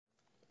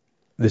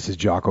This is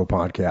Jocko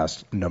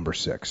podcast number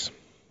 6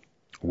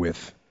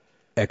 with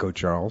Echo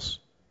Charles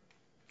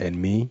and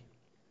me,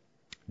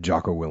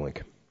 Jocko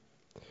Willink.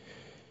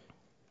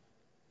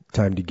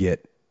 Time to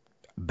get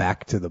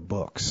back to the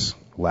books.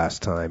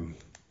 Last time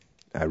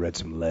I read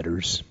some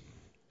letters,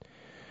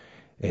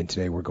 and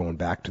today we're going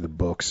back to the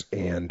books.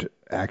 And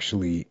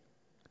actually,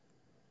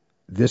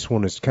 this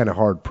one is kind of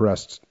hard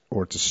pressed,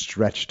 or it's a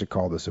stretch to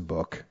call this a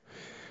book.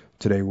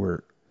 Today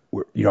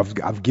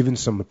I've given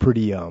some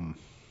pretty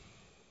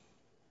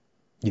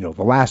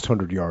the last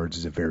 100 yards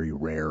is a very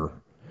rare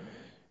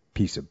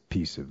piece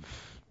of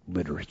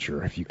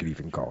literature, if you could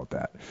even call it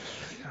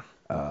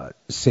that.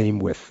 Same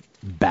with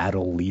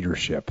battle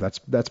leadership.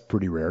 That's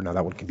pretty rare. Now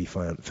that one can be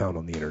found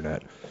on the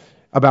internet.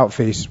 About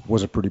Face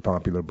was a pretty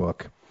popular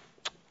book,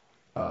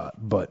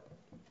 but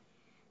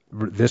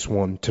this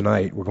one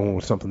tonight we're going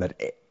with something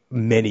that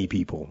many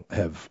people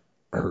have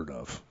heard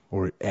of,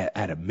 or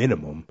at a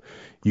minimum,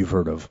 you've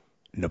heard of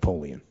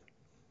Napoleon.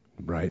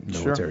 Right?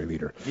 Military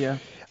leader. Yeah.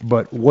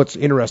 But what's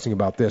interesting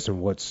about this,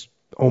 and what's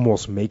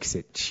almost makes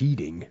it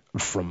cheating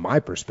from my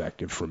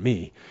perspective, for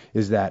me,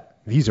 is that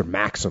these are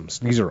maxims.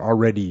 These are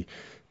already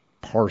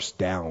parsed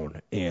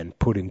down and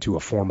put into a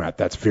format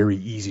that's very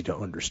easy to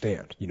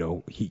understand.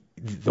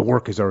 The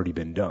work has already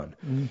been done.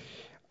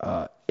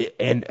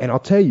 And I'll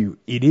tell you,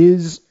 it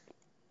is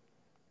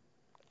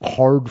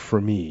hard for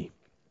me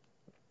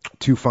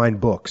to find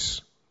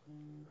books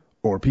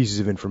or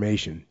pieces of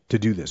information to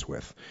do this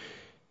with.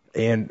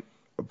 And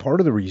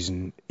part of the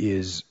reason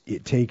is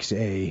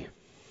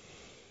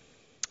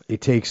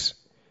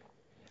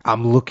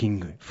I'm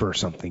looking for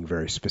something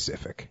very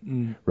specific,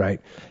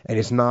 right? And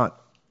it's not,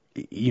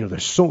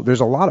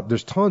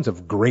 there's tons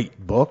of great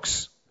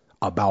books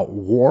about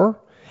war,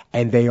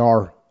 and they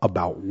are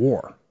about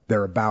war.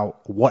 They're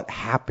about what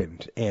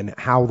happened and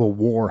how the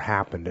war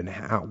happened and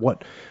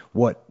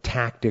what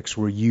tactics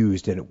were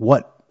used and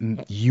what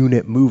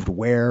unit moved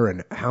where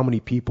and how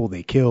many people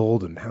they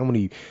killed and how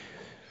many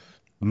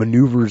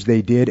maneuvers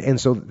they did. And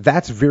so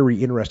that's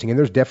very interesting, and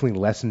there's definitely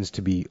lessons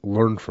to be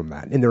learned from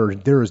that. And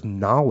there is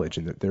knowledge,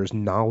 and there's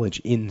knowledge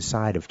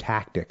inside of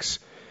tactics.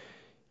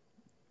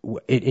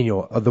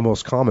 The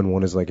most common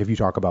one is, like, if you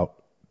talk about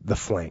the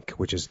flank,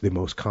 which is the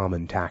most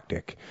common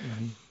tactic,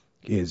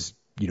 is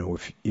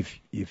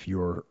if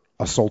you're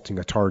assaulting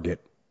a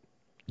target,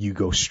 you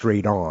go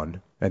straight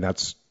on, and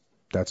that's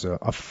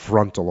a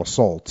frontal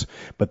assault.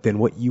 But then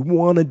what you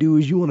want to do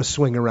is you want to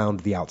swing around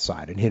to the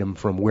outside and hit them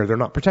from where they're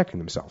not protecting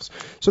themselves.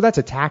 So that's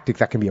a tactic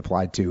that can be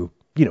applied to,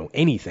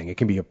 anything. It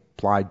can be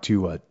applied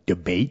to a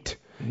debate.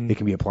 It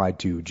can be applied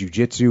to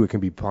jiu-jitsu. It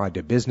can be applied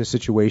to business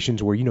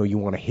situations where, you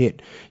want to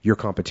hit your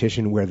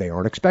competition where they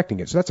aren't expecting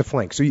it. So that's a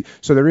flank.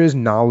 So there is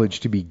knowledge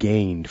to be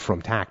gained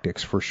from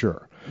tactics for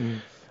sure.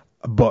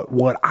 But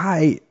what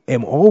I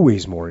am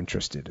always more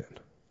interested in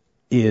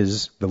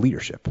is the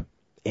leadership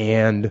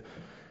and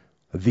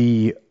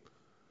the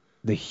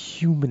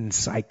human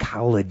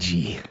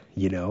psychology,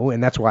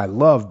 and that's why I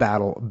love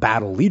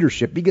battle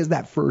leadership, because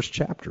that first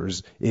chapter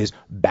is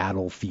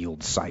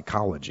battlefield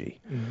psychology.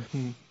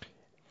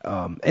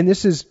 And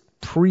this is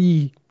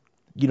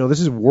this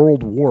is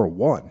World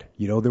War I.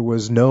 There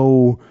was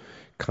no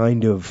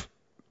kind of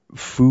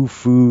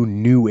foo-foo,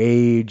 new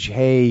age,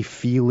 hey,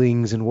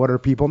 feelings and what are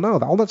people? No,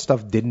 all that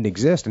stuff didn't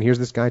exist. And here's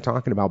this guy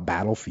talking about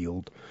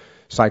battlefield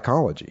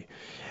psychology.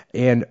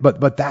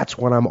 But that's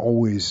what I'm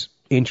always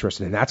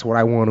interested in. That's what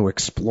I want to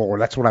explore.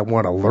 That's what I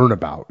want to learn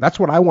about. That's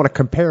what I want to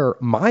compare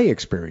my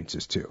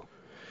experiences to.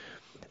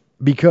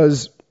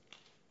 Because,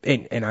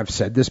 and I've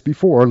said this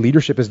before,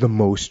 leadership is the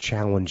most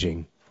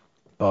challenging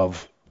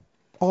of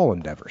all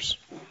endeavors.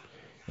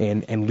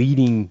 And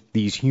leading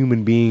these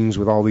human beings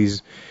with all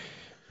these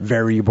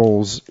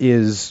variables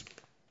is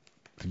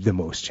the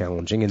most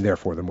challenging and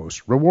therefore the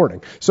most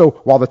rewarding. So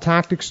while the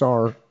tactics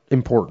are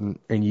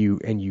important and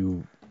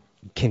you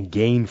can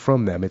gain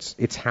from them,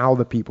 it's how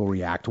the people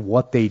react,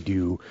 what they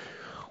do,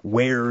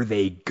 where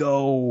they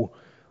go.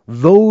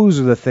 Those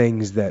are the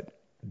things that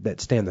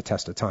stand the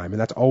test of time, and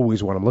that's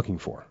always what I'm looking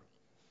for.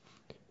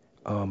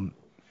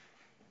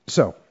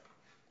 So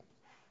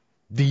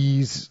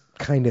these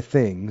kind of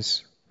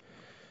things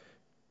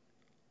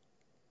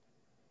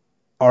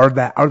are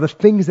the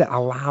things that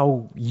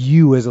allow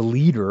you as a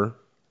leader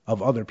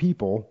of other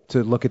people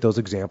to look at those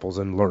examples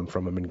and learn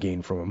from them and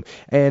gain from them.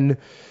 And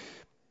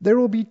there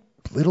will be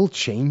little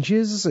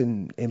changes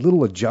and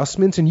little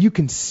adjustments, and you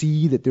can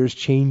see that there's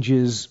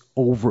changes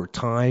over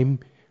time,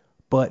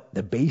 but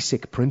the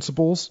basic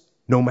principles,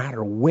 no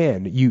matter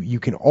when, you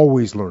can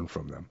always learn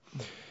from them.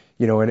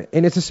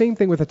 And it's the same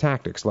thing with the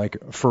tactics.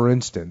 Like, for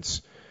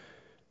instance,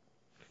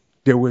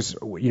 there was,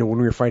 when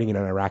we were fighting in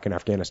Iraq and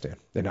Afghanistan,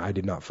 and I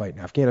did not fight in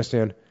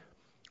Afghanistan,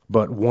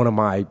 but one of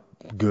my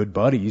good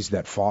buddies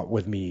that fought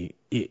with me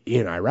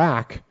in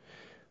Iraq,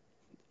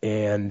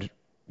 and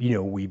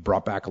we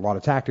brought back a lot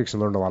of tactics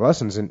and learned a lot of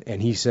lessons.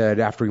 And he said,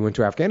 after he went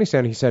to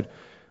Afghanistan, he said,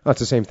 oh, it's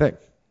the same thing.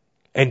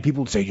 And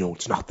people would say,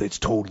 it's not, it's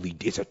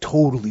a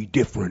totally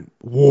different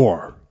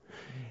war.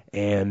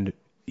 And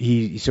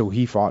he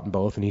fought in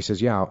both. And he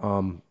says,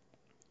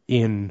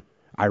 in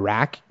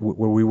Iraq,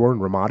 where we were in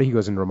Ramadi, he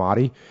goes in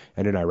Ramadi,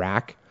 and in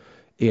Iraq,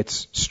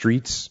 it's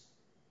streets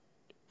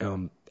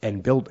and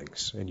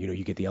buildings. And,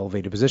 you get the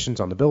elevated positions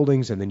on the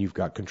buildings, and then you've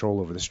got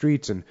control over the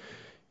streets. And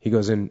he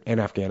goes in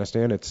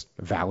Afghanistan, it's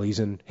valleys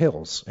and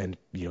hills. And,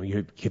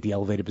 you get the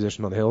elevated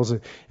position on the hills.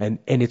 And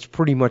it's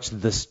pretty much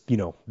this,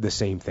 the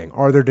same thing.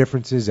 Are there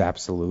differences?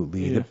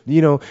 Absolutely.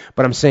 Yeah.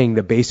 But I'm saying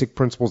the basic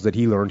principles that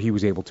he learned, he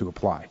was able to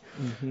apply.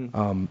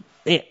 Mm-hmm.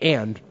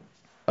 And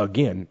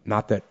again,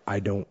 not that I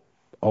don't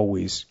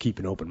always keep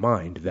an open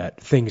mind, that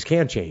things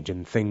can change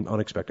and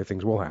unexpected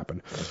things will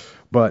happen.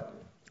 But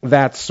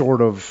that's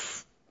sort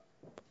of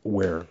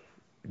where,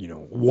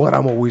 what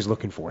I'm always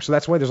looking for. So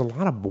that's why there's a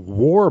lot of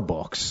war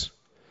books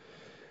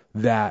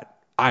that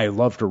I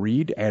love to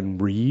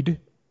read,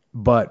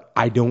 but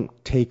I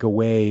don't take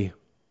away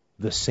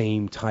the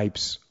same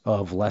types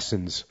of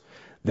lessons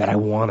that I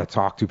want to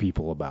talk to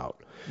people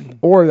about,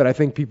 or that I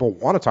think people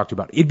want to talk to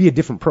about. It'd be a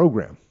different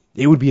program.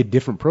 It would be a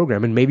different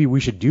program, and maybe we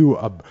should do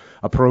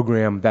a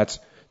program that's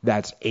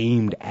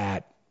aimed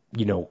at,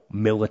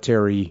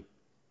 military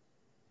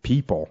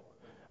people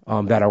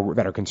that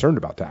are concerned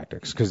about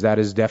tactics, because that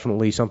is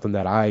definitely something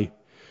that I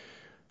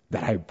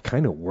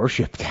kind of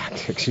worship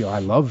tactics. I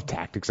love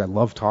tactics. I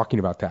love talking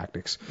about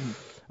tactics.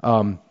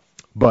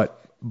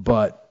 But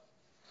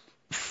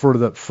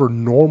for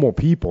normal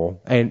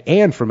people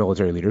and for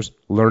military leaders,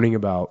 learning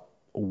about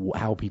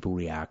how people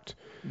react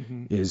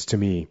is, to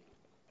me,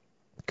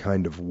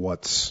 kind of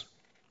what's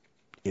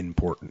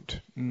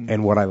important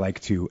and what I like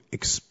to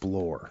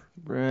explore.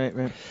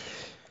 Right.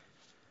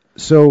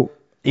 So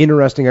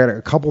interesting. I got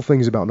a couple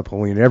things about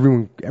Napoleon.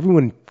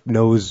 Everyone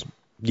knows,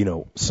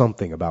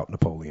 something about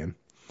Napoleon.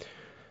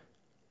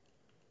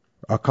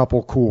 A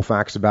couple cool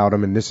facts about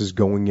him, and this is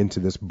going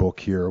into this book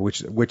here,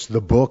 which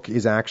the book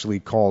is actually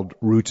called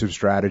Roots of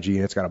Strategy,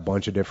 and it's got a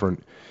bunch of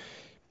different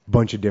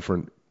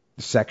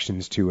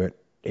sections to it,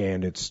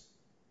 and it's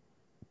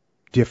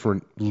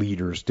different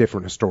leaders,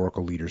 different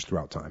historical leaders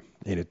throughout time.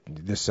 In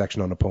this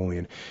section on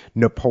Napoleon,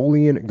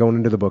 going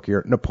into the book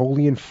here,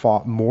 Napoleon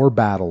fought more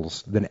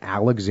battles than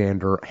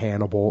Alexander,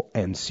 Hannibal,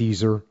 and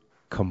Caesar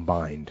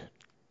combined.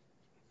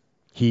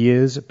 He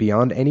is,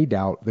 beyond any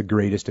doubt, the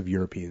greatest of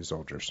European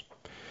soldiers.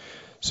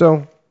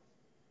 So,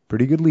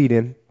 pretty good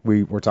lead-in.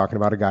 We're talking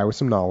about a guy with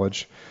some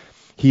knowledge.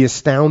 He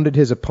astounded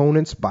his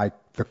opponents by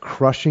the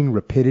crushing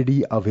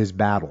rapidity of his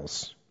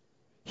battles.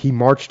 He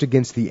marched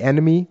against the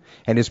enemy,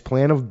 and his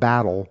plan of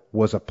battle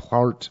was a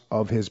part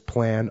of his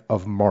plan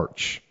of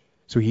march.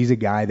 So he's a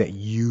guy that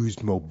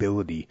used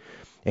mobility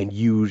and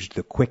used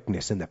the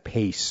quickness and the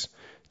pace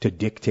to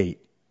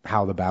dictate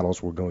how the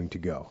battles were going to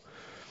go.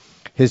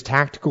 His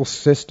tactical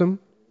system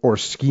or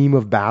scheme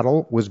of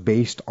battle was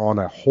based on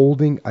a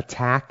holding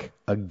attack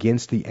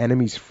against the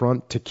enemy's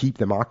front to keep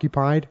them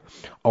occupied,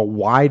 a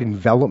wide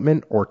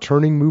envelopment or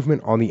turning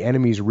movement on the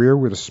enemy's rear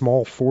with a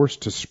small force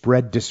to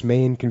spread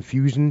dismay and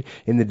confusion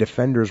in the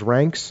defender's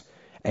ranks,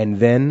 and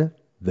then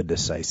the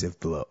decisive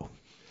blow.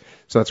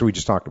 So that's what we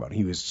just talked about.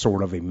 He was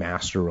sort of a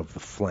master of the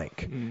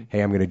flank.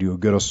 Hey, I'm going to do a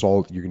good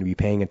assault. You're going to be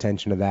paying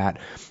attention to that.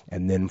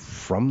 And then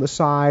from the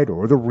side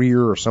or the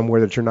rear or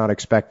somewhere that you're not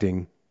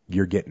expecting,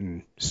 you're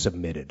getting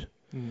submitted.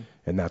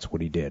 And that's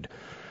what he did.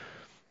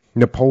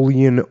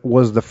 Napoleon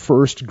was the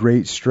first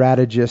great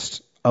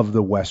strategist of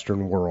the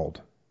Western world.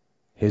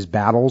 His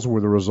battles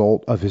were the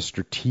result of his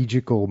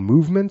strategical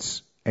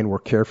movements and were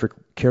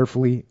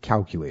carefully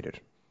calculated.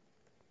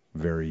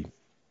 I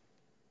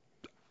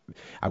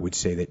would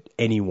say that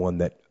anyone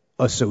that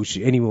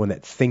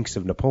thinks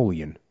of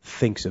Napoleon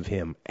thinks of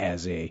him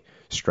as a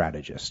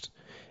strategist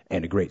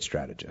and a great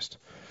strategist.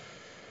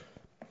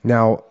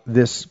 Now,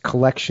 this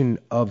collection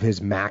of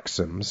his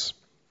maxims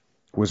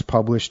was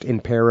published in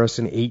Paris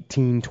in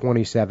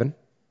 1827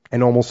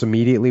 and almost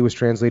immediately was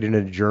translated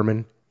into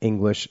German,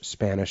 English,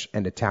 Spanish,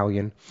 and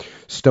Italian.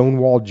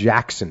 Stonewall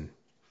Jackson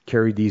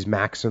carried these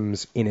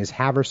maxims in his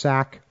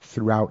haversack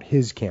throughout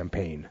his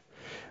campaign.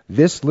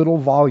 This little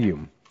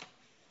volume,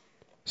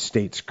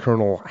 states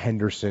Colonel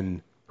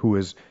Henderson, who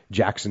is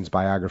Jackson's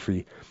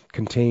biography,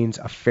 contains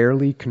a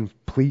fairly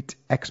complete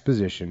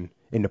exposition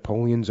in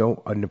Napoleon's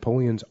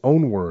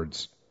own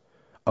words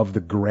of the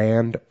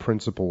grand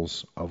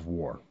principles of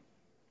war.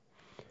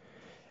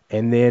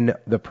 And then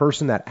the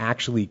person that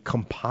actually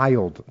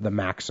compiled the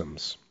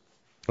maxims,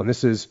 and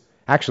this is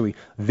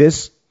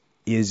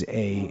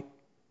a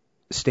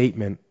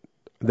statement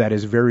that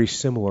is very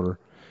similar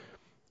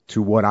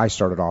to what I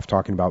started off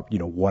talking about,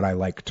 what I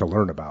like to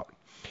learn about.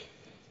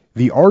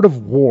 The art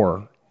of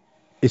war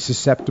is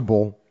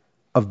susceptible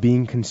of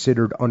being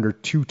considered under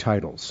two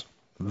titles.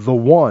 The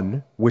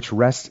one, which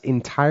rests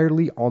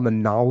entirely on the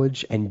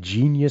knowledge and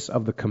genius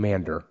of the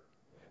commander.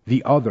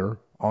 The other,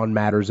 on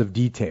matters of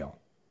detail.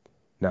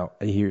 Now,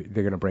 here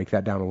they're going to break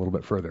that down a little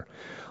bit further.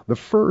 The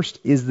first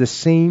is the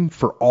same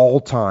for all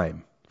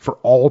time, for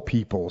all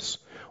peoples,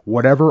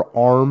 whatever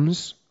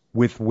arms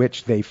with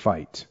which they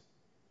fight.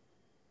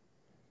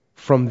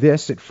 From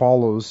this, it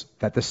follows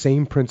that the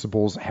same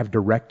principles have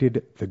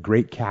directed the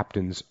great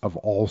captains of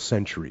all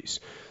centuries.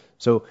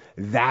 So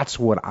that's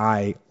what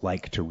I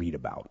like to read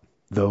about.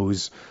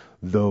 Those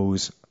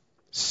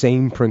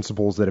same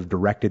principles that have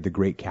directed the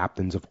great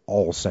captains of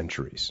all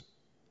centuries.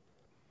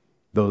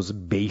 Those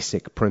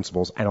basic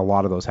principles, and a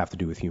lot of those have to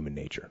do with human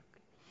nature.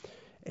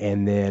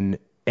 And then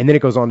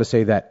it goes on to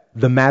say that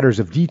the matters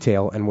of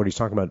detail, and what he's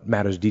talking about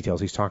matters of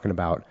details, he's talking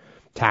about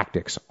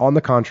tactics, on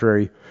the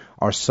contrary,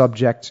 are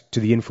subject to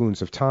the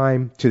influence of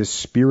time, to the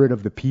spirit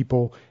of the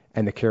people,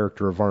 and the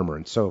character of armor.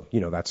 And so,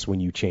 that's when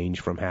you change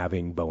from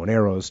having bow and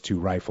arrows to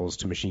rifles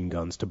to machine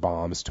guns to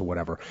bombs to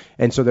whatever.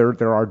 And so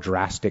there are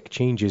drastic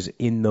changes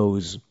in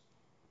those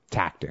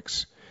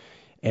tactics.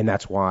 And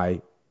that's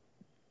why,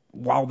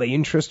 while they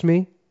interest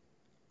me,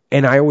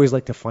 and I always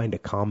like to find a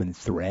common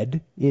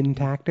thread in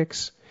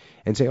tactics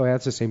and say, oh,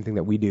 that's the same thing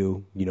that we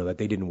do, that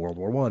they did in World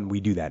War I, we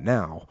do that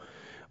now,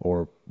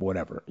 or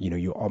whatever.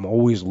 I'm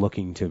always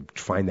looking to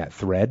find that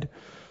thread,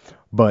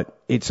 but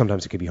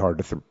sometimes it can be hard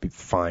to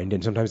find,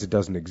 and sometimes it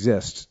doesn't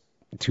exist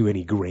to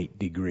any great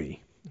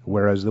degree.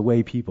 Whereas the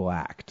way people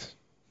act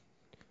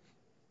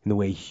and the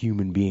way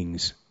human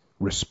beings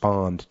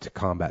respond to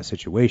combat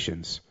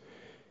situations,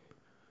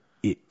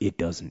 it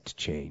doesn't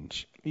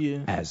change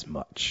as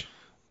much.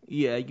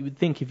 Yeah, you would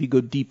think if you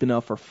go deep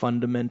enough or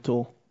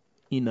fundamental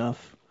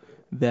enough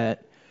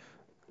that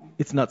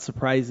it's not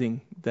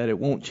surprising that it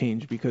won't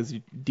change, because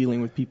you're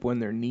dealing with people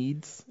and their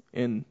needs,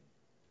 and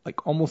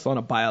like almost on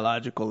a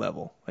biological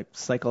level, like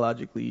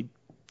psychologically,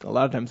 a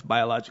lot of times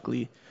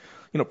biologically,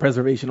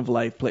 preservation of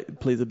life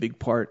plays a big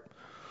part.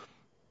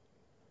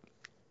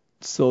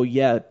 So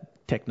yeah,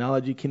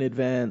 technology can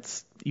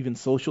advance, even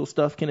social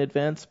stuff can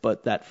advance,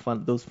 but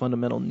those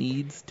fundamental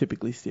needs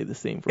typically stay the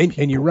same for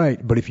people. And you're right,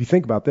 but if you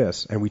think about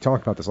this, and we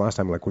talked about this last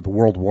time, like with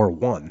World War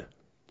I,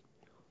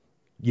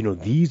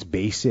 these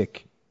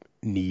basic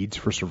needs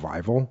for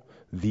survival,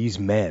 these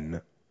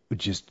men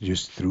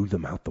just threw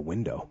them out the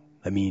window.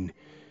 I mean,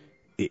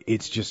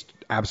 it's just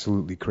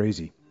absolutely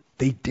crazy.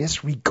 They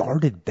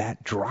disregarded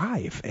that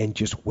drive and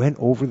just went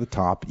over the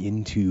top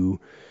into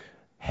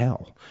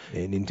hell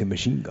and into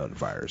machine gun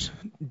fires.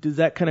 Does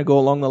that kind of go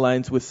along the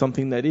lines with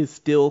something that is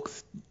still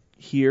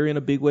here in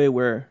a big way,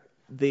 where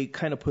they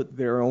kind of put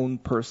their own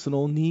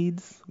personal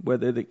needs,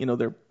 whether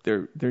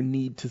their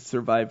need to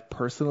survive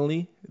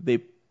personally, they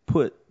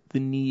put the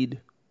need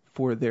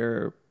for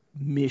their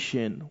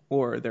mission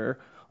or their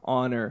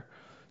honor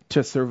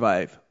to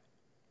survive,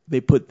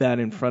 they put that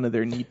in front of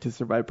their need to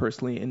survive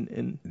personally,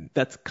 and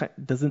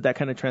doesn't that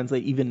kind of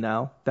translate even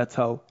now? That's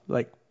how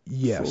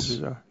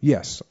soldiers are.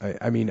 Yes.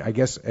 I mean, I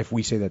guess if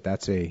we say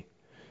that's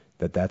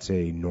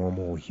a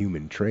normal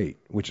human trait,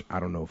 which I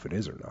don't know if it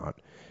is or not,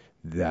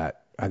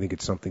 that I think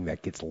it's something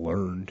that gets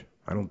learned.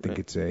 I don't think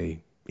it's a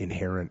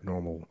inherent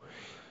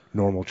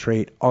normal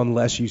trait,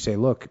 unless you say,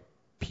 look,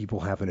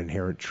 people have an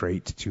inherent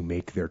trait to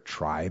make their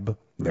tribe,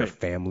 their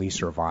family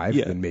survive,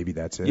 then maybe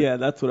that's it. Yeah,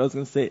 that's what I was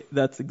going to say.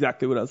 That's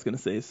exactly what I was going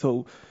to say.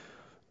 So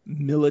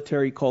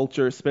military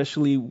culture,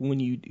 especially when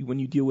you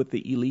deal with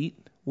the elite,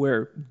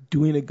 where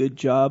doing a good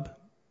job,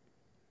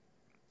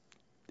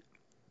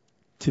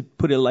 to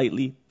put it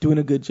lightly, doing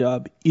a good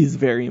job is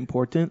very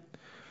important.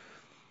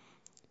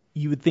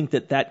 You would think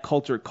that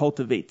culture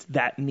cultivates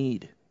that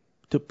need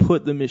to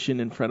put the mission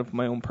in front of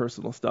my own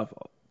personal stuff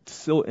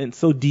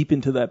so deep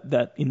into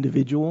that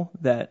individual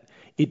that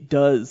it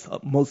does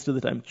most of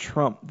the time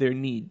trump their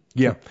need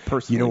to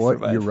personally survive. You know what?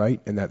 Survive. You're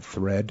right. And that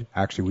thread,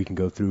 actually, we can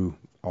go through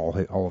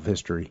all of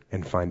history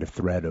and find a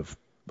thread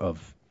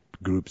of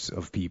groups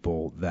of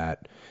people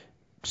that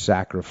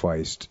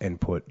sacrificed and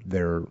put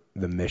the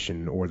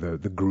mission or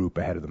the group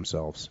ahead of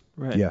themselves.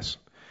 Right. Yes.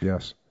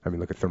 I mean,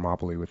 look at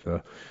Thermopylae with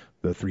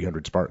the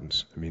 300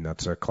 Spartans. I mean,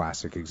 that's a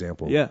classic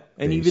example. Yeah,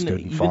 and they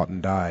stood and fought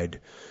and died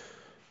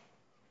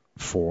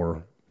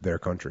for their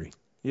country.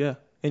 Yeah,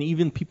 and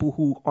even people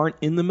who aren't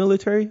in the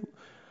military,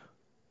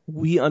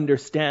 we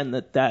understand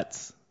that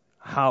that's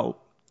how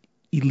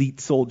elite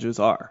soldiers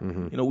are.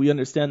 Mm-hmm. We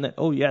understand that.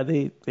 Oh yeah,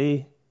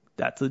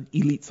 that's an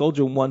elite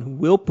soldier, one who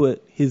will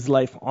put his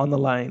life on the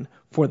line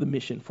for the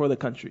mission, for the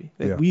country.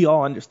 We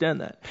all understand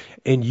that.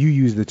 And you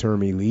use the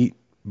term elite,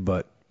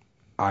 but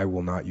I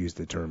will not use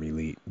the term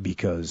elite,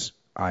 because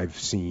I've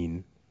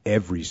seen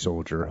every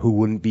soldier who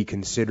wouldn't be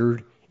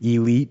considered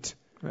elite.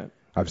 Right.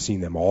 I've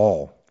seen them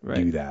all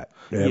do that.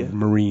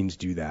 Marines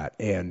do that,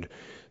 and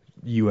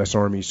U.S.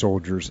 Army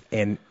soldiers,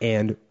 and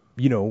the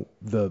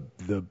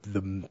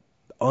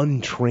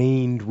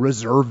untrained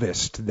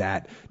reservist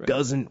that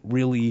doesn't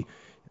really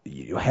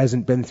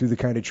hasn't been through the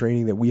kind of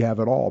training that we have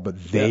at all,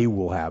 but they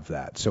will have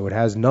that. So it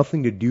has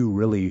nothing to do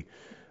really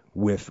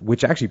with,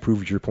 which actually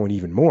proves your point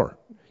even more,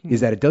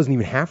 is that it doesn't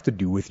even have to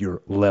do with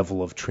your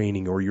level of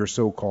training or your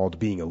so-called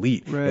being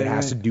elite. It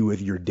has to do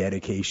with your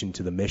dedication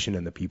to the mission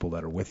and the people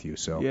that are with you.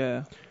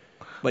 So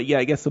but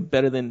I guess a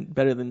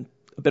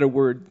better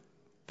word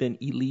than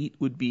elite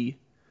would be,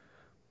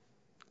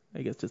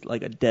 I guess, just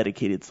like a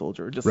dedicated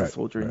soldier, or just a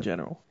soldier in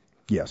general.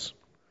 Yes.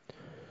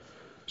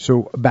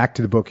 So back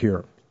to the book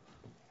here.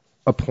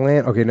 A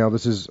plan. Okay, now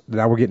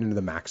we're getting into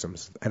the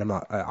maxims, and I'm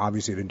not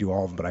obviously I didn't do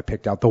all of them, but I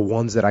picked out the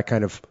ones that I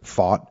kind of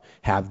thought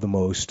have the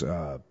most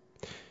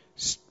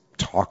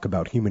talk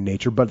about human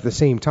nature, but at the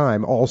same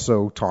time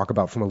also talk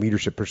about from a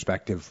leadership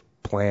perspective,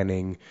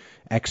 planning,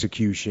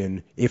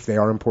 execution. If they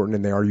are important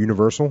and they are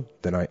universal,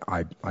 then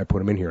I put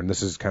them in here. And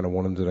this is kind of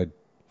one of them that I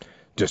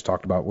just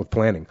talked about with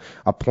planning.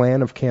 A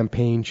plan of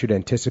campaign should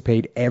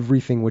anticipate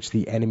everything which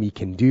the enemy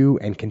can do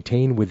and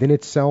contain within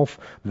itself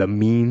the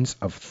means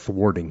of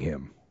thwarting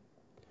him.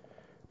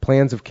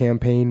 Plans of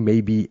campaign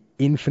may be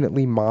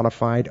infinitely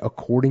modified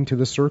according to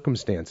the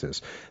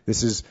circumstances.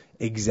 This is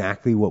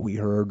exactly what we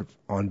heard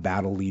on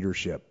battle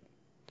leadership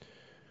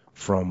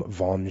from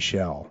von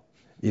Schell.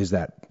 Is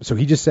that so?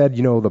 He just said,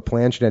 the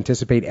plan should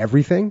anticipate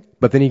everything,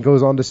 but then he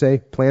goes on to say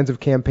plans of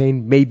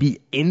campaign may be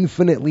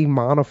infinitely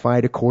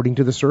modified according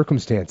to the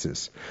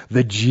circumstances,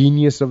 the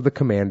genius of the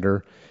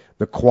commander,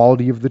 the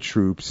quality of the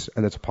troops,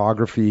 and the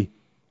topography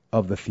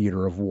of the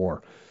theater of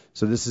war.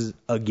 So this is,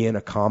 again,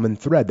 a common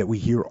thread that we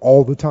hear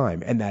all the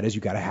time, and that is you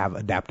got to have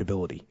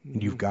adaptability.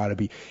 And you've got to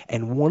be,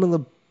 and one of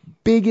the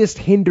biggest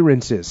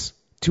hindrances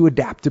to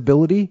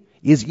adaptability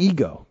is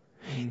ego.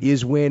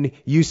 Is when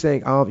you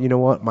say, oh, you know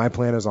what, my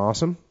plan is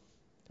awesome.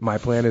 My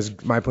plan is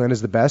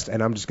the best,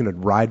 and I'm just going to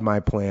ride my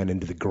plan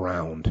into the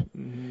ground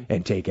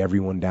and take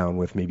everyone down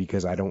with me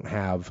because I don't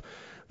have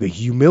the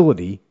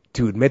humility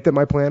to admit that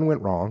my plan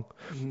went wrong,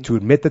 to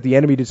admit that the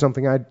enemy did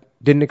something I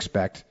didn't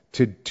expect,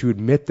 to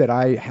admit that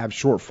I have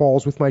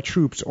shortfalls with my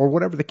troops or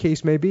whatever the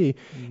case may be,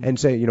 and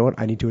say, you know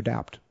what, I need to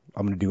adapt.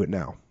 I'm going to do it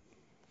now.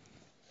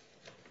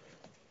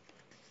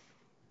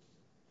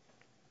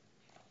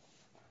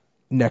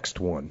 Next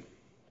one.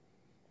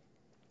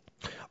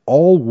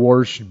 All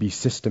wars should be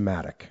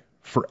systematic,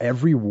 for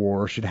every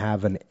war should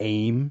have an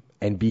aim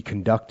and be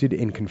conducted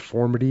in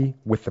conformity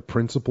with the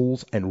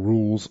principles and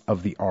rules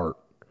of the art.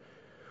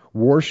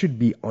 War should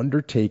be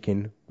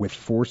undertaken with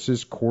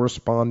forces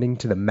corresponding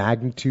to the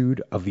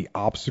magnitude of the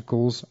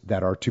obstacles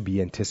that are to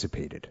be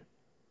anticipated.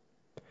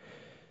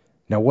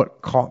 Now,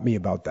 what caught me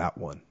about that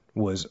one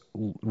was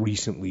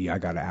recently I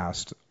got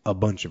asked a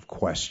bunch of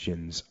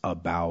questions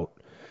about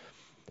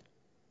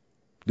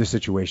the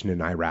situation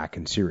in Iraq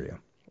and Syria.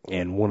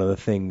 And one of the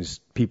things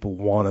people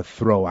want to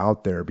throw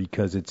out there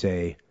because it's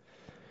a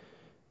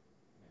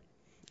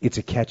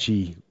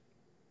catchy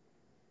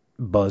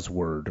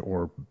buzzword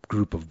or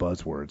group of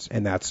buzzwords,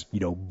 and that's,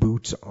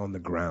 boots on the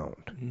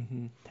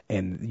ground.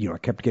 And, I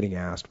kept getting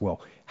asked,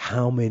 well,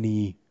 how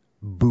many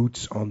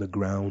boots on the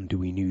ground do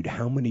we need?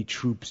 How many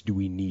troops do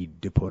we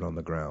need to put on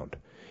the ground?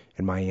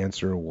 And my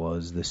answer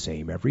was the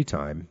same every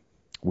time,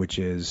 which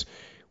is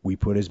we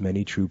put as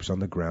many troops on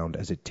the ground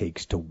as it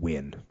takes to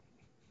win.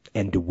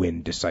 And to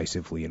win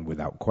decisively and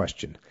without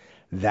question.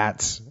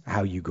 That's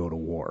how you go to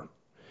war.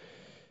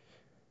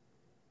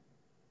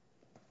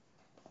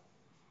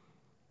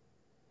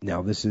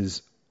 Now, this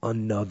is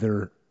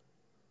another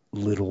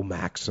little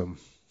maxim,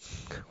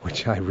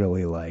 which I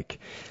really like.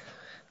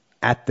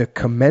 At the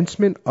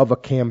commencement of a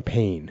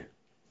campaign,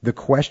 the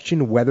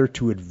question whether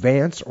to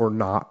advance or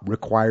not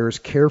requires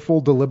careful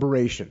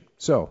deliberation.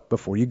 So,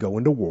 before you go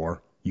into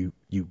war, you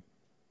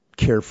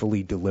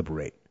carefully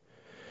deliberate.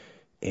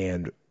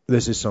 And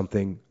this is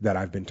something that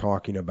I've been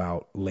talking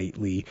about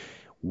lately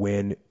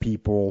when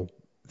people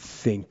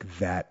think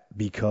that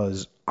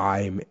because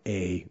I'm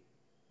a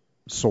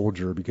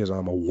soldier, because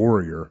I'm a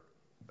warrior,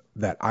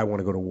 that I want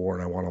to go to war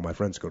and I want all my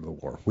friends to go to the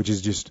war, which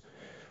is just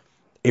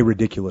a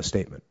ridiculous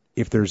statement.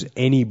 If there's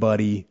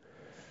anybody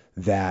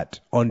that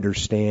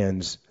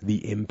understands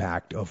the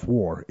impact of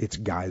war, it's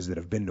guys that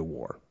have been to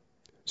war.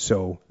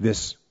 So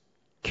this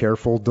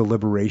careful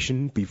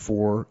deliberation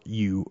before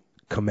you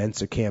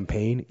commence a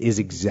campaign is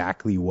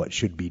exactly what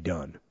should be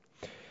done.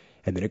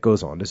 And then it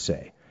goes on to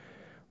say,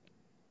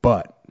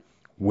 but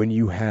when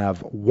you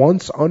have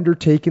once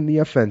undertaken the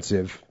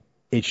offensive,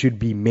 it should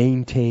be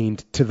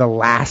maintained to the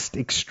last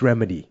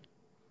extremity.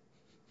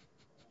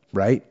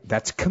 Right?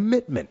 That's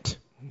commitment.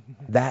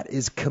 That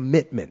is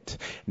commitment.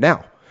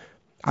 Now,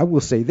 I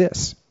will say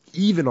this,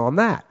 even on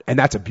that, and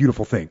that's a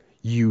beautiful thing,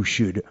 you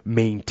should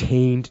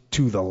maintain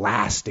to the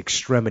last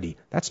extremity.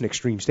 That's an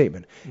extreme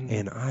statement.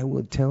 And I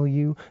would tell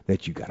you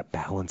that you got to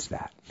balance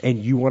that. And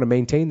you want to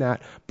maintain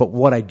that. But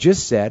what I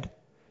just said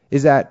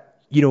is that,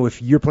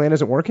 if your plan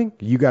isn't working,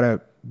 you got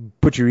to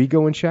put your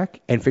ego in check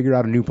and figure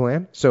out a new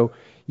plan. So,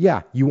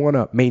 yeah, you want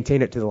to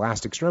maintain it to the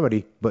last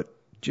extremity, but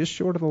just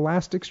short of the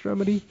last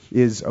extremity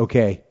is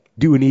okay.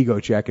 Do an ego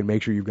check and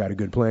make sure you've got a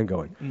good plan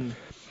going.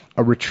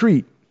 A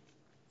retreat,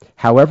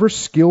 however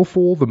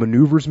skillful the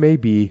maneuvers may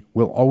be,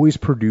 will always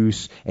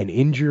produce an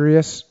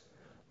injurious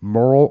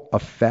moral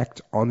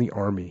effect on the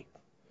army,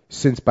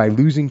 since by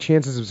losing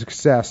chances of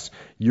success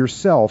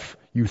yourself,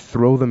 you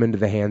throw them into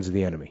the hands of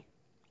the enemy.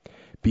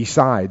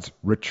 Besides,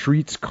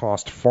 retreats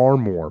cost far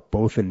more,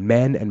 both in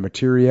men and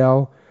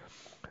materiel,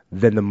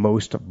 than the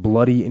most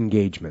bloody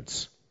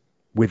engagements,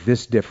 with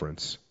this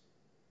difference,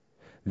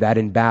 that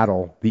in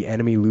battle the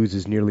enemy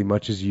loses nearly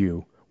much as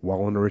you,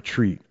 while in a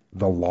retreat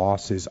the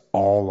loss is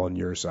all on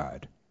your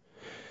side.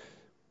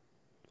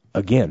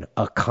 Again,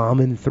 a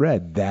common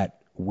thread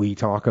that we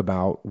talk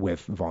about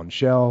with von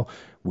Schell,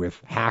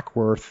 with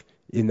Hackworth,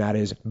 and that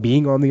is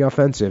being on the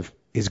offensive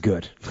is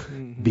good.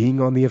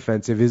 Being on the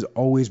offensive is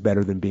always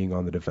better than being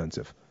on the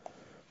defensive.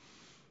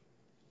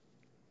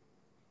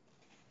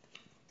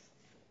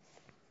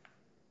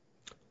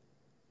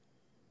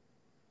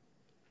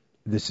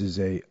 This is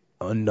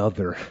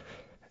another.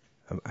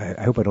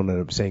 I hope I don't end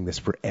up saying this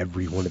for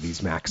every one of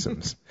these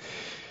maxims.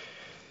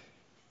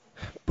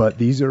 But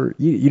these are,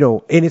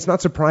 and it's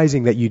not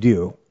surprising that you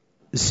do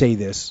say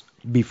this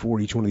before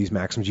each one of these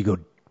maxims. You go,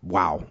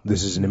 wow,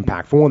 this is an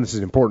impactful one. This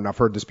is important. I've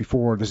heard this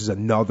before. This is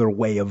another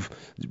way of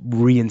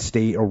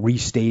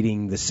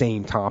restating the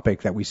same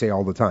topic that we say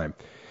all the time.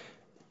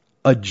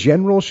 A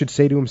general should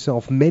say to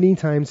himself many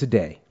times a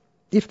day,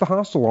 if the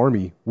hostile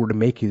army were to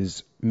make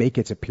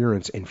its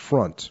appearance in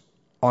front,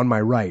 on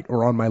my right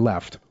or on my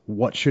left,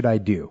 what should I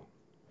do?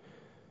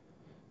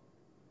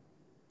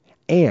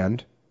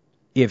 And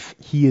if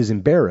he is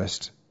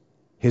embarrassed,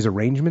 his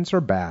arrangements are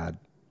bad,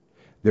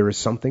 there is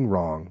something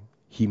wrong,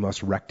 he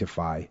must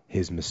rectify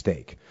his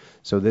mistake.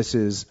 So this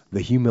is the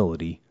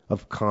humility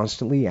of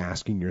constantly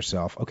asking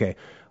yourself, okay,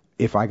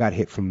 if I got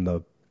hit from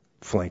the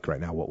flank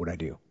right now, what would I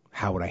do?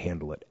 How would I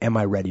handle it? Am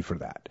I ready for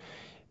that?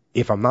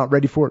 If I'm not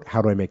ready for it,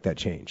 how do I make that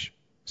change?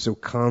 So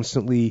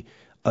constantly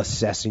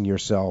assessing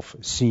yourself,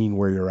 seeing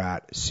where you're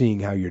at, seeing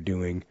how you're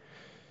doing,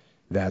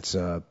 that's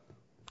a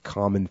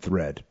common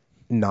thread.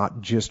 Not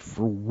just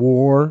for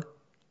war,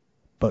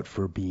 but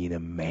for being a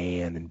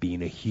man and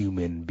being a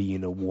human,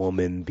 being a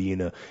woman,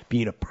 being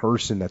a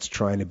person that's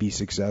trying to be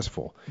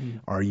successful.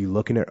 Are you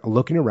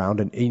looking around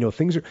and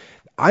things are?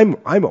 I'm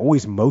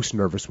always most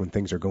nervous when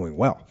things are going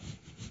well.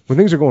 When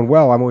things are going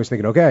well, I'm always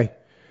thinking, okay,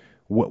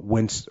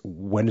 when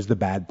is the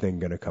bad thing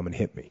going to come and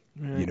hit me?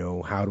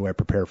 Right. How do I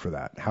prepare for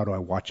that? How do I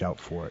watch out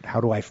for it?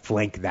 How do I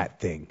flank that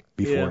thing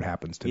before it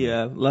happens to me?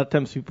 Yeah, a lot of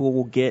times people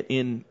will get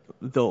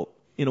they'll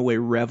in a way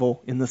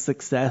revel in the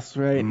success,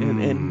 right?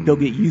 And they'll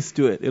get used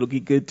to it. It'll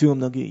get good to them.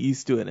 They'll get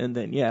used to it. And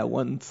then,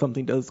 when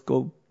something does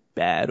go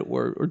bad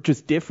or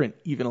just different,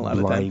 even a lot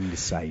of times.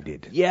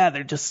 Blindsided. Yeah,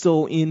 they're just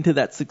so into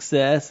that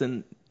success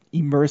and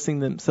immersing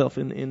themselves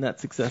in that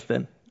success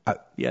then.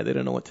 They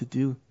don't know what to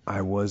do.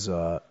 I was,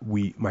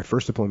 my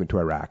first deployment to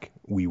Iraq,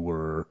 we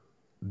were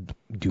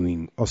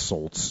doing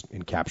assaults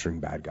and capturing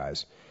bad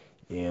guys.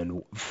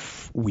 And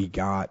we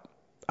got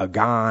a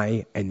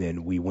guy, and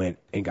then we went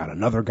and got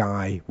another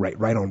guy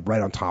right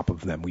on top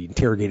of them. We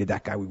interrogated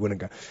that guy.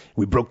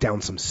 We broke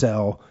down some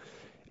cell,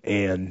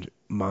 and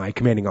my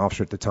commanding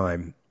officer at the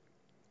time,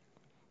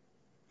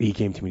 he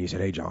came to me and he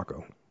said, "Hey,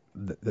 Jocko,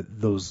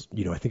 those,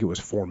 I think it was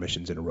 4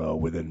 missions in a row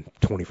within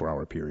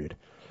 24-hour period."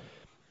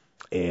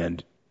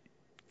 And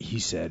he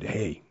said,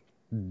 "Hey,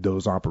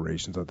 those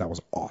operations, that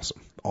was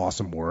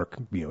awesome work.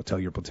 Tell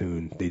your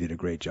platoon they did a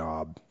great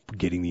job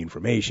getting the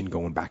information,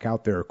 going back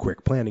out there, a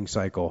quick planning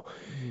cycle.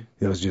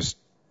 It was just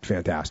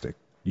fantastic.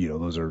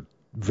 Those are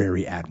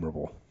very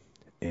admirable."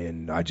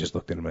 And I just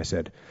looked at him and I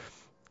said,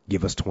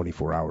 "Give us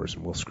 24 hours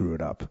and we'll screw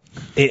it up."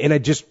 And I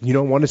just,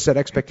 want to set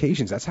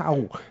expectations. That's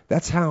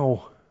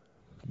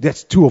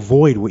to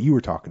avoid what you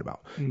were talking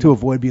about, to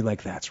avoid being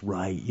like, "That's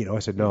right." I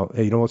said, "No,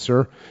 hey, you know what,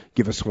 sir?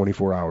 Give us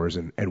 24 hours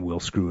and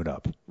we'll screw it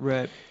up."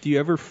 Right. Do you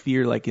ever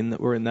fear, like in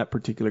that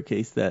particular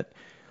case, that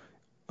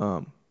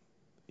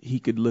he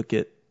could look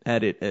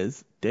at it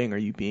as, "Dang, are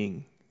you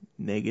being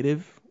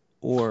negative?"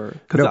 Or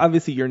because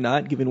obviously you're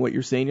not, given what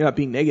you're saying, you're not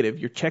being negative.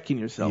 You're checking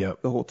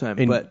yourself the whole time.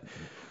 But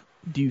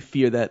do you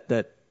fear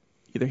that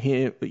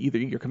either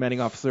your commanding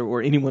officer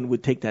or anyone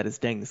would take that as,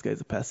 "Dang, this guy's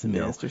a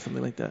pessimist," or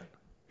something like that?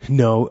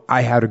 No,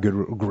 I had a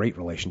great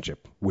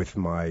relationship with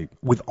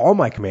all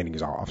my commanding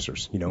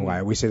officers. I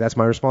always say that's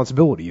my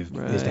responsibility is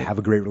to have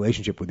a great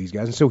relationship with these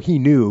guys. And so he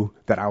knew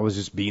that I was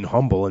just being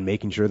humble and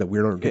making sure that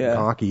we weren't getting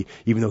cocky,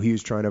 even though he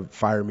was trying to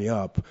fire me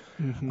up.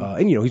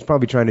 And he's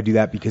probably trying to do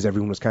that because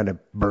everyone was kind of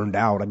burned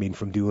out. I mean,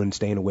 from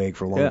staying awake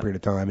for a long period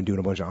of time and doing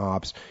a bunch of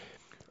ops.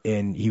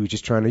 And he was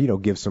just trying to,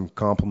 give some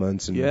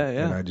compliments. And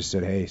I just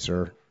said, "Hey,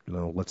 sir,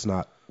 let's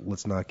not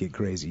get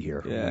crazy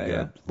here. We got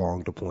a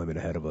long deployment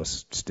ahead of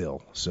us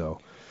still, so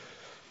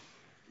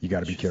you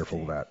got to be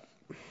careful of that."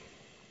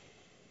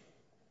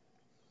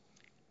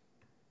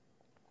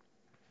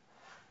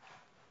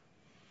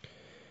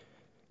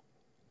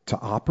 To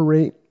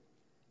operate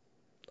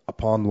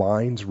upon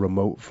lines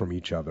remote from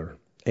each other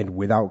and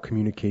without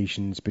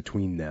communications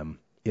between them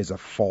is a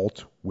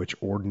fault which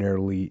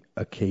ordinarily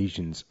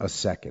occasions a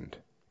second.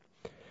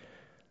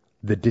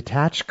 The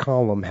detached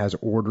column has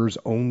orders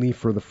only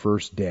for the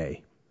first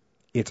day.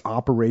 Its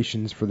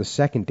operations for the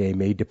second day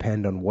may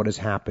depend on what has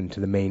happened to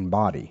the main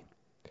body.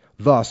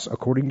 Thus,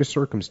 according to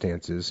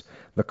circumstances,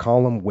 the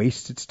column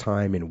wastes its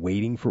time in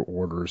waiting for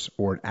orders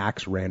or it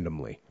acts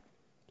randomly.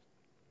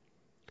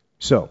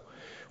 So,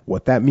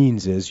 what that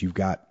means is you've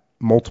got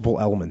multiple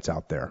elements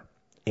out there,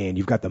 and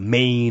you've got the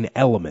main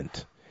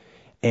element.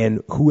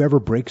 And whoever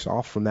breaks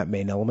off from that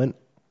main element,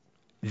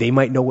 they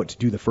might know what to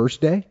do the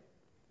first day,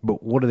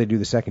 but what do they do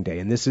the second day?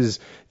 And this is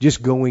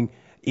just going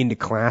into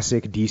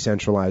classic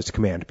decentralized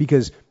command,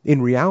 because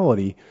in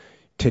reality,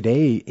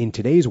 in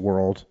today's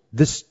world,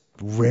 this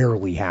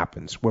rarely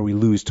happens where we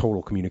lose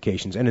total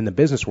communications. And in the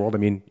business world, I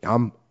mean,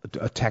 I'm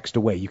a text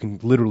away. You can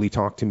literally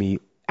talk to me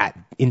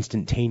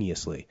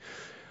instantaneously.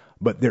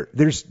 But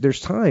there's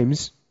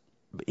times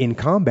in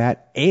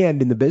combat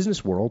and in the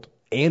business world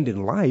and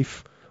in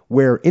life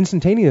where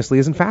instantaneously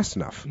isn't fast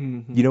enough.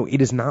 Mm-hmm. You know,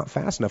 it is not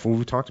fast enough. And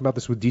we've talked about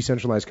this with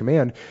decentralized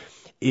command.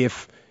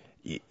 If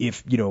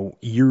you know,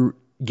 you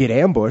get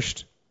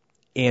ambushed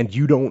and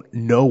you don't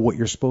know what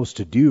you're supposed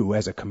to do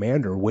as a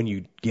commander when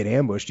you get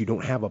ambushed, you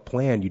don't have a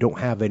plan, you don't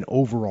have an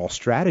overall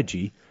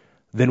strategy,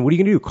 then what are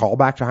you going to do? Call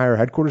back to higher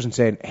headquarters and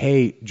say,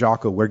 hey,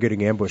 Jocko, we're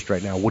getting ambushed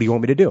right now. What do you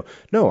want me to do?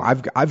 No,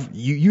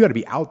 you got to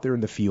be out there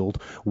in the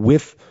field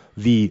with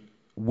the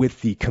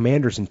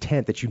commander's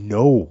intent that you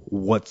know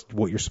what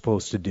you're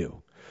supposed to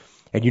do.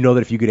 And you know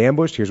that if you get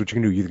ambushed, here's what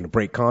you're going to do. You're going to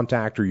break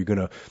contact, or you're going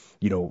to,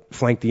 you know,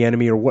 flank the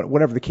enemy, or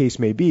whatever the case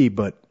may be,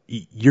 but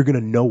you're going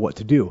to know what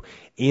to do.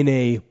 In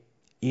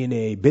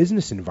a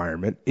business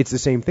environment, it's the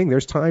same thing.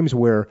 There's times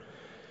where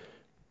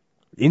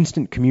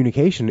instant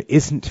communication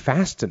isn't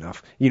fast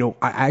enough. You know,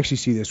 I actually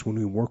see this when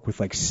we work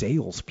with like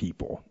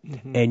salespeople,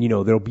 Mm-hmm. and you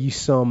know, there'll be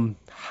some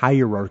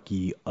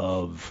hierarchy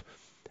of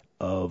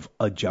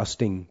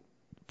adjusting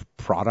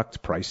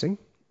product pricing.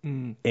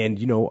 Mm. And,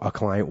 you know, a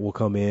client will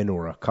come in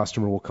or a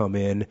customer will come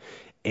in,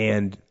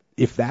 and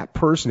if that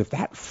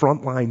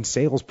frontline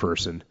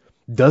salesperson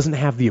doesn't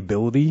have the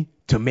ability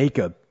to make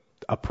a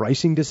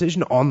pricing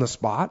decision on the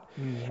spot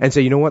and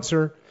say, you know what,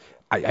 sir,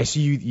 I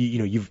see you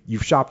know,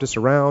 you've shopped us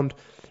around,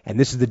 and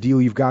this is the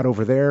deal you've got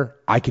over there.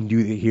 I can do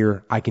it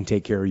here. I can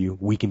take care of you.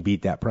 We can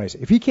beat that price.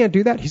 If he can't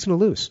do that, he's going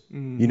to lose.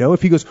 You know,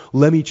 if he goes,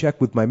 let me check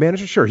with my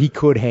manager, sure, he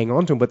could hang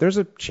on to him, but there's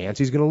a chance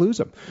he's going to lose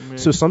him.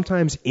 So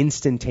sometimes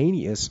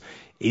instantaneous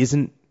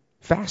isn't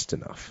fast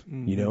enough.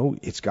 You know,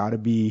 it's got to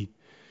be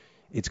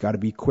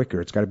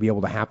quicker. It's got to be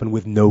able to happen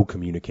with no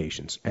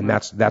communications. And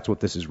that's what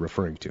this is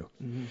referring to.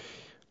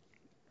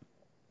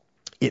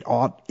 It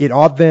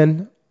ought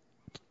then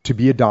to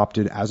be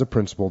adopted as a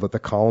principle that the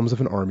columns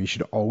of an army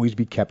should always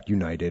be kept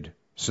united,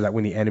 so that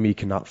when the enemy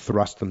cannot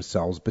thrust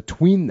themselves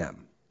between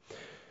them.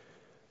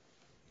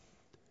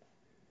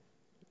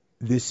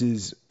 This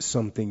is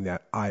something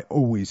that I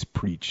always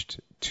preached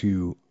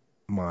to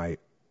my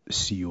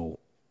SEAL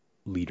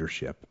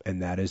leadership,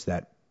 and that is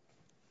that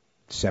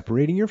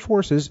separating your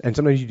forces, and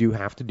sometimes you do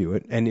have to do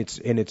it, and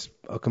it's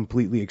a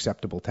completely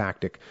acceptable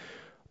tactic,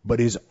 but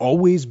is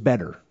always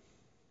better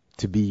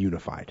to be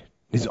unified.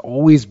 It's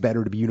always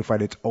better to be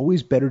unified. It's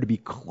always better to be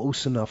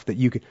close enough that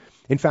you can.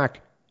 In fact,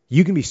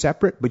 you can be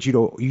separate, but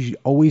you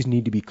always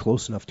need to be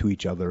close enough to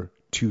each other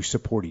to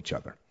support each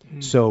other.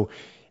 So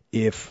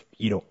if,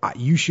 you know,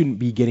 you shouldn't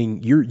be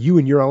getting, you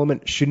and your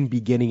element shouldn't be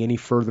getting any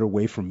further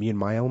away from me and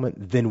my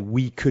element, then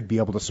we could be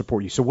able to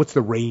support you. So what's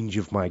the range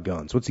of my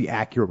guns? What's the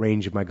accurate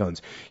range of my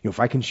guns? You know, if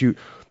I can shoot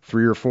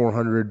 300 or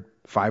 400,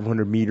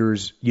 500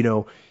 meters, you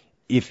know,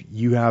 if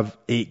you have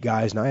 8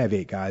 guys and I have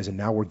 8 guys, and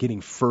now we're getting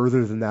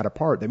further than that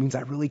apart, that means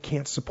I really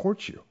can't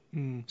support you.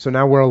 So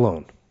now we're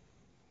alone.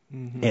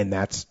 And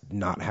that's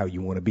not how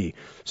you want to be.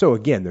 So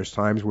again, there's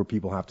times where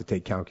people have to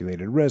take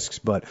calculated risks,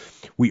 but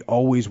we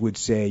always would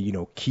say, you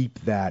know, keep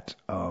that,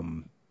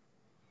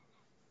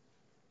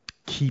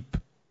 keep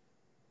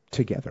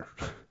together,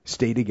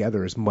 stay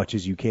together as much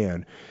as you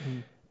can.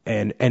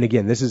 And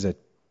again, this is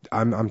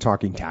I'm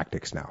talking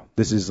tactics now.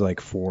 This is like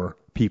for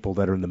people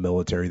that are in the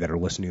military that are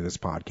listening to this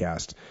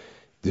podcast.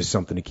 There's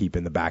something to keep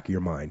in the back of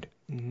your mind.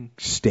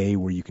 Stay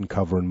where you can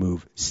cover and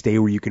move. Stay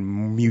where you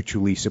can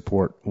mutually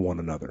support one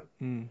another.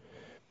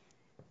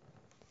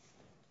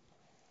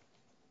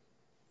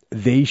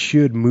 They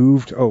should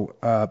move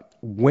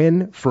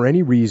when for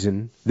any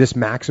reason this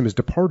maxim is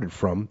departed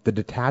from, the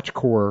detached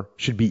corps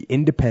should be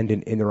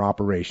independent in their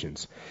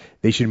operations.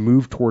 They should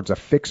move towards a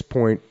fixed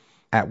point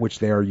at which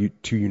they are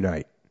to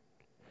unite.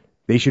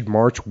 They should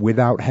march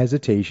without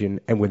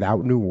hesitation and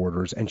without new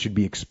orders, and should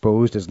be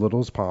exposed as little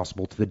as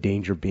possible to the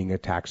danger of being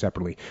attacked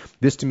separately.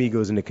 This to me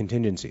goes into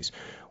contingencies,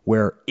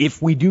 where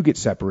if we do get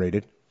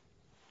separated,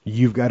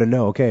 you've got to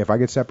know, okay, if I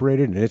get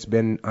separated and it's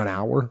been an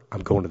hour,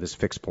 I'm going to this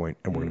fixed point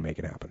and we're going to make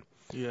it happen.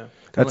 Yeah.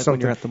 That's like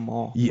when you're at the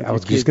mall. Yeah, I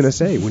was just going to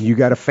say, when you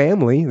got a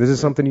family, this is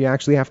something you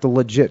actually have to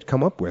legit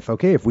come up with.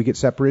 Okay, if we get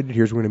separated,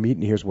 here's where we're going to meet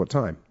and here's what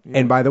time. Yeah.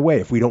 And by the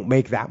way, if we don't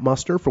make that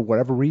muster for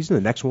whatever reason,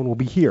 the next one will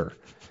be here.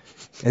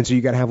 And so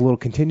you got to have a little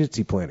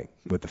contingency planning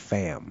with the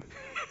fam.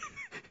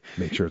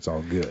 Make sure it's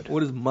all good. What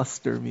does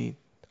muster mean?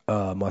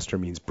 Muster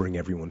means bring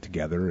everyone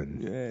together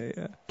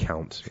and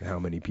count how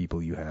many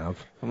people you have.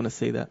 I'm going to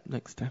say that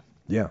next time.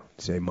 Yeah,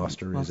 say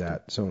muster is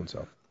at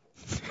so-and-so.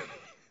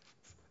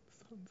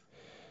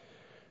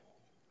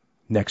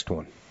 Next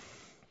one.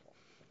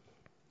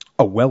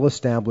 A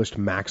well-established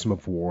maxim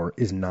of war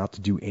is not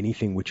to do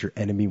anything which your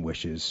enemy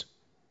wishes,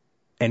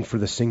 and for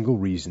the single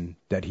reason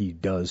that he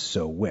does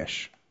so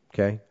wish.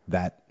 Okay?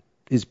 That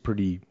is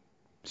pretty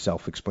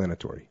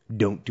self-explanatory.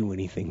 Don't do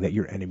anything that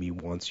your enemy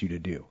wants you to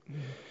do.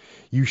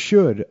 You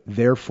should,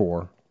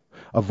 therefore,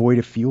 avoid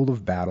a field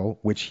of battle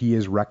which he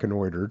has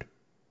reconnoitered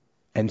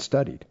and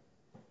studied.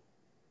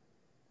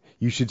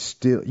 you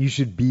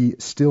should be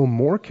still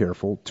more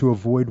careful to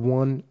avoid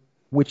one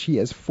which he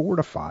has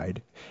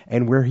fortified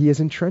and where he has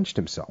entrenched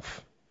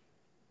himself.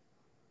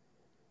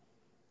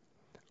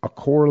 A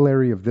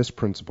corollary of this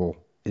principle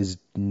is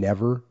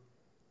never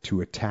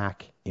to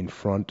attack in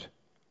front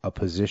a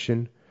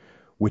position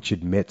which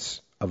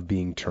admits of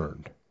being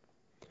turned.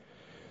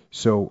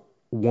 So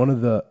one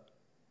of the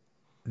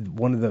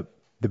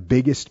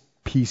biggest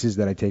pieces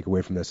that I take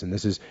away from this, and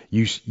this is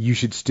you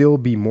should still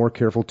be more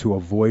careful to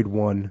avoid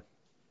one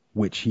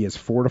which he has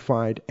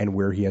fortified and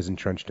where he has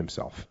entrenched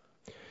himself.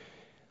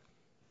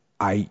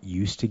 I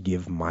used to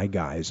give my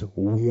guys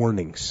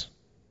warnings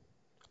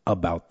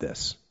about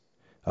this,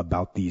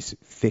 about these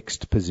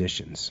fixed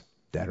positions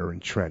that are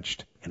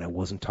entrenched. And I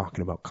wasn't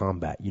talking about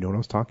combat. You know what I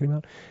was talking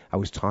about? I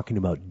was talking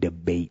about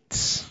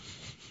debates.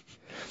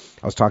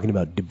 I was talking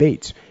about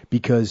debates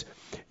because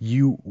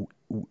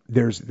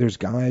there's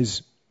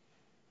guys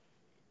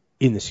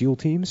in the SEAL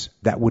teams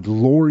that would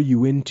lure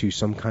you into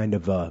some kind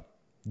of a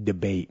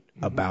debate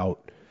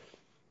about,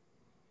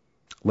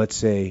 let's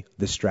say,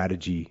 the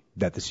strategy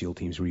that the SEAL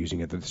teams were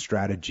using, the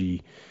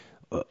strategy,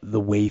 the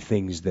way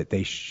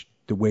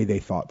they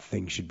thought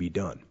things should be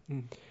done.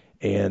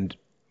 And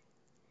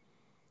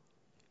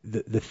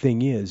the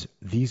thing is,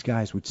 these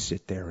guys would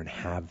sit there and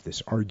have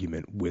this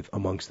argument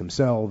amongst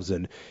themselves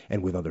and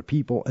with other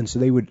people, and so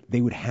they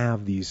would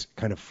have these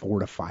kind of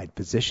fortified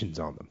positions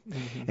on them.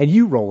 And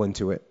you roll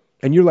into it,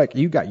 and you're like,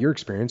 you got your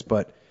experience,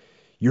 but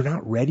you're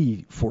not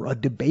ready for a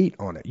debate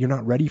on it. You're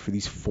not ready for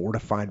these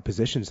fortified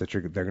positions that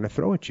they're going to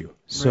throw at you.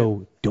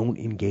 So don't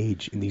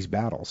engage in these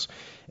battles.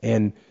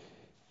 And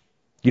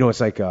it's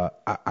like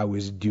I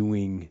was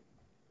doing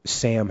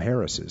Sam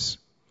Harris's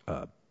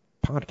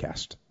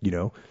podcast,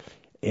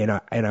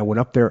 and I went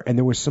up there, and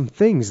there was some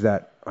things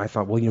that I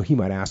thought, well, he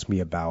might ask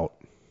me about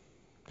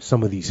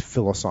some of these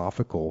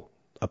philosophical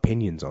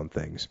opinions on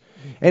things.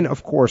 And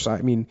of course,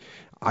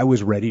 I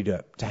was ready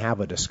to have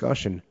a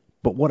discussion,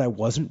 but what I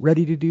wasn't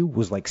ready to do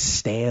was like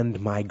stand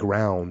my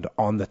ground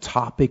on the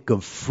topic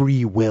of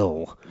free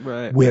will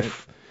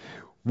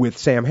with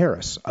Sam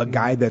Harris, a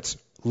guy that's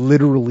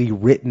literally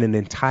written an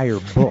entire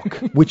book,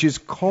 which is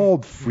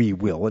called Free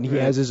Will, and he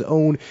has his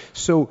own.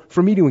 So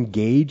for me to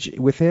engage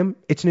with him,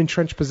 it's an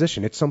entrenched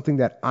position. It's something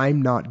that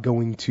I'm not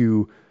going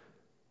to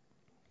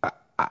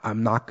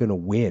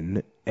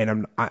win.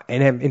 And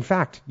in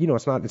fact,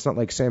 it's not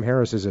like Sam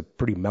Harris is a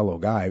pretty mellow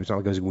guy. It's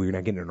not like we're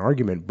not getting in an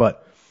argument,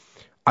 but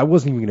I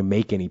wasn't even going to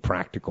make any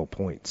practical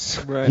points,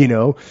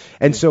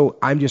 And so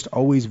I'm just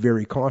always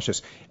very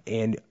cautious.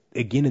 And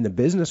again, in the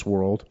business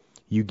world,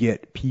 you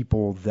get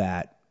people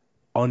that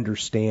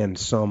understand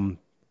some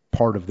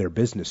part of their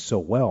business so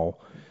well,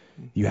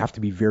 you have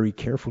to be very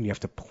careful and you have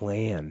to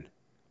plan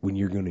when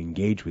you're going to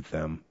engage with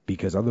them,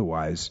 because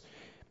otherwise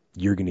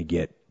you're going to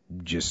get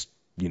just,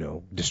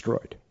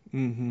 destroyed.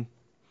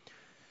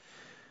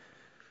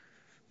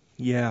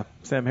 Yeah,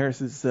 Sam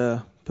Harris's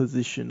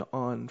position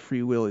on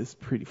free will is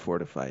pretty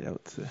fortified, I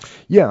would say.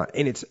 Yeah,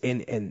 and it's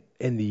and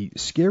the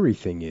scary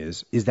thing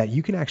is that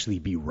you can actually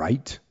be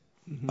right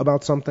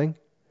about something,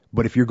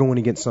 but if you're going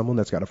against someone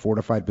that's got a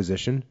fortified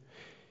position,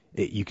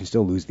 you can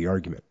still lose the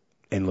argument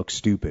and look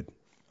stupid.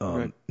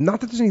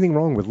 Not that there's anything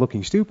wrong with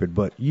looking stupid,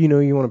 but you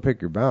want to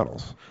pick your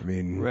battles.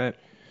 Right.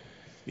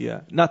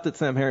 Yeah. Not that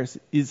Sam Harris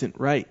isn't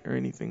right or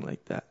anything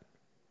like that.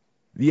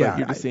 Yeah. But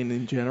you're just saying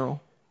in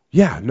general.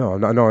 Yeah. No.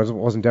 I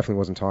definitely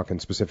wasn't talking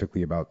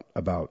specifically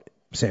about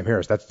Sam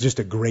Harris. That's just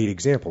a great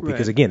example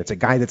because again, it's a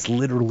guy that's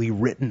literally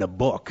written a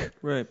book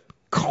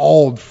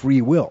called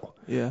Free Will.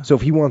 Yeah. So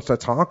if he wants to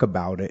talk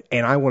about it,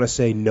 and I want to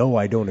say no,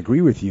 I don't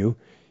agree with you,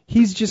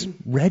 he's just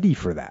ready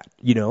for that,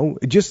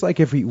 Just like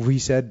if we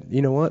said,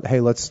 you know what, hey,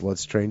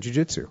 let's train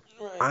jiu-jitsu.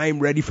 I'm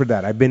ready for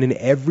that. I've been in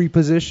every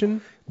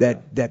position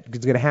that is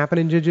going to happen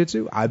in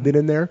jiu-jitsu. I've been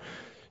in there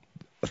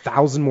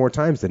 1,000 more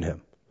times than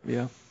him.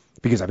 Yeah.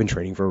 Because I've been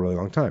training for a really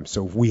long time.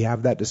 So if we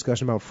have that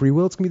discussion about free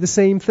will, it's going to be the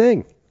same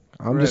thing.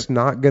 I'm just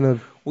not going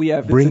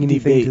to bring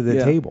anything to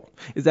the table.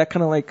 Is that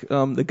kind of like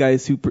the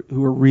guys who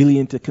are really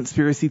into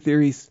conspiracy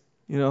theories?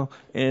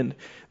 And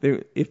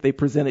if they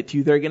present it to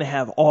you, they're going to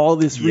have all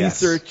this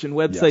research and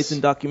websites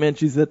and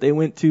documentaries that they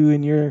went to,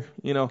 and you're,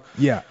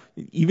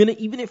 even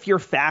if your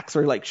facts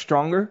are like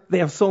stronger, they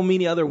have so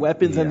many other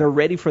weapons and they're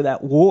ready for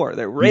that war.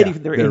 They're ready.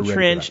 They're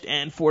entrenched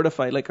and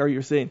fortified, like how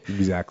you're saying.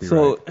 Exactly.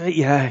 So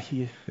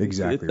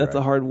exactly. That's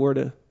a hard war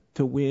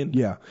to win.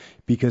 Yeah,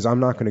 because I'm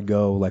not going to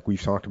go, like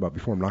we've talked about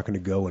before, I'm not going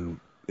to go and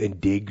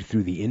dig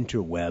through the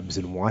interwebs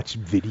and watch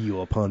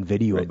video upon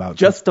video about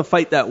just to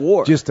fight that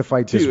war. Just to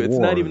fight this war. It's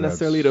not even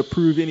necessarily to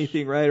prove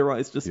anything right or wrong.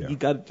 It's just you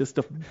got just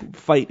to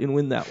fight and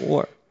win that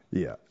war.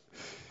 Yeah.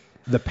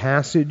 The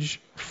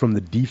passage from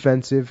the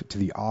defensive to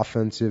the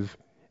offensive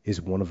is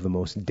one of the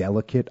most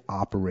delicate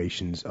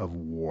operations of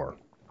war.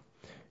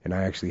 And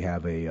I actually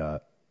have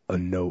a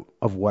note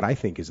of what I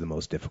think is the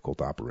most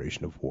difficult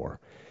operation of war.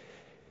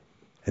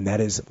 And that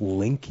is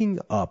linking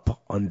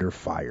up under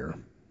fire.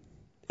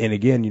 And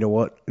again, you know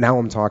what? Now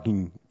I'm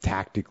talking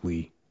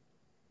tactically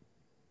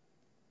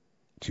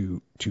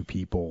to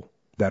people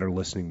that are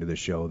listening to the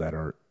show that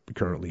are,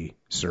 currently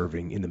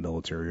serving in the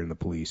military or in the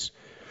police,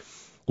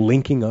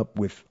 linking up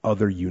with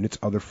other units,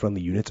 other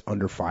friendly units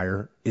under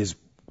fire is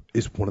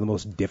one of the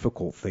most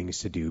difficult things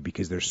to do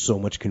because there's so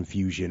much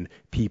confusion.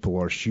 People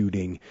are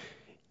shooting.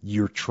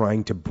 You're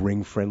trying to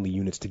bring friendly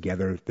units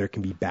together. There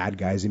can be bad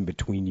guys in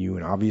between you.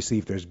 And obviously,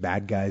 if there's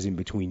bad guys in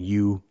between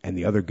you and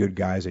the other good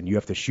guys and you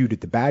have to shoot at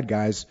the bad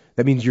guys,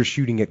 that means you're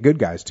shooting at good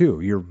guys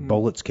too. Your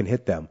bullets can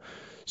hit them.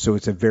 So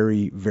it's a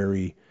very,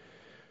 very,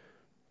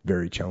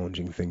 very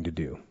challenging thing to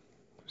do.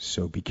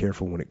 So be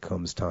careful when it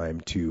comes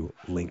time to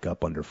link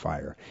up under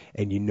fire.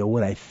 And you know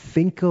what I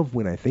think of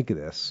when I think of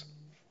this?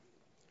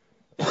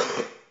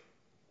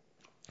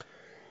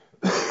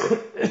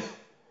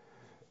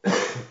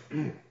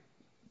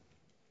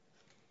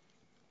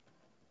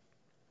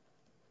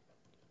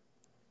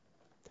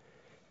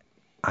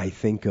 I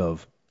think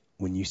of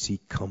when you see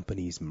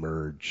companies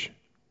merge.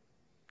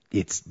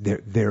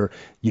 They're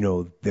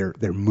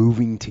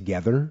moving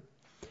together,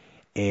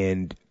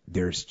 and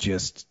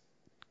it's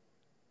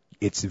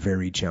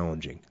very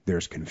challenging.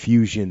 There's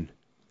confusion,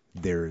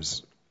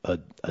 there's a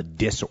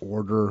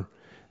disorder,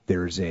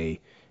 there's a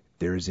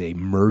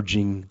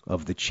merging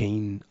of the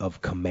chain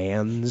of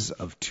commands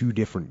of two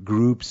different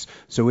groups.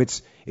 So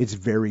it's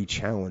very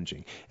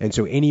challenging. And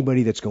so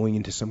anybody that's going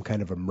into some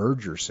kind of a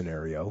merger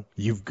scenario,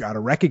 you've got to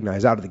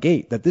recognize out of the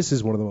gate that this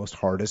is one of the most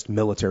hardest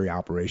military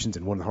operations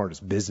and one of the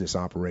hardest business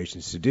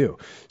operations to do.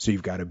 So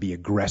you've got to be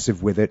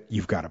aggressive with it.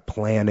 You've got to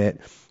plan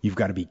it. You've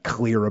got to be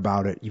clear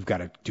about it. You've got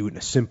to do it in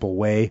a simple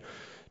way.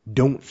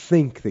 Don't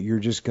think that you're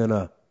just going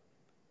to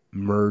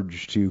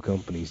merge two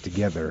companies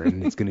together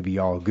and it's going to be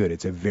all good.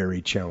 It's a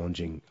very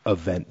challenging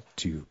event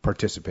to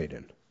participate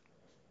in.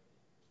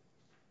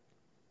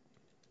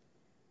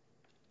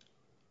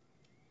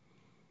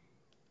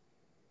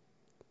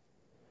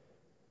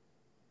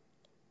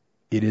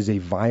 It is a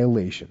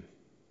violation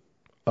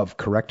of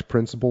correct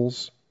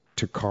principles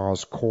to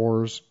cause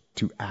corps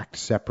to act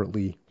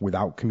separately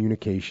without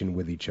communication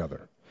with each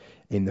other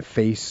in the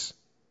face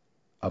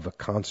of a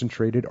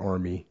concentrated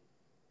army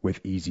with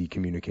easy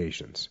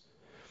communications.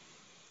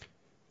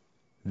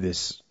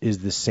 This is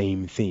the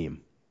same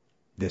theme.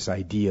 This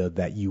idea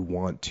that you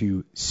want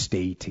to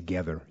stay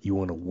together. You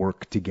want to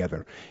work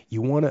together.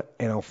 You want to,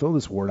 and I'll throw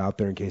this word out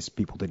there in case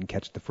people didn't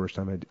catch it the first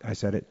time I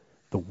said it,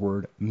 the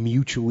word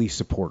mutually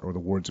support, or the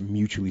words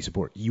mutually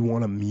support. You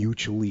want to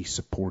mutually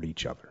support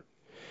each other.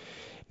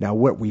 Now,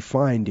 what we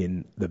find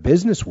in the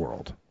business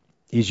world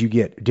is you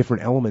get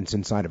different elements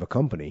inside of a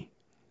company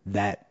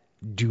that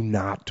do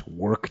not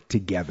work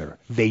together.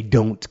 They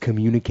don't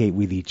communicate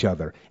with each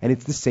other. And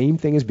it's the same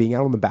thing as being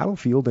out on the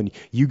battlefield and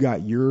you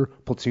got your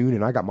platoon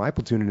and I got my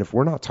platoon. And if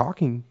we're not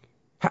talking,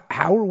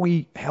 how are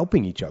we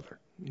helping each other?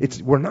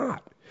 We're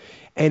not.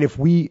 And if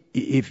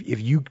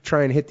you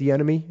try and hit the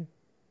enemy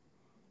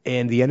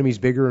and the enemy's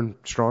bigger and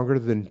stronger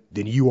than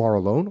you are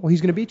alone, well, he's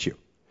going to beat you.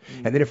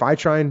 And then if I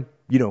try and,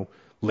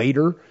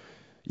 later,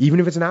 even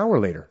if it's an hour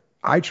later,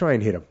 I try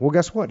and hit him. Well,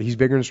 guess what? He's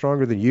bigger and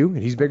stronger than you,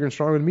 and he's bigger and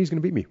stronger than me. He's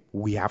going to beat me.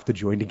 We have to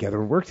join together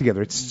and work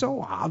together. It's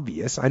so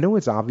obvious. I know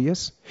it's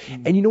obvious.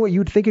 And you know what? You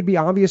would think it'd be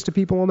obvious to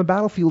people on the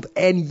battlefield,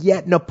 and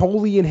yet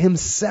Napoleon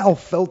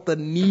himself felt the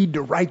need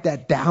to write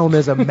that down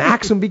as a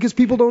maxim because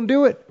people don't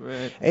do it.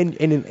 Right.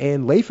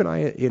 And Leif and I,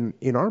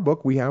 in our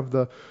book, we have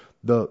the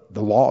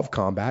law of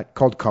combat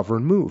called cover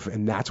and move.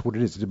 And that's what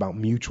it is. It's about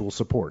mutual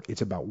support.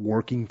 It's about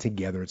working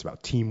together. It's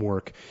about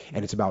teamwork.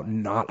 And it's about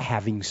not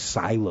having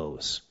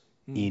silos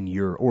in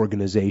your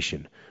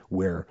organization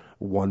where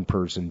one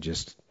person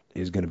just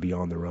is going to be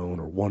on their own,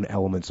 or one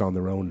element's on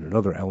their own, and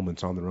another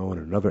element's on their own,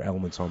 and another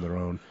element's on their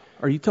own.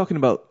 Are you talking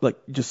about like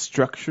just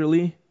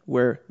structurally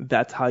where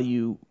that's how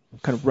you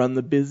kind of run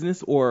the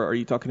business, or are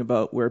you talking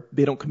about where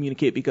they don't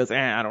communicate because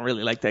I don't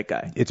really like that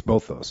guy? It's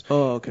both those.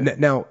 Oh, okay.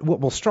 Now,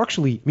 well,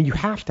 structurally, I mean, you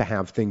have to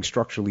have things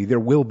structurally. There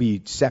will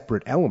be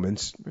separate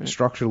elements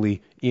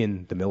structurally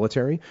in the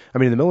military. I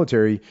mean, in the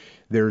military,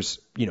 there's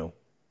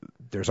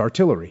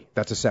artillery.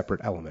 That's a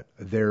separate element.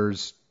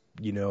 There's,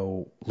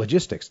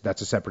 logistics.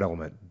 That's a separate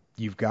element.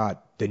 You've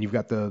got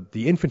the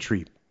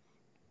infantry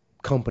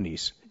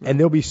companies, and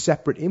there'll be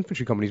separate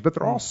infantry companies, but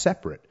they're all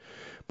separate.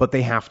 But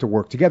they have to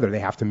work together. They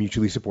have to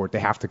mutually support. They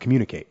have to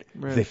communicate.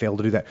 If they fail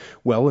to do that,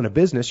 well, in a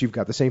business, you've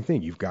got the same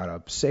thing. You've got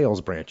a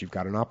sales branch. You've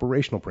got an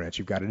operational branch.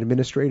 You've got an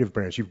administrative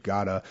branch. You've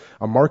got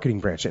a marketing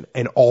branch.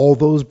 And all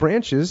those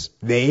branches,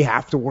 they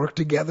have to work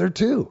together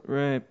too.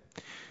 Right.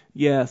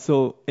 Yeah.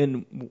 So,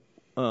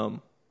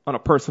 on a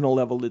personal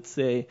level, let's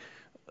say,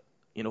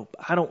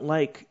 I don't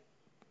like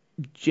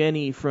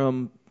Jenny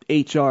from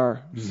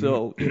HR.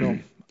 So,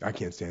 I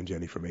can't stand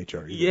Jenny from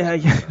HR either.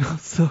 Yeah.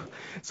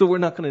 So we're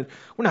not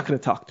gonna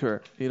talk to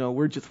her. We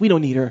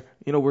don't need her.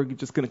 We're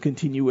just gonna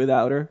continue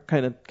without her.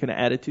 Kind of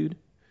attitude.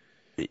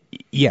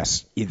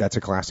 Yes, that's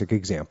a classic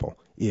example.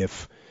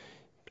 If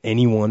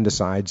anyone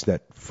decides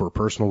that for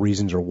personal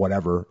reasons or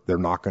whatever, they're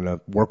not going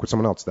to work with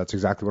someone else, that's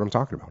exactly what I'm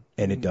talking about.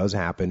 And it does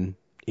happen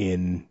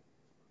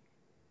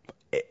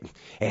it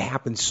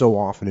happens so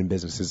often in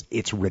businesses,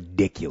 it's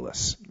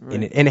ridiculous.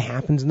 Right. And it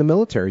happens in the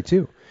military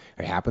too.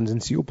 It happens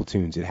in SEAL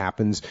platoons. It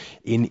happens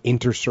in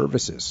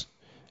inter-services.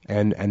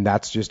 And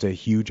that's just a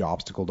huge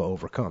obstacle to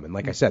overcome. And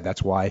like I said,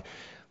 that's why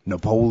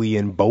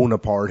Napoleon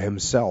Bonaparte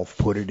himself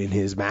put it in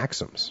his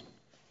maxims.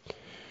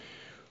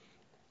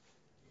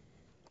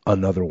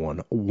 Another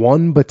one.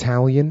 One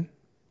battalion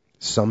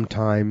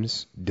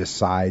sometimes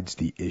decides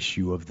the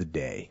issue of the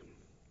day.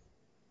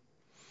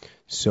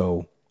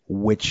 So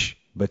which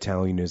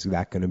battalion is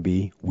that going to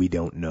be? We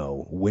don't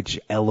know. Which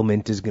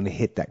element is going to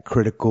hit that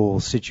critical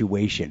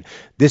situation?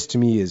 This to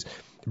me is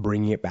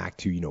bringing it back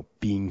to,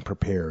 being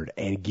prepared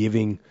and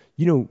giving,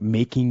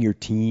 making your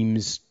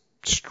teams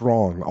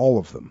strong, all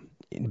of them,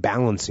 and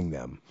balancing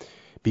them.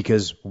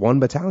 Because one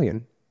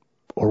battalion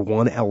or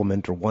one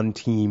element or one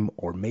team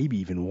or maybe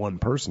even one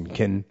person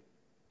can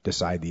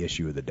decide the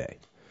issue of the day.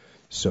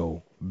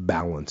 So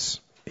balance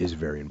is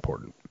very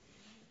important.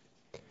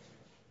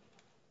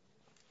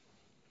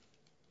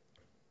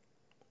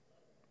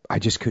 I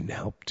just couldn't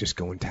help just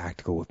going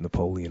tactical with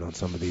Napoleon on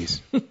some of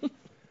these.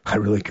 I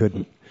really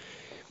couldn't.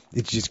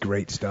 It's just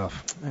great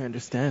stuff. I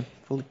understand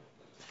fully.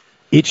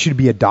 It should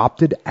be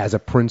adopted as a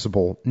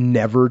principle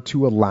never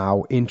to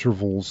allow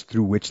intervals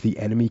through which the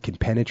enemy can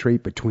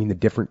penetrate between the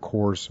different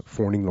corps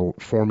forming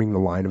the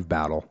line of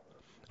battle,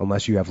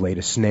 unless you have laid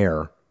a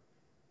snare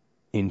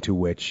into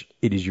which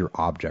it is your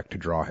object to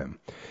draw him.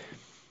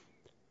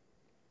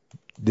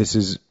 This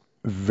is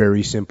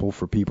very simple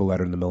for people that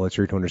are in the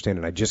military to understand,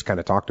 and I just kind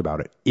of talked about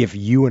it. If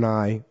you and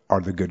I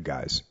are the good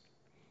guys,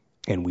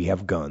 and we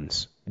have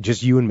guns,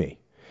 just you and me,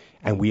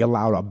 and we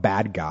allowed a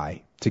bad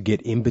guy to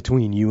get in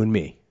between you and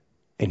me,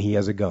 and he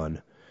has a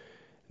gun.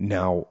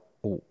 Now,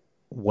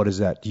 what is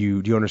that? Do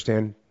you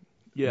understand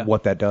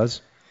what that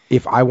does?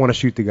 If I want to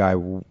shoot the guy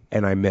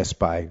and I miss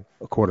by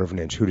a quarter of an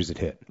inch, who does it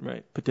hit?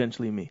 Right.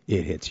 Potentially me.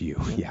 It hits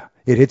you. Yeah.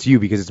 It hits you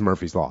because it's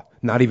Murphy's Law.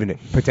 Not even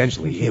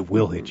potentially. It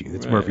will hit you.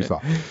 It's Murphy's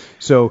Law.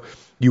 So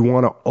you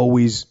want to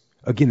always,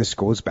 again, this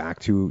goes back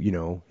to,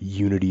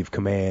 unity of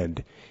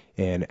command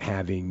and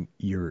having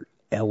your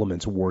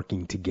elements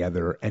working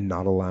together and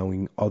not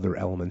allowing other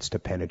elements to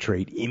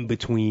penetrate in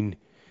between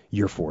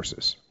your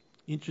forces.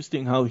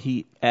 Interesting how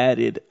he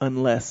added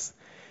unless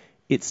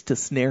it's to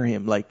snare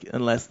him,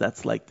 unless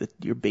that's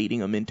you're baiting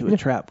him into a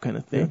trap kind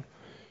of thing. Yeah.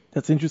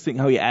 That's interesting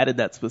how he added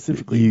that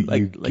specifically.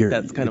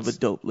 That's kind of a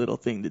dope little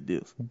thing to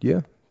do.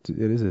 Yeah, it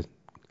is.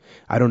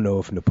 I don't know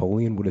if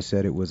Napoleon would have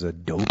said it was a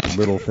dope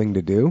little thing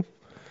to do,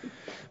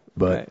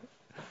 but right.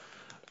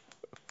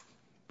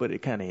 But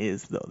it kind of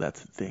is, though. That's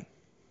the thing.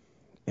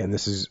 And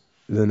this is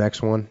the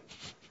next one.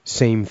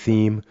 Same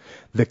theme.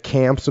 The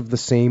camps of the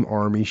same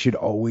army should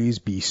always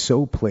be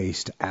so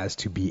placed as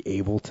to be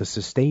able to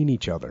sustain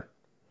each other.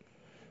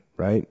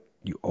 Right?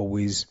 You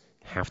always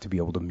have to be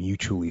able to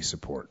mutually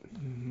support.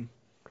 Mm-hmm.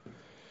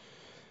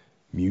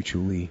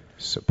 Mutually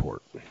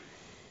support.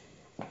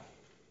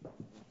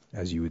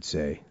 As you would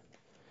say,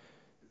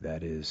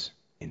 that is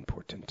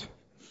important.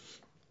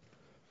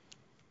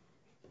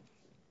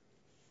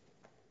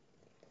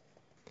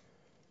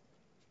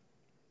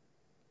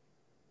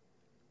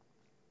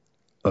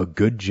 A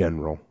good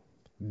general,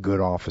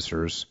 good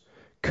officers,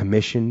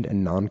 commissioned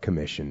and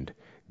non-commissioned,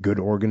 good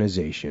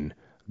organization,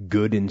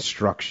 good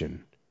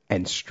instruction,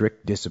 and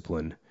strict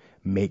discipline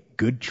make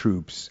good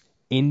troops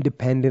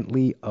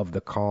independently of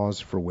the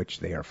cause for which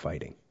they are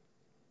fighting.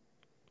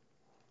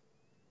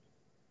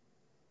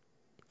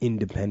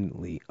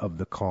 Independently of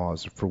the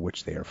cause for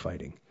which they are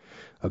fighting.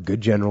 A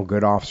good general,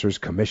 good officers,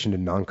 commissioned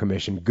and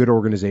non-commissioned, good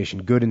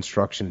organization, good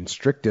instruction, and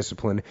strict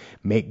discipline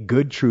make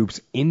good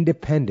troops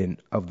independent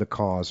of the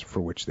cause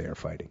for which they are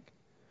fighting.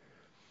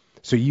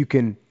 So you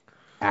can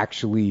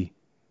actually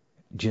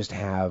just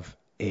have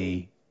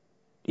a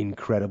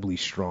incredibly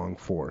strong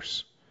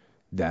force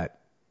that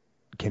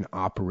can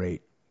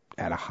operate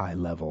at a high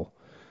level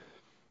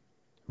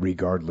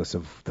regardless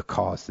of the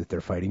cause that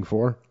they're fighting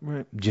for,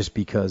 right? Just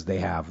because they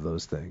have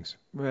those things.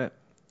 Right.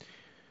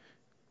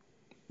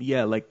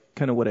 Yeah, like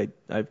kind of what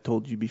I've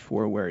told you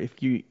before, where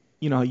if you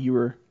how you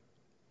were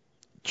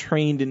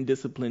trained in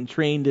discipline,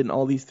 trained in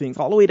all these things,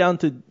 all the way down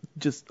to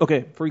just,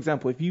 okay, for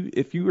example,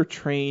 if you were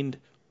trained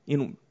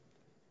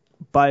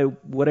by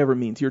whatever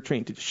means, you're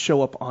trained to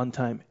show up on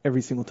time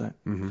every single time,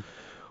 mm-hmm.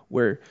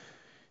 where,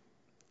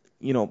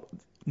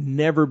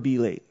 never be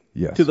late.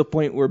 Yes. To the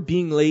point where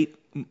being late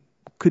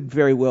could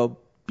very well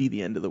be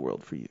the end of the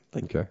world for you.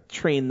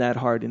 Train that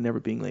hard and never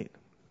being late.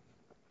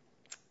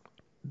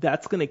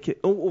 That's going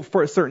to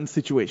for a certain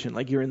situation,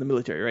 like you're in the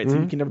military, right? Mm-hmm.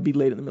 So you can never be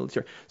late in the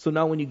military. So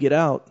now when you get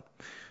out,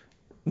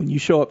 when you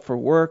show up for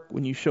work,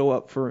 when you show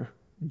up for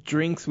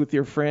drinks with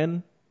your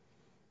friend,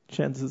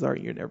 chances are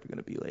you're never going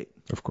to be late.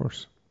 Of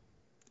course.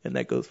 And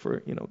that goes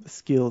for, the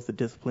skills, the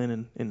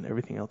discipline, and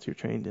everything else you're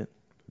trained in.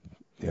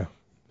 Yeah.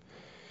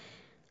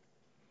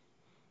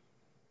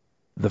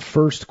 The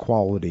first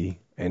quality,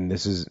 and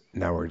this is,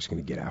 now we're just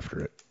going to get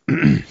after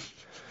it.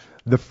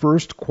 The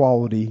first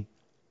quality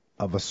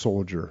of a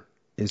soldier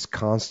is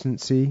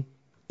constancy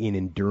in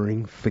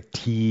enduring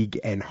fatigue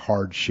and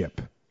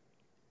hardship.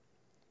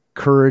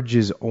 Courage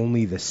is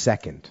only the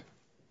second.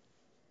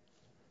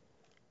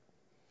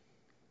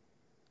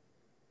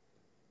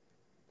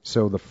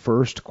 So the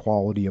first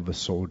quality of a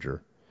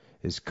soldier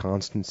is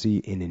constancy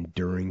in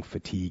enduring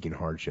fatigue and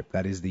hardship.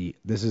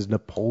 This is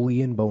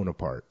Napoleon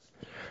Bonaparte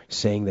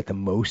saying that the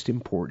most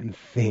important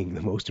thing,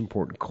 the most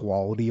important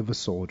quality of a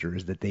soldier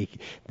is that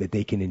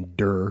they can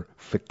endure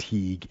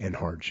fatigue and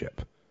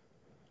hardship.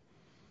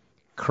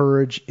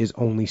 Courage is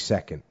only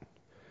second.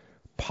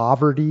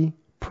 Poverty,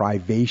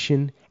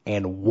 privation,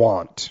 and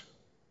want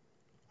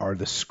are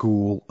the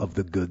school of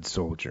the good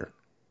soldier.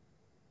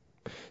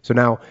 So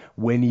now,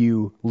 when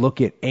you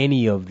look at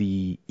any of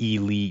the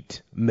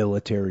elite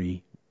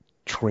military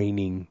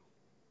training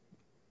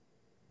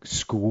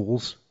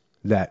schools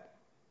that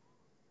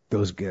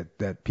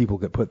people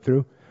get put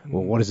through,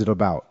 well, what is it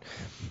about?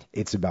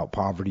 It's about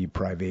poverty,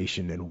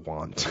 privation, and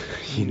want.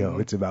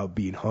 It's about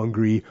being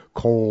hungry,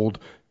 cold,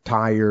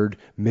 tired,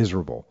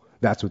 miserable.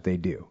 That's what they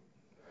do.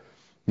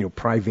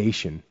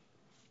 Privation.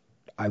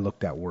 I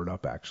looked that word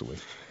up, actually.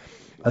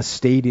 A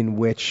state in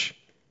which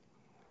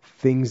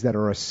things that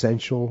are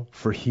essential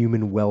for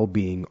human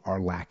well-being are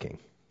lacking.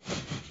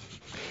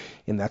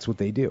 And that's what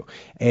they do.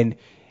 And,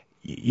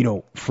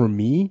 for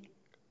me,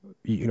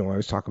 I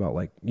always talk about,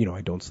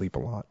 I don't sleep a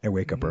lot. I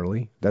wake up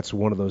early. That's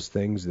one of those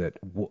things that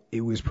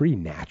it was pretty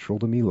natural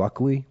to me,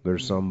 luckily.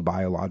 There's some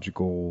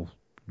biological,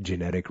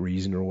 genetic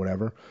reason or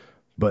whatever.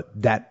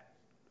 But that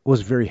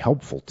was very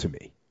helpful to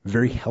me,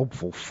 very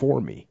helpful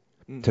for me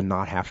to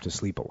not have to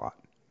sleep a lot.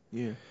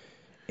 Yeah.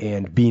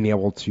 And being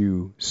able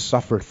to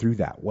suffer through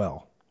that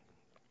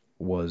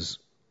was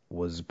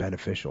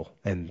beneficial.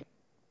 And,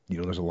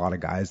 there's a lot of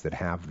guys that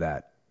have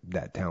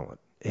that talent.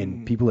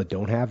 And people that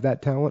don't have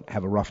that talent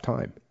have a rough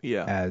time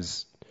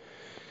as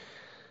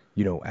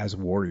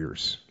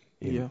warriors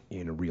in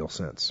a real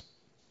sense.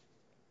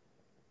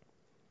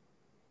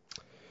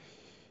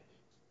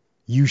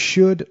 You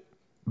should,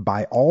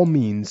 by all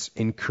means,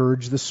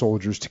 encourage the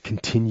soldiers to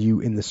continue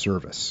in the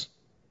service.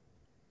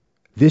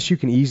 This you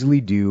can easily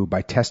do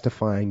by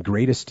testifying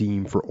great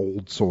esteem for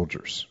old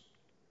soldiers.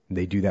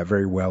 They do that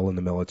very well in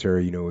the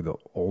military. The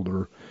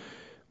older,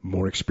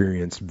 more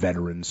experienced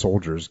veteran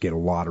soldiers get a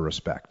lot of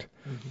respect.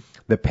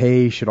 The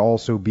pay should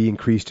also be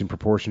increased in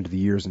proportion to the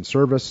years in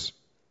service.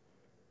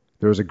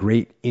 There is a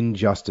great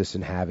injustice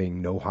in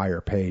having no higher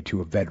pay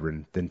to a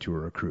veteran than to a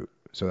recruit.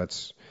 So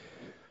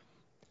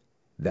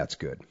that's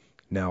good.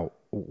 Now,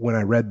 when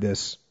I read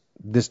this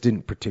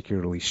didn't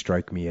particularly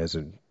strike me as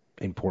an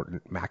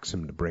important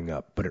maxim to bring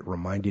up, but it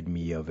reminded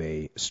me of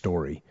a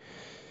story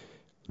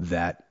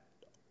that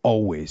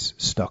always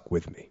stuck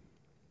with me.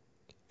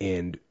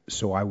 And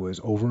so I was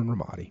over in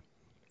Ramadi,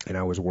 and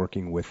I was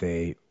working with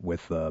a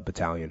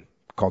battalion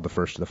called the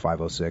 1st of the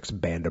 506,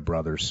 Band of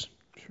Brothers.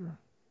 Sure.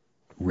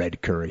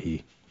 Red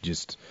Currahee,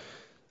 just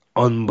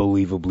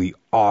unbelievably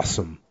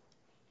awesome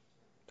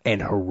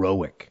and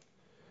heroic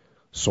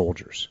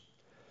soldiers.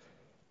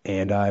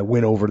 And I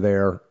went over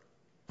there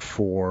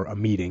for a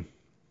meeting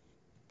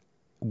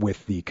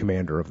with the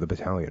commander of the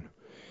battalion.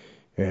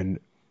 And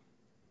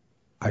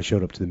I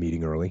showed up to the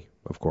meeting early.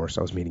 Of course,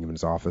 I was meeting him in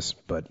his office,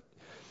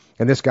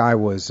 and this guy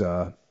was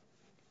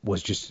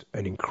just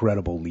an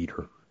incredible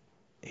leader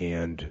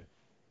and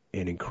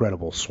an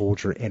incredible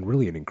soldier and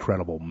really an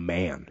incredible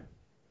man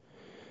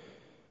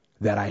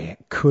that I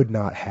could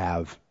not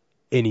have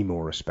any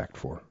more respect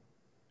for.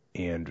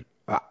 And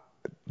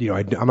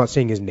I'm not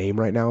saying his name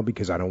right now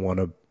because I don't want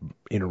to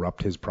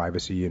interrupt his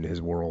privacy and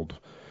his world.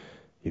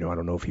 I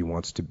don't know if he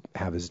wants to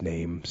have his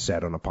name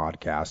said on a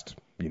podcast,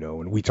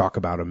 and we talk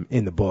about him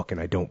in the book, and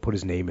I don't put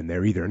his name in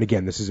there either. And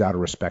again, this is out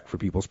of respect for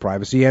people's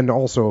privacy and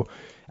also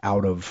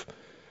out of,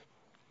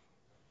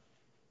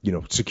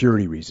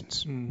 security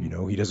reasons.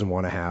 He doesn't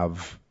want to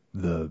have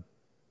the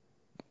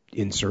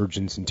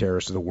insurgents and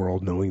terrorists of the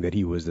world knowing that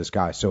he was this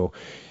guy. So,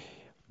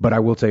 but I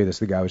will tell you this,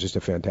 the guy was just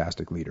a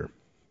fantastic leader.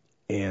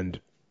 And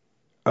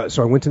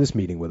so I went to this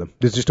meeting with him.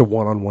 This is just a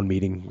one-on-one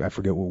meeting. I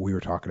forget what we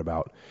were talking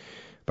about.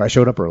 But I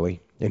showed up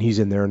early, and he's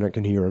in there, and I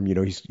can hear him.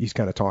 He's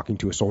kind of talking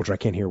to a soldier. I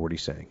can't hear what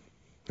he's saying.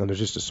 And there's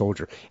just a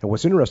soldier. And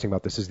what's interesting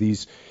about this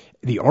is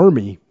the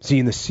Army,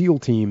 in the SEAL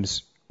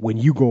teams, when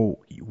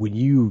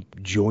you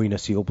join a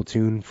SEAL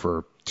platoon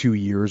for 2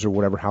 years or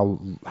whatever,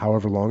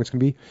 however long it's going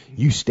to be,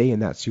 you stay in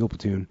that SEAL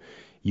platoon,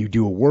 you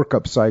do a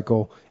workup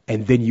cycle,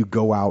 and then you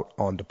go out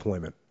on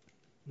deployment.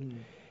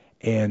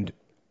 And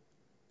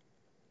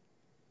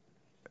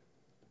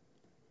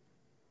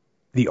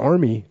the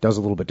Army does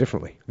a little bit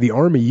differently. The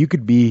Army, you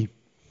could be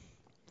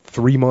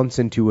 3 months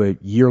into a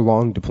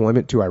year-long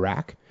deployment to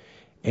Iraq,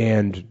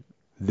 and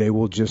they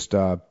will just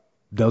they'll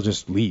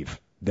just leave.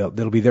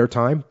 That'll be their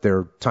time.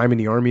 Their time in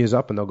the Army is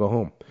up, and they'll go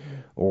home.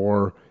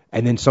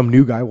 And then some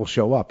new guy will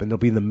show up, and they'll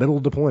be in the middle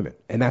of deployment,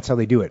 and that's how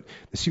they do it.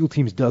 The SEAL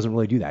teams doesn't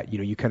really do that.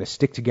 You kind of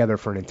stick together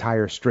for an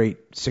entire straight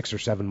 6 or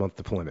 7 month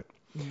deployment.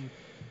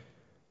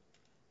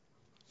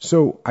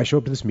 So I show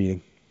up to this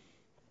meeting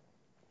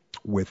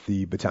with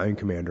the battalion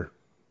commander,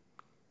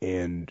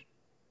 and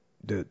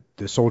the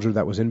soldier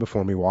that was in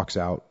before me walks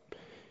out,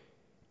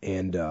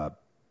 and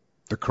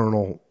the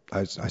colonel,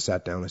 I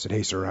sat down, I said,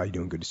 "Hey, sir, how you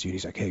doing? Good to see you." And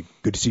he's like, "Hey,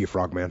 good to see you,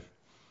 Frogman."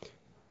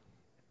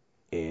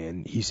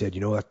 And he said,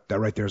 you know, that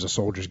right there is a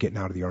soldier's getting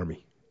out of the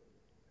Army.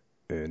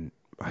 And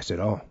I said,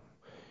 oh,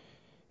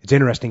 it's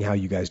interesting how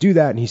you guys do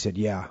that. And he said,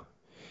 yeah.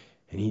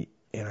 And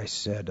I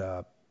said,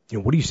 you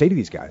know, what do you say to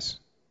these guys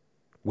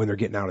when they're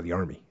getting out of the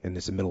Army and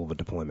it's the middle of a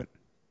deployment?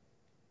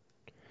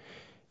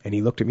 And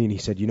he looked at me and he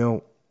said, you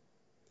know,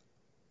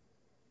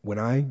 when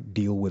I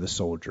deal with a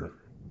soldier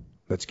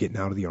that's getting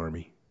out of the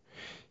Army,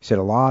 he said,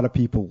 a lot of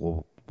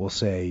people will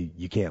say,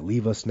 you can't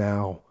leave us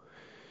now.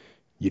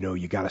 You know,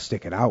 you got to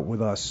stick it out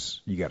with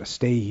us. You got to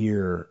stay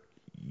here.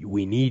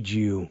 We need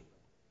you.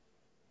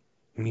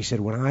 And he said,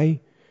 when I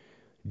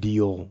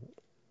deal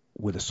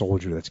with a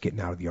soldier that's getting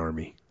out of the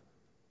Army,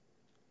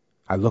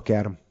 I look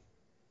at them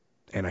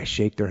and I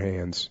shake their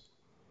hands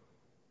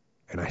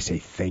and I say,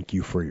 thank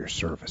you for your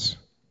service.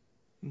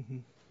 Mm-hmm.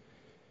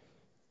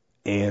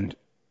 And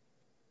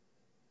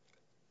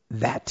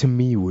that to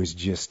me was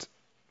just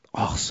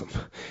awesome,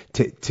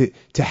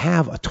 to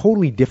have a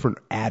totally different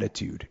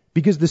attitude,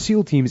 because the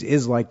SEAL teams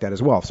is like that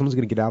as well. If someone's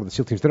going to get out of the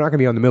SEAL teams, they're not going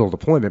to be on the middle of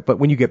deployment, but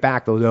when you get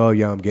back, they'll go, oh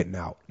yeah, I'm getting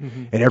out.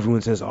 Mm-hmm. And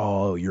everyone says,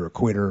 oh, you're a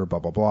quitter, blah,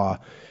 blah, blah.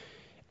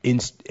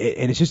 And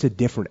it's just a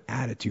different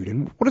attitude.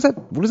 And what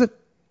does that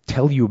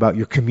tell you about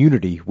your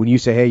community when you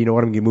say, hey, you know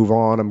what, I'm going to move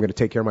on, I'm going to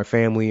take care of my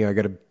family, I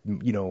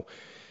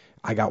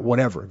got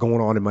whatever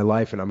going on in my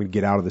life, and I'm going to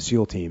get out of the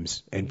SEAL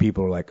teams, and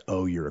people are like,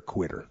 oh, you're a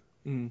quitter.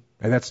 Mm.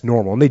 And that's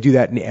normal. And they do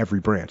that in every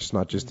branch. It's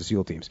not just the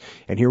SEAL teams.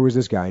 And here was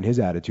this guy, and his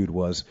attitude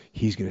was,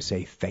 he's going to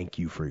say, thank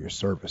you for your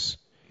service.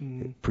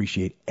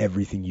 Appreciate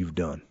everything you've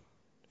done.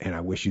 And I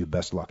wish you the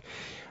best luck.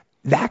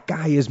 That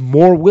guy is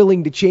more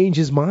willing to change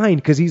his mind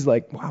because he's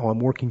like, wow, I'm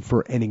working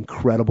for an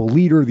incredible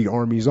leader. The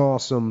Army's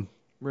awesome.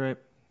 Right.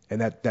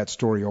 And that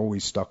story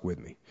always stuck with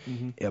me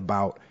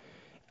about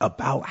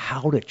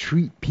how to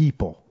treat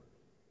people.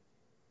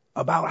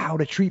 About how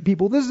to treat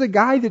people. This is a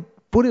guy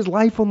that put his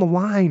life on the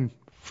line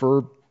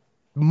for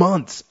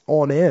months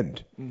on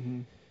end.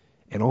 Mm-hmm.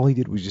 And all he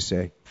did was just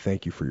say,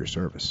 thank you for your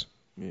service.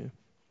 Yeah.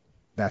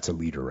 That's a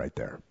leader right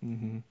there.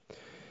 Mm-hmm.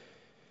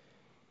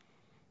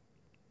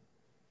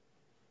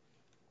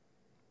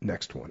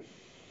 Next one.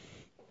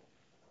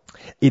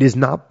 It is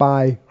not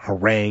by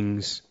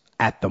harangues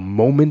at the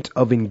moment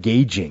of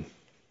engaging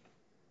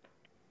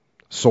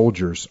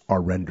soldiers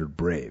are rendered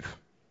brave.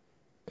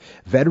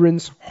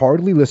 Veterans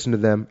hardly listen to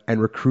them,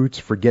 and recruits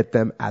forget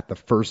them at the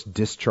first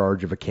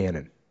discharge of a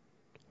cannon.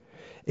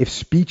 If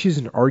speeches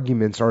and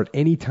arguments are at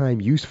any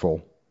time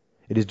useful,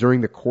 it is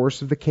during the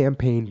course of the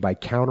campaign by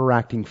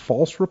counteracting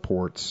false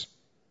reports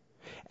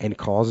and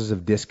causes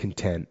of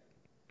discontent,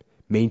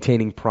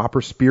 maintaining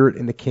proper spirit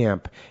in the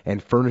camp,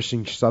 and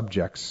furnishing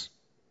subjects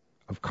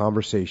of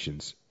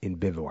conversations in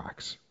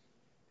bivouacs.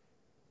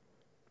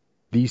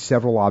 These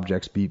several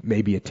objects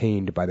may be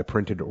attained by the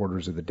printed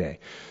orders of the day.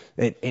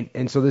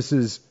 And so this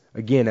is,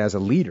 again, as a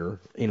leader,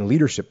 in a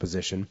leadership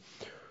position,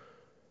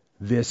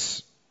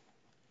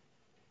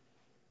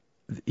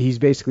 he's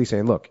basically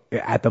saying, look,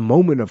 at the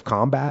moment of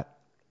combat,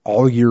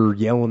 all you're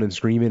yelling and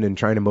screaming and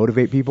trying to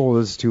motivate people,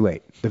 this is too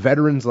late. The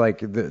veterans,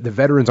 the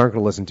veterans aren't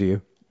going to listen to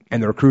you.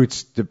 And the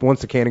recruits,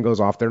 once the cannon goes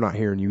off, they're not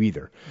hearing you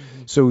either.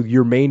 Mm-hmm. So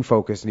your main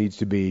focus needs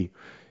to be,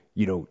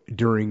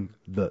 during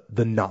the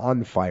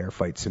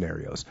non-firefight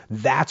scenarios.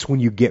 That's when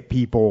you get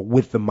people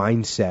with the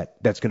mindset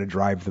that's going to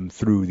drive them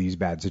through these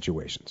bad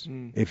situations.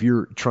 Mm. If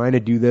you're trying to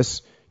do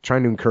this,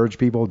 trying to encourage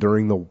people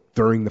during the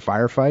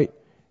firefight,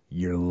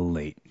 you're a little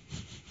late.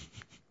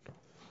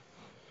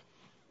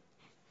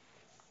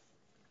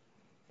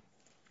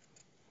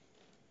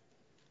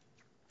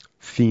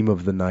 Theme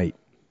of the night.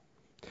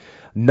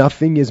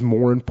 Nothing is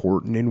more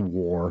important in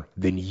war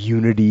than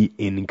unity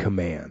in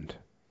command.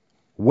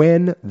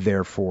 When,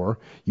 therefore,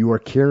 you are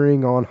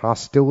carrying on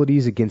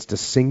hostilities against a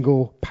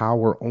single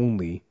power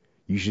only,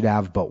 you should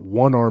have but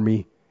one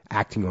army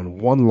acting on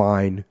one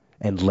line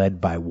and led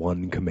by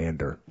one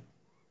commander.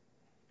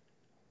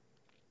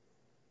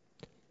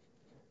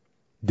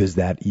 Does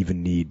that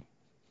even need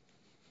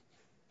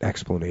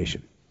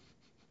explanation?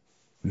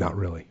 Not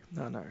really.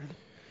 No, not really.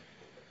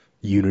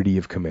 Unity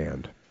of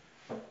command.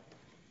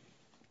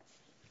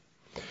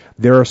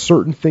 There are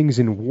certain things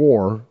in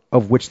war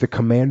of which the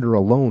commander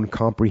alone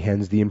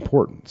comprehends the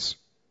importance.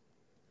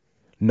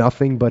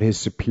 Nothing but his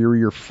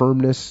superior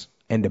firmness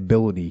and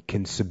ability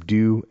can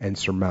subdue and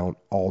surmount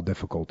all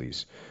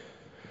difficulties.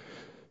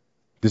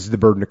 This is the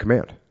burden of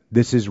command.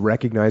 This is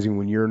recognizing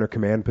when you're in a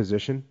command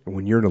position,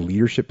 when you're in a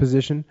leadership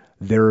position,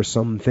 there are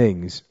some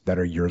things that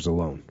are yours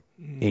alone.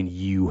 And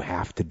you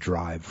have to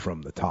drive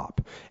from the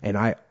top. And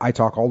I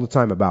talk all the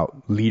time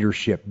about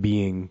leadership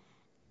being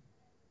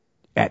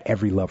at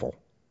every level.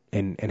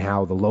 And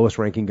how the lowest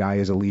ranking guy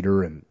is a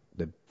leader and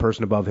the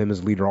person above him is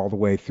a leader all the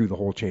way through the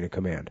whole chain of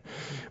command.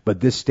 But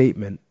this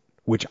statement,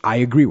 which I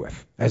agree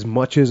with, as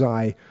much as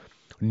I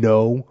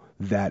know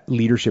that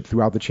leadership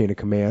throughout the chain of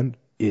command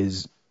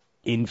is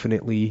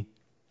infinitely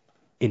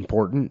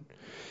important,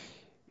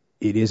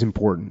 it is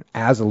important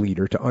as a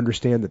leader to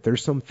understand that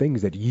there's some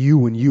things that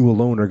you and you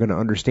alone are going to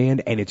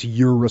understand, and it's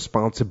your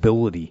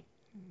responsibility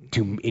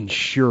to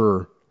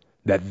ensure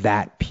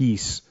that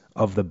piece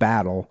of the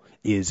battle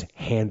is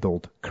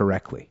handled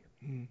correctly.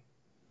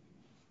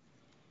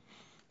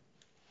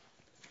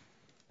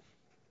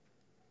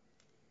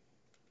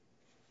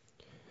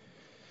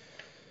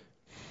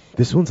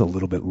 This one's a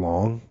little bit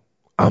long.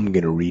 I'm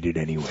going to read it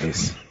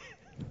anyways.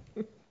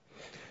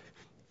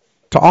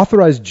 To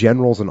authorize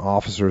generals and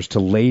officers to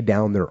lay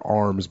down their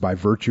arms by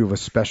virtue of a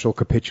special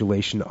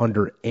capitulation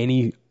under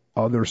any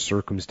other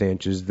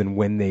circumstances than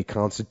when they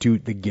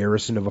constitute the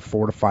garrison of a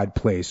fortified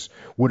place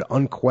would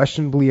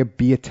unquestionably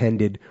be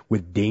attended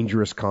with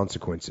dangerous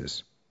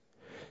consequences.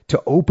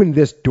 To open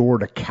this door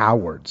to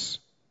cowards,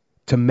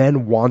 to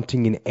men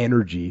wanting in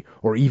energy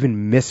or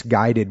even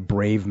misguided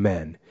brave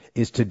men,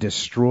 is to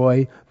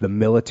destroy the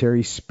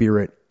military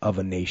spirit of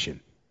a nation.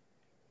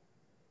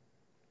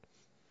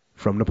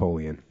 From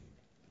Napoleon.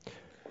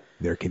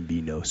 There can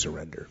be no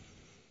surrender.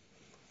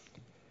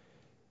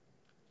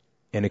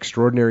 An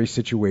extraordinary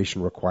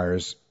situation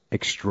requires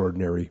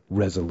extraordinary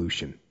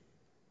resolution.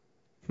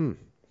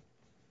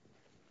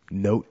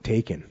 Note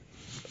taken.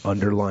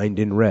 Underlined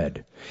in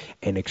red.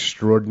 An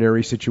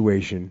extraordinary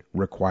situation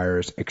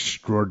requires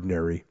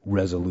extraordinary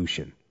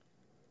resolution.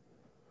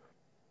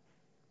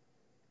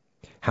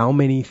 How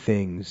many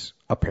things,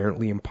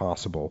 apparently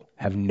impossible,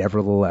 have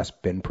nevertheless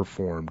been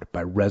performed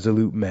by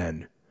resolute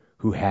men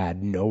who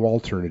had no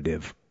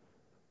alternative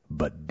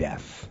but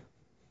death?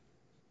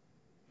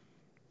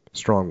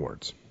 Strong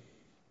words.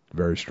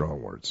 Very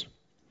strong words.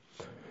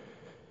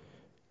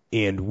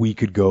 And we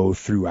could go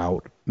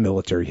throughout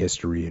military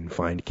history and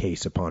find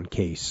case upon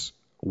case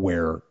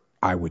where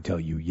I would tell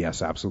you,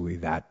 yes, absolutely,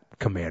 that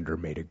commander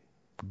made a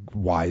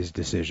wise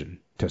decision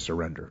to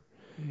surrender.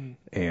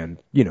 And,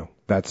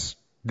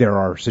 there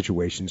are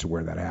situations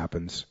where that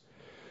happens.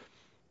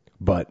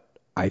 But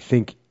I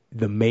think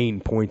the main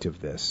point of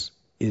this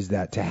is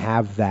that to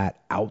have that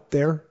out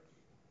there,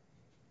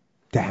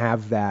 to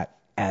have that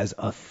as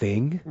a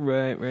thing,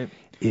 right,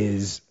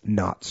 is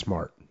not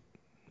smart.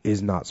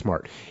 Is not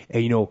smart.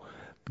 And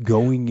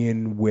going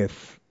in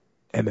with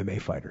MMA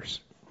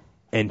fighters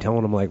and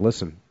telling them, like,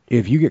 listen,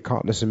 if you get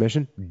caught in a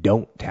submission,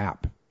 don't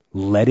tap.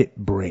 Let it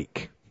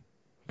break.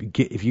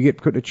 If you get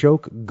put in a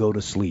choke, go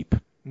to sleep.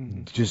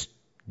 Just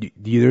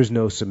there's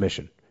no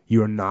submission.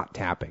 You are not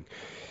tapping.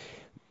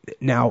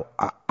 Now,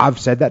 I've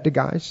said that to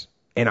guys,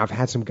 and I've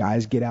had some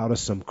guys get out of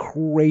some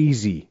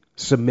crazy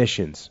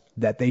submissions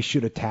that they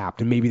should have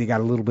tapped, and maybe they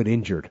got a little bit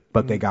injured,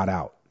 but they got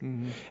out.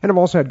 And I've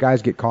also had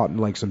guys get caught in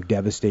like some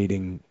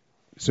devastating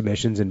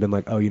submissions and been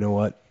like, oh, you know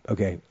what?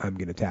 Okay, I'm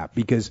going to tap.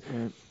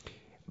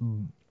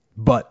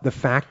 But the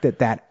fact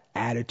that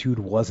attitude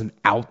wasn't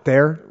out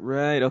there.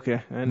 Right,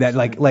 okay. That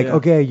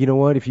okay, you know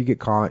what? If you get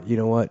caught, you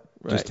know what?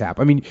 Just tap.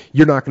 I mean,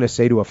 you're not going to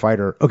say to a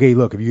fighter, okay,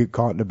 look, if you get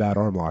caught in a bad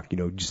arm lock,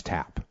 just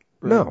tap.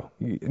 Right.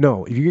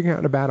 No. If you get caught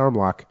in a bad arm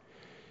lock,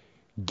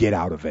 get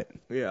out of it.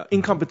 Yeah.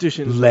 In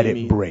competition, let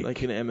it break.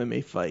 Like in an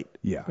MMA fight.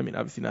 Yeah. I mean,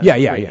 obviously not.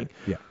 Yeah.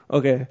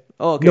 Okay.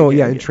 Oh, okay. No,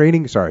 yeah. In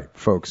training, sorry,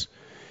 folks.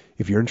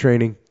 If you're in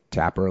training,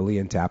 tap early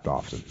and tap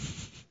often.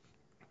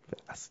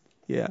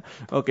 Yeah.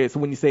 Okay. So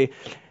when you say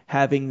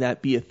having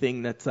that be a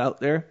thing that's out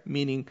there,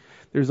 meaning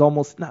there's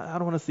almost, I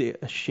don't want to say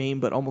a shame,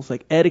 but almost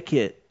like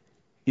etiquette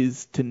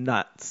is to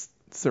not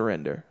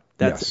surrender.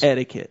 That's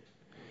etiquette.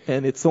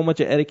 And it's so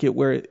much etiquette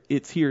where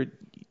it's here,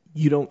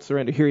 you don't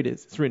surrender. Here it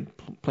is. It's written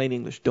plain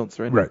English, don't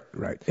surrender.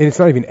 Right. And it's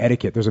not even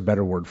etiquette. There's a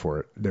better word for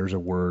it. There's a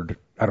word,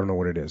 I don't know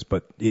what it is,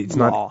 but it's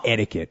not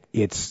etiquette.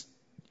 It's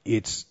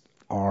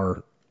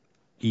our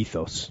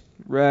ethos.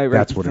 Right.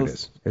 That's what it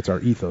is. It's our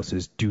ethos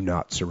is do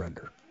not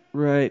surrender.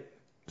 Right.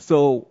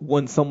 So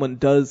when someone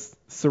does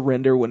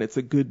surrender, when it's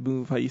a good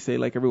move, how you say,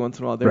 like every once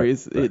in a while,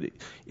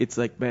 it's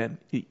like, man,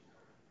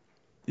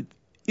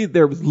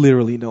 there was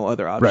literally no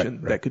other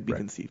option that could be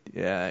conceived.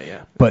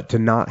 Yeah. But to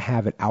not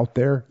have it out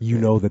there,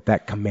 know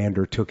that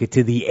commander took it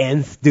to the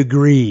nth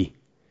degree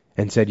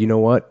and said, you know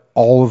what?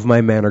 All of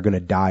my men are going to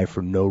die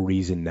for no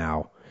reason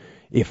now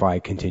if I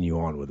continue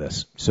on with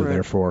this. So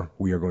therefore,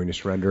 we are going to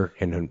surrender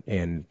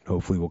and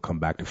hopefully we'll come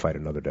back to fight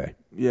another day.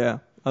 Yeah.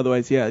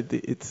 Otherwise,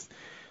 it's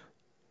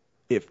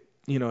if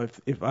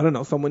I don't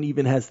know, someone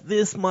even has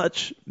this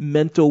much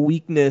mental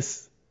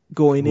weakness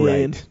going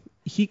in,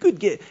 he could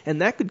get,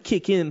 and that could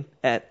kick in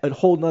at a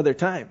whole nother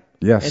time.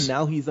 Yes. And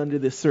now he's under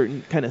this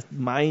certain kind of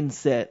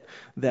mindset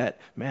that,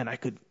 man, I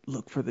could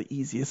look for the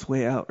easiest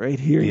way out right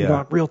here. Yeah.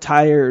 I'm real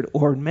tired,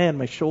 or man,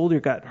 my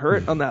shoulder got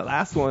hurt on that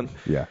last one.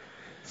 Yeah.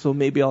 So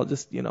maybe I'll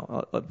just,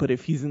 but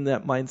if he's in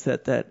that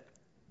mindset that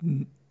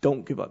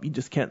don't give up, you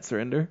just can't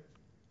surrender,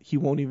 he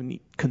won't even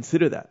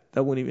consider that.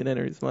 That won't even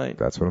enter his mind.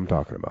 That's what I'm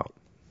talking about.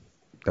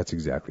 That's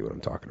exactly what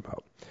I'm talking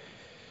about.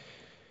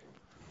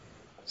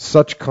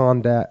 Such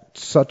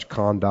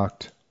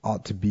conduct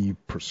ought to be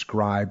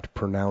prescribed,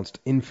 pronounced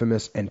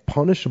infamous, and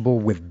punishable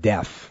with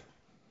death.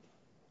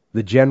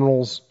 The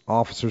generals,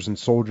 officers, and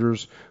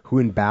soldiers who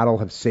in battle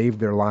have saved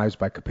their lives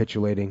by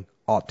capitulating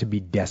ought to be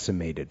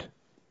decimated.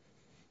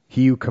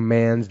 He who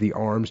commands the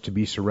arms to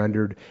be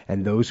surrendered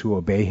and those who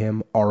obey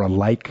him are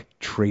alike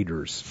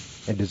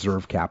traitors and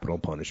deserve capital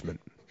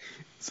punishment.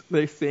 So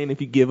they're saying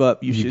if you give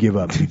up, you should give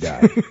up, you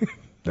die.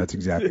 That's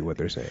exactly what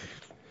they're saying.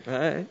 All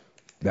right.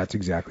 That's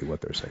exactly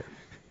what they're saying.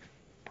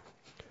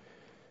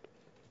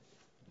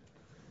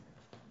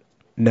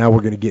 Now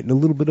we're going to get in a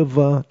little bit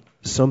of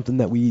something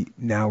that we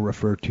now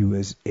refer to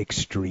as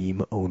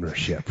extreme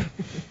ownership.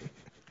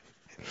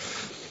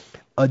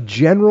 A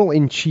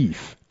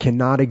general-in-chief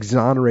cannot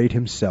exonerate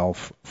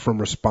himself from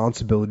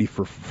responsibility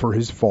for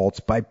his faults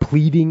by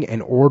pleading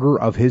an order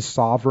of his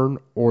sovereign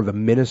or the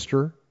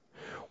minister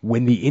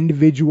when the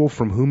individual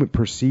from whom it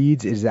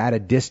proceeds is at a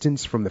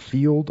distance from the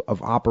field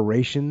of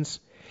operations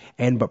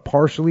and but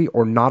partially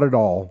or not at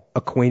all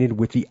acquainted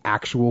with the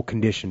actual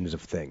conditions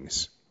of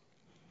things.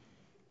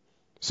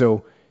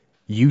 So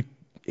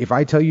if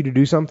I tell you to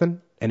do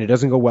something and it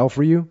doesn't go well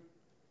for you,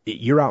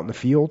 you're out in the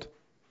field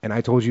and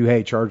I told you,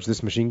 hey, charge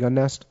this machine gun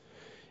nest,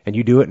 and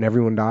you do it and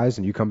everyone dies,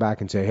 and you come back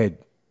and say, hey, it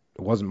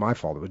wasn't my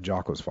fault, it was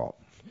Jocko's fault.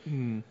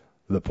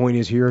 The point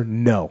is here,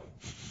 no,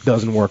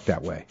 doesn't work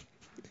that way.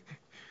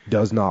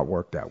 Does not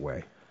work that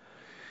way.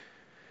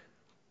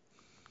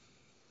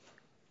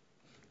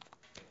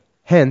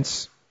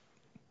 Hence,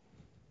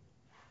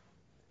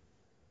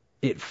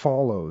 it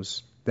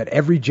follows that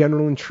every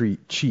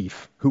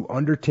general-in-chief who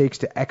undertakes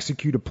to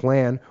execute a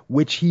plan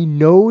which he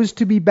knows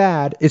to be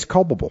bad is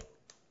culpable.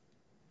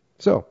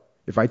 So,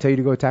 if I tell you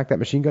to go attack that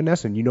machine gun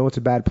nest and you know it's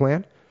a bad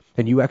plan,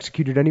 and you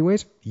execute it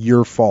anyways,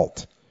 your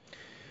fault.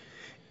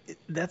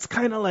 That's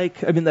kind of like,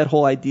 that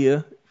whole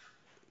idea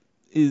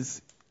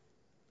is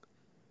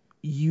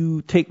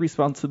you take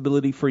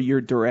responsibility for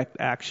your direct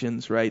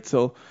actions, right?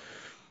 So,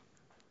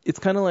 it's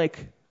kind of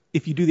like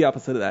if you do the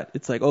opposite of that.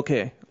 It's like,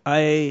 okay,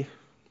 I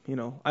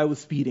was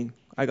speeding.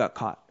 I got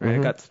caught, right?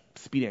 I got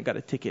speeding. I got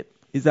a ticket.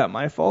 Is that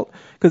my fault?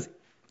 Because,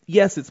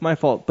 yes, it's my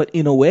fault. But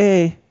in a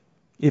way,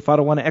 if I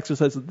don't want to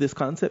exercise this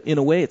concept, in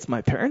a way, it's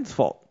my parents'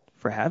 fault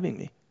for having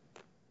me.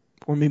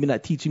 Or maybe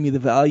not teaching me the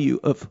value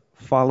of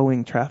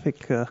following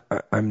traffic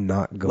I'm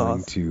not going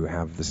laws. to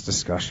have this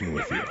discussion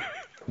with you.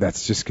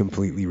 That's just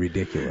completely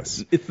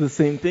ridiculous. It's the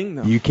same thing,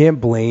 though. You can't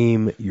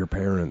blame your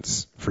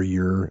parents for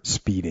your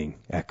speeding,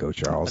 Echo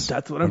Charles.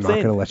 That's what I'm saying. saying. I'm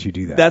not going to let you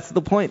do that. That's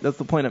the point. That's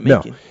the point I'm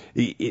making.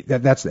 No,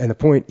 and the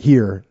point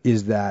here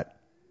is that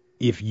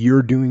if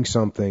you're doing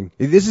something,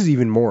 this is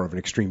even more of an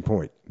extreme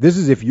point. This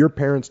is if your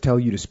parents tell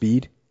you to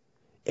speed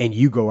and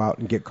you go out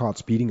and get caught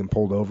speeding and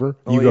pulled over.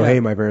 You go, hey,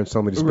 my parents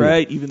told me to speed.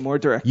 Right, even more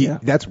direct.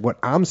 That's what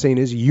I'm saying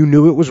is you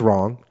knew it was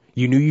wrong.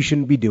 You knew you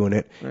shouldn't be doing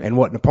it. Right. And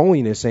what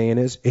Napoleon is saying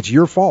is it's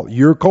your fault.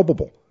 You're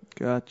culpable.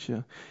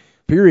 Gotcha.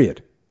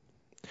 Period.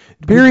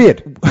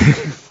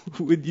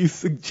 Would you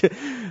suggest,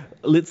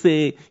 let's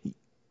say,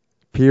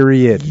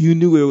 Period. you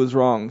knew it was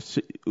wrong.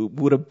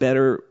 Would a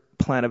better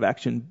plan of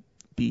action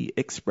be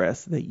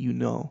expressed that you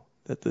know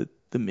that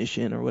the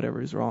mission or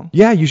whatever is wrong?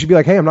 Yeah, you should be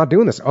like, hey, I'm not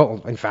doing this. Oh,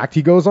 in fact,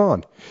 he goes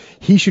on.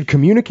 He should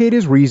communicate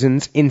his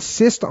reasons,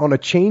 insist on a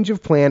change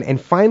of plan, and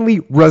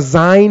finally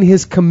resign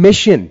his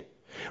commission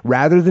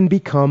rather than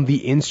become the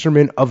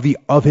instrument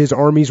of his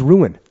army's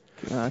ruin.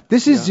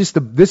 This is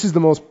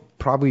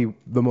probably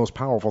the most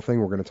powerful thing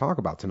we're going to talk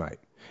about tonight.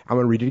 I'm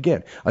going to read it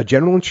again. A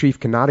general-in-chief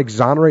cannot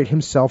exonerate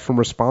himself from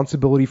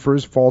responsibility for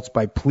his faults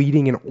by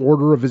pleading an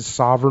order of his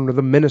sovereign or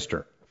the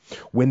minister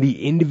when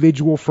the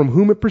individual from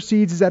whom it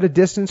proceeds is at a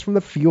distance from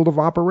the field of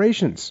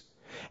operations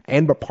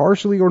and but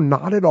partially or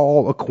not at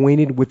all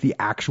acquainted with the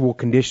actual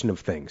condition of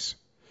things.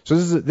 So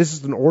this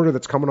is an order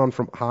that's coming on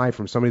from high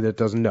from somebody that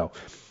doesn't know.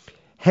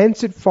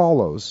 Hence it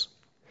follows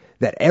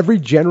that every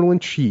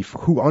general-in-chief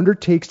who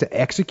undertakes to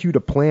execute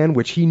a plan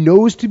which he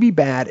knows to be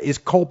bad is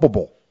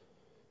culpable.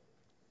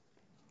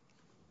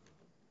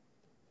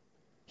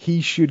 He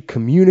should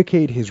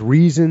communicate his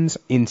reasons,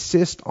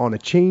 insist on a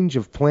change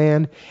of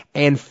plan,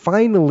 and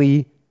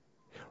finally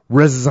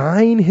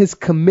resign his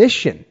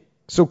commission.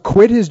 So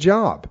quit his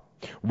job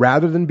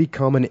rather than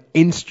become an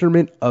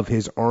instrument of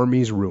his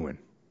army's ruin.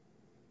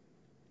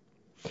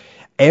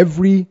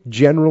 Every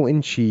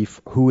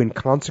general-in-chief who, in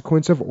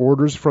consequence of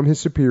orders from his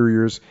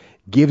superiors,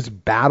 gives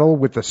battle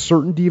with the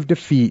certainty of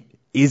defeat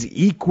is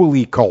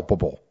equally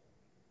culpable.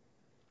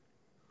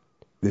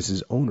 This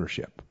is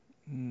ownership.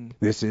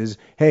 This is,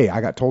 hey,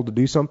 I got told to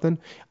do something.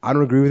 I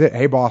don't agree with it.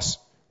 Hey, boss,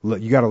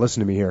 look, you got to listen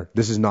to me here.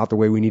 This is not the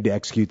way we need to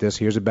execute this.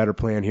 Here's a better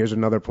plan. Here's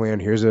another plan.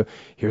 Here's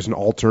an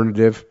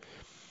alternative.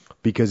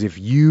 Because if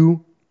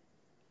you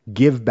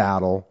give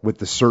battle with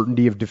the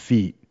certainty of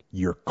defeat,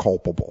 you're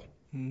culpable.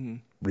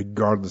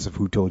 Regardless of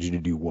who told you to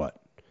do what.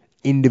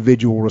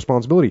 Individual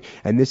responsibility.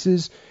 And this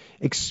is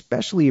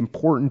especially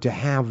important to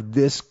have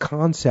this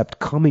concept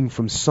coming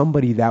from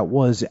somebody that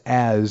was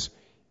as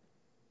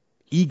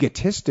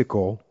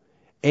egotistical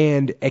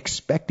and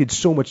expected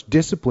so much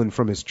discipline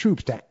from his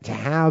troops, to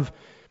have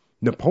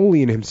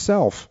Napoleon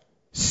himself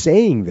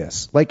saying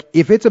this. Like,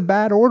 if it's a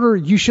bad order,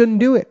 you shouldn't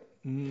do it.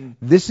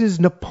 This is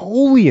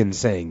Napoleon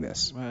saying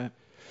this. Right.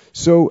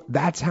 So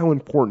that's how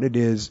important it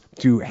is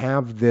to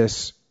have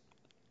this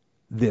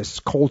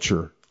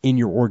culture in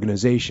your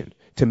organization,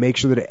 to make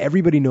sure that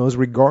everybody knows,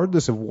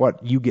 regardless of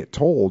what you get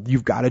told,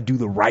 you've got to do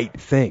the right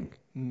thing.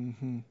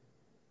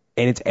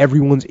 And it's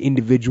everyone's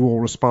individual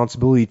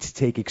responsibility to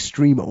take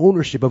extreme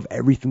ownership of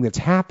everything that's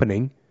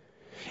happening,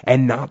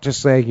 And not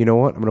just say, you know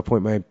what, I'm going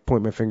to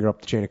point my finger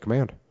up the chain of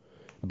command.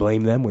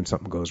 Blame them when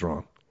something goes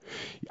wrong.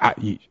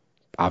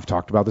 I've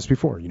talked about this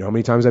before. You know how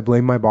many times I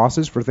blame my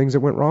bosses for things that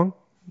went wrong?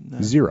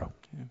 No. 0.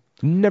 Yeah.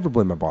 Never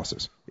blame my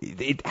bosses.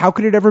 How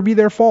could it ever be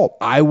their fault?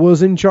 I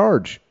was in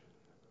charge.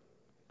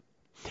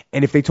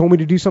 And if they told me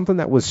to do something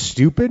that was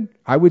stupid,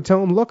 I would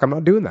tell them, look, I'm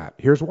not doing that.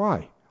 Here's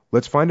why.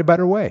 Let's find a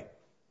better way.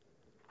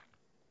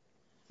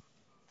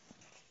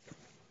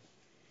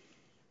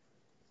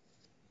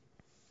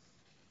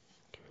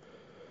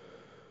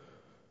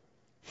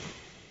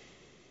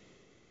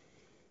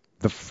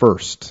 The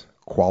first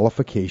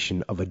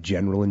qualification of a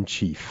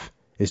general-in-chief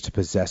is to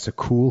possess a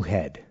cool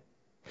head,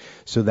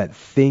 so that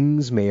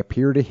things may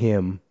appear to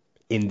him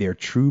in their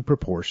true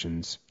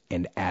proportions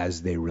and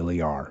as they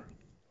really are.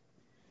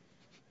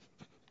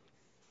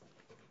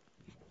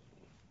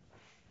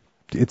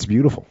 It's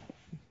beautiful.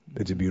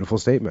 It's a beautiful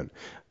statement.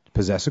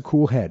 Possess a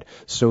cool head,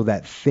 so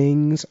that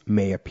things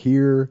may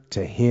appear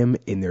to him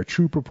in their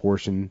true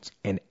proportions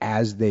and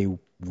as they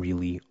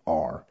really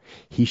are.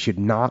 He should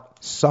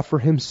not suffer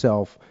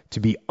himself to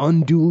be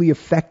unduly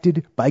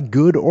affected by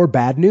good or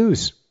bad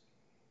news.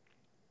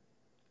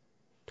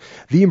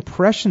 The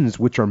impressions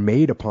which are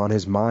made upon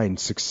his mind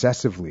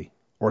successively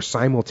or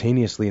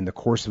simultaneously in the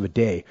course of a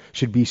day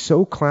should be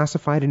so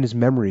classified in his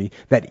memory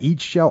that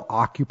each shall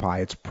occupy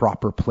its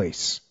proper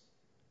place.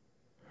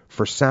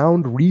 For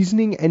sound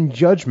reasoning and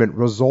judgment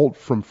result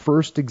from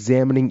first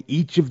examining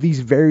each of these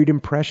varied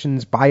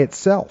impressions by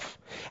itself,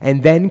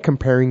 and then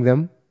comparing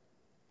them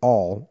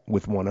all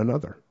with one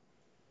another.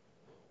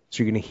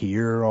 So you're going to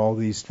hear all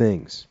these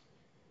things,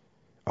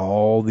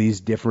 all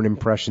these different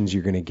impressions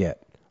you're going to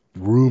get.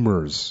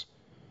 Rumors,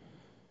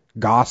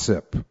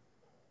 gossip,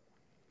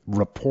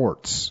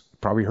 reports.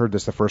 Probably heard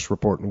this, the first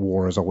report in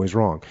war is always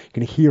wrong. You're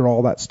going to hear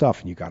all that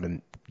stuff, and you got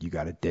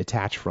to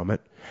detach from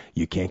it.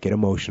 You can't get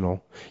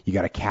emotional. You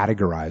got to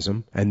categorize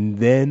them. And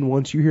then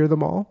once you hear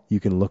them all, you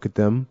can look at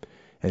them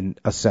and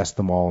assess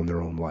them all in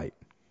their own light.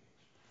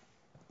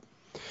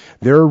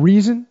 There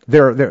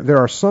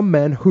are some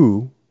men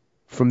who,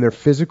 from their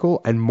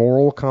physical and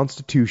moral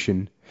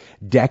constitution,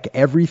 deck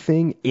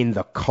everything in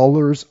the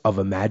colors of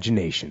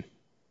imagination.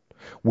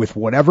 With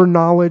whatever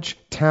knowledge,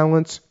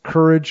 talents,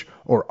 courage,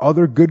 or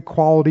other good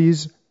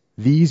qualities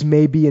these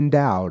may be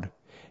endowed,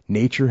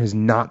 nature has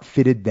not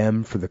fitted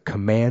them for the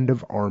command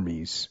of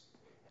armies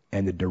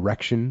and the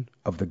direction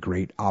of the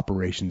great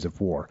operations of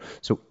war.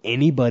 So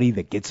anybody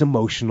that gets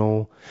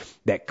emotional,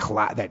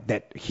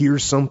 that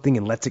hears something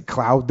and lets it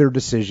cloud their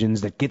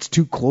decisions, that gets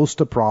too close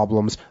to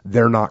problems,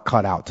 they're not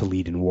cut out to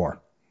lead in war.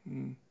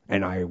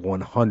 And I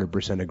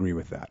 100% agree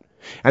with that.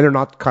 And they're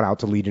not cut out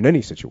to lead in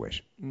any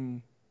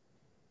situation.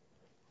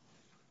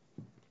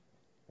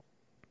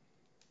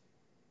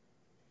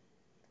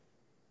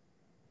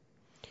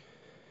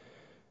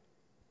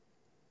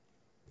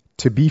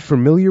 To be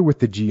familiar with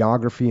the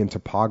geography and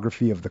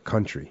topography of the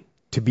country,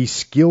 to be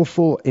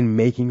skillful in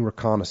making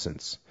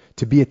reconnaissance,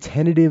 to be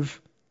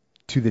attentive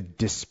to the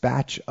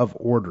dispatch of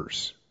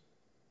orders,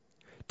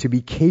 to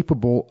be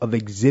capable of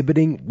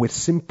exhibiting with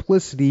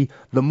simplicity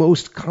the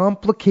most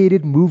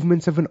complicated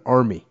movements of an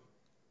army.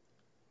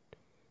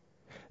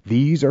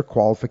 These are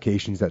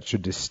qualifications that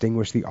should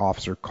distinguish the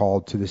officer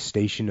called to the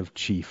station of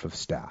chief of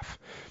staff.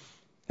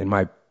 And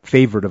my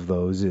favorite of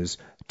those is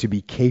to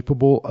be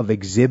capable of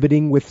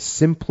exhibiting with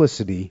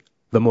simplicity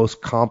the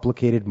most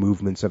complicated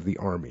movements of the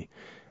army.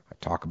 I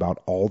talk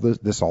about all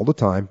this all the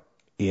time.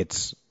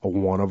 It's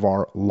one of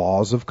our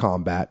laws of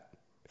combat.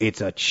 It's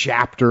a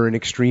chapter in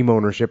extreme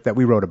ownership that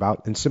we wrote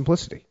about in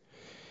simplicity.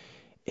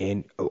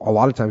 And a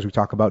lot of times we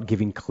talk about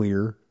giving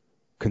clear,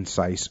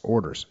 concise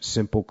orders,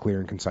 simple, clear,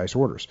 and concise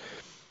orders.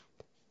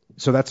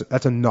 So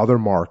that's another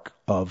mark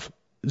of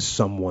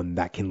someone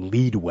that can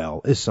lead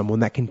well, is someone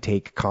that can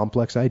take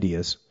complex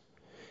ideas,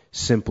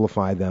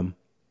 simplify them,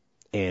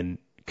 and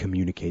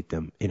communicate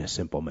them in a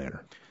simple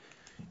manner.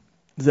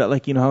 Is that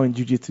like, you know how in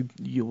jiu-jitsu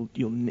you'll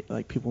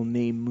like people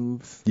name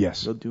moves?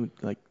 Yes. They'll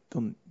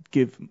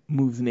give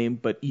moves name,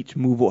 but each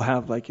move will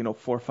have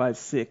 4, 5,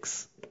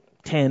 6,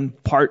 10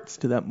 parts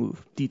to that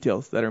move,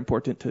 details that are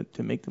important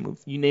to make the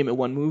move. You name it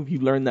one move, you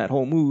learn that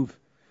whole move.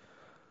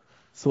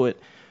 So it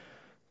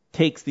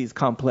takes these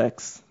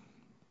complex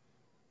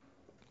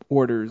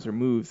orders or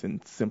moves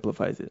and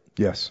simplifies it.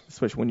 Yes.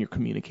 Especially when you're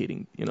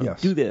communicating,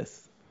 yes. Do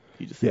this.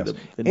 You just say yes.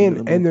 the name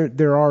of the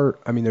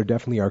move. there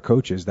definitely are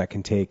coaches that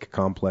can take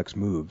complex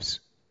moves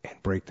and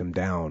break them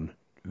down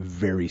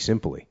very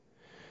simply.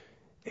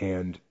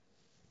 And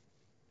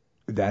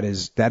that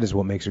is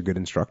what makes a good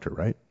instructor,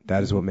 right?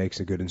 That is what makes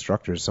a good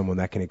instructor, is someone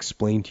that can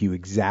explain to you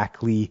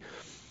exactly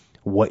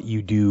what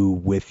you do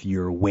with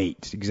your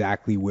weight,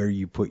 exactly where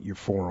you put your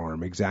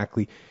forearm,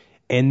 exactly.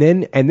 And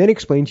then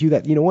explain to you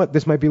that, you know what,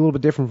 this might be a little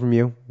bit different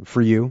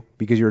for you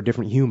because you're a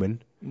different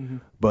human. Mm-hmm.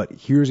 But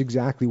here's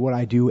exactly what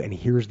I do, and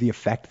here's the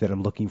effect that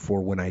I'm looking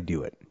for when I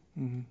do it.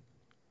 Mm-hmm.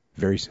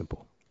 Very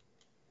simple.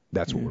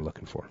 That's what we're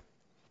looking for.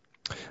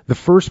 The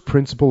first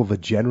principle of a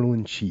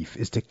general-in-chief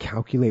is to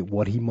calculate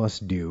what he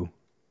must do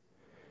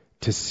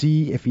to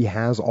see if he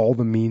has all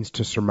the means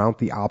to surmount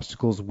the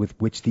obstacles with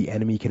which the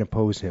enemy can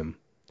oppose him,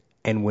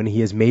 and when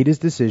he has made his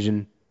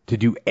decision, to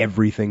do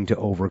everything to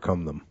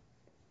overcome them.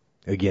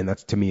 Again,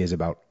 that's to me is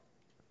about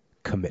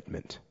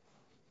commitment.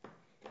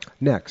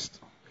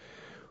 Next,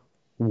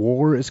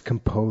 war is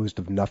composed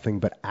of nothing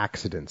but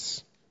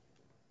accidents.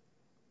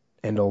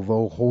 And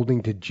although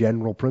holding to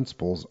general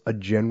principles, a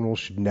general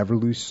should never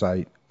lose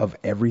sight of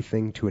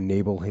everything to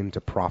enable him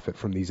to profit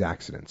from these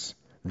accidents.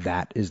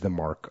 That is the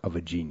mark of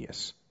a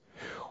genius.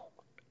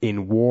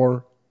 In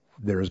war,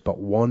 there is but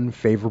one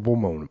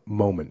favorable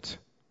moment.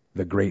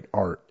 The great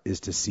art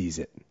is to seize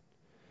it.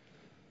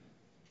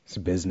 It's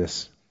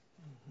business,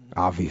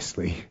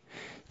 obviously.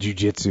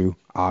 Jiu-jitsu,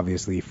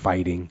 obviously.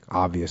 Fighting,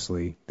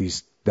 obviously.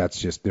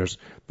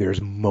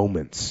 There's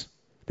moments.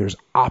 There's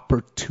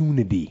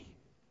opportunity.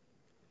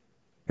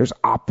 There's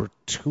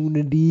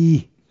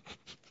opportunity.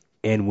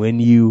 And when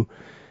you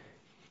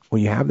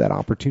have that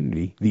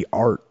opportunity, the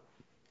art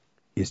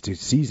is to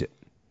seize it.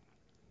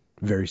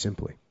 Very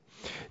simply.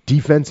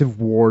 Defensive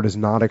war does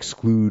not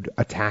exclude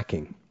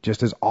attacking,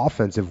 just as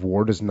offensive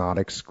war does not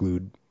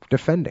exclude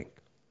defending.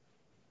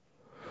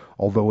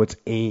 Although its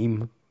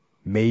aim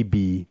may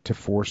be to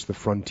force the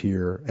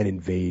frontier and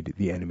invade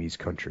the enemy's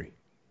country.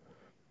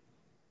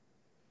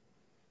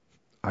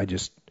 I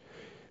just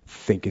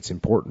think it's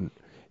important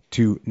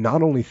to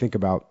not only think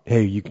about,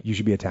 hey, you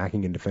should be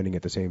attacking and defending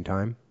at the same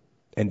time,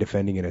 and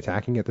defending and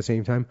attacking at the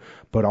same time,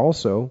 but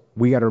also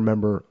we got to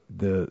remember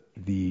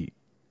the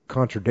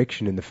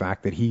contradiction in the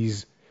fact that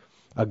he's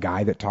a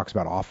guy that talks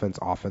about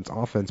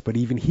offense, but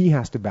even he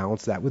has to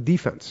balance that with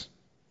defense.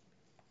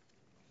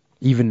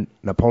 Even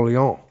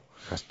Napoleon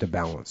has to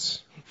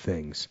balance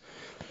things.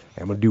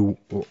 I'm going to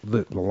do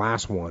the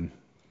last one.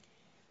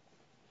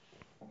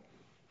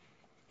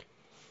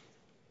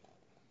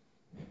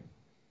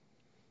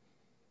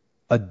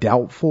 A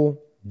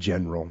doubtful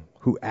general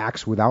who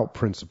acts without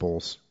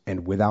principles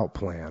and without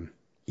plan,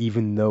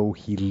 even though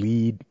he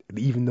lead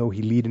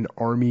an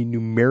army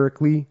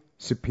numerically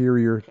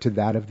superior to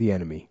that of the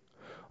enemy,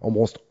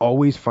 almost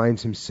always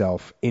finds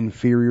himself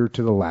inferior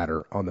to the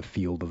latter on the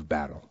field of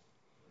battle.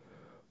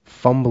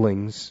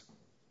 Fumblings,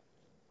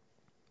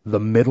 the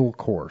middle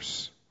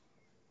course,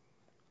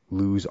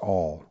 lose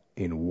all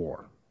in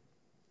war.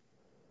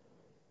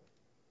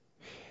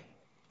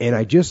 And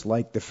I just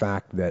like the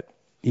fact that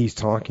he's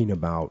talking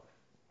about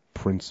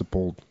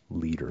principled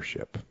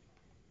leadership.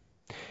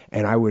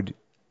 And I would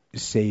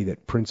say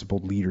that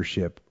principled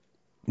leadership,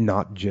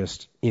 not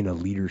just in a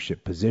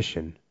leadership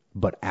position,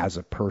 but as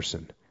a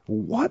person.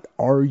 What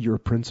are your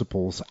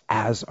principles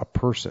as a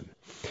person?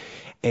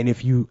 And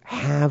if you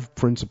have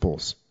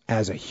principles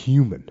as a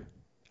human,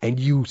 and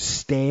you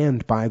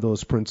stand by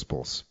those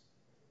principles,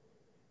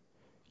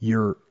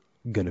 you're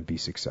going to be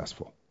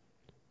successful.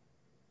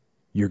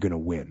 You're going to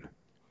win.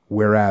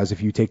 Whereas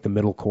if you take the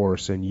middle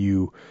course and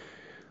you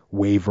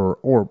waver,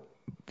 or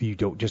you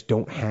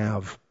don't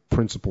have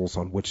principles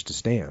on which to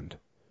stand,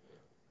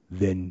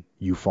 then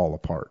you fall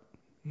apart.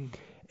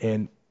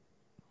 And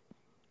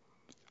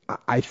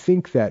I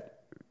think that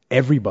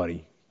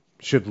everybody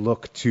should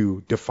look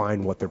to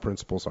define what their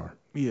principles are.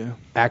 Yeah.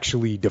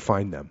 Actually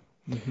define them.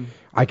 Mm-hmm.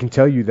 I can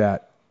tell you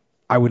that,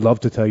 I would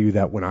love to tell you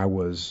that when I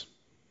was,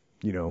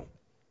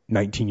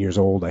 19 years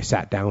old, I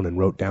sat down and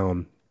wrote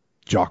down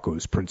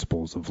Jocko's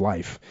principles of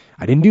life.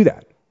 I didn't do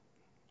that.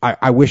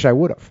 I wish I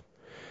would have.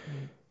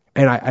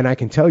 And I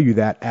can tell you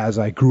that as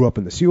I grew up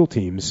in the SEAL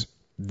teams,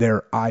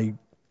 I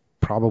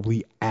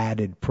probably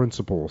added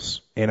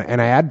principles.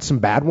 And I added some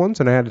bad ones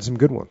and I added some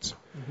good ones.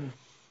 Mm-hmm.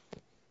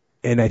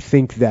 And I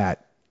think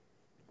that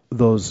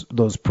those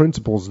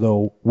principles,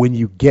 though, when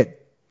you get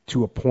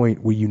to a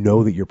point where you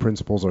know that your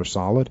principles are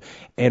solid,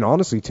 and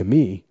honestly, to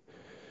me,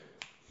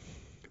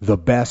 the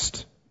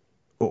best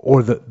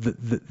or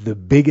the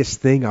biggest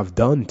thing I've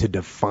done to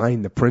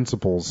define the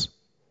principles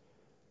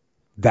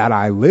that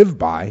I live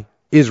by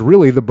is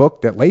really the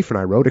book that Leif and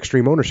I wrote,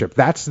 Extreme Ownership.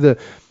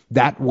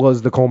 That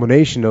was the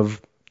culmination of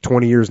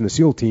 20 years in the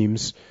SEAL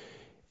teams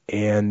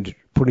and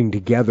putting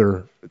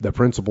together the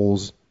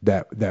principles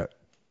that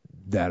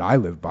I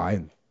live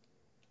by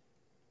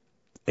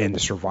and to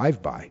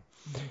survive by.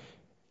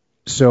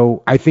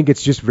 So I think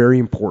it's just very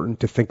important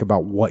to think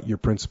about what your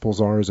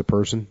principles are as a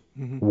person,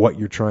 mm-hmm. what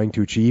you're trying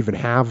to achieve, and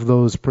have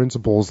those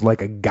principles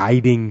like a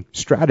guiding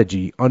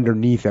strategy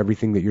underneath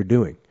everything that you're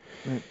doing.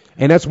 Right.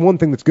 And that's one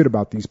thing that's good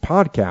about these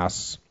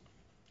podcasts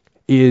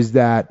is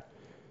that,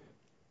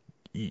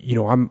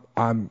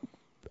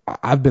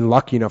 I've been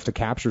lucky enough to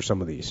capture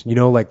some of these,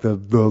 like the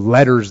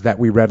letters that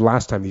we read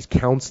last time, these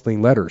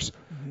counseling letters.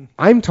 Mm-hmm.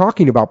 I'm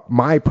talking about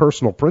my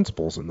personal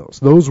principles in those.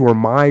 Those were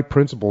my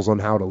principles on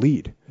how to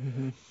lead.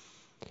 Mm-hmm.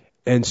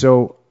 And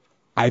so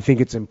I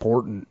think it's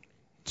important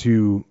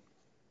to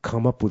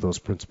come up with those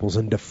principles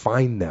and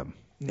define them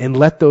and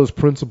let those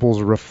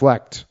principles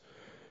reflect,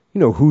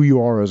 who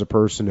you are as a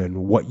person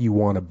and what you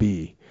want to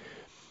be.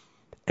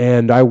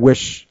 And I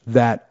wish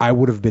that I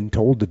would have been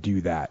told to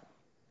do that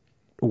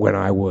when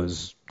I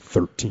was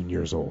 13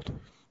 years old.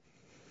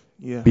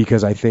 Yeah.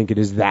 Because I think it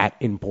is that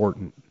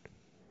important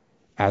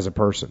as a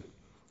person.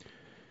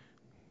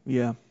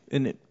 Yeah,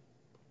 and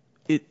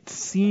it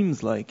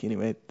seems like,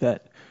 anyway,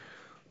 that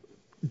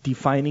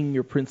defining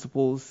your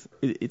principles,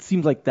 it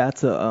seems like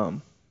that's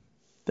kind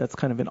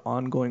of an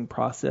ongoing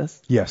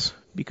process. Yes.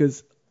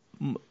 Because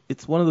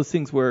it's one of those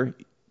things where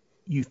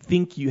you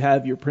think you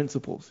have your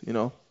principles,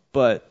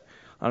 but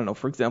I don't know,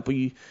 for example,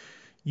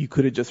 you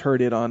could have just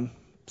heard it on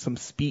some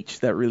speech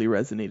that really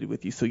resonated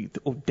with you. So you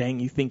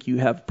think you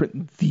have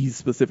these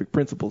specific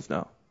principles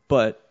now,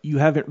 but you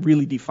haven't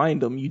really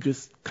defined them. You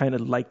just kind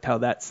of liked how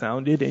that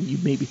sounded, and you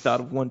maybe thought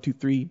of 1, 2,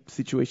 3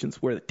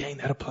 situations where, dang,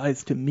 that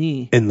applies to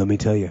me. And let me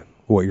tell you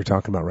what you're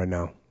talking about right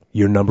now.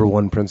 Your number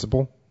one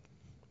principle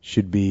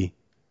should be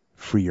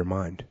free your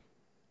mind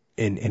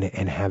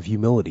and have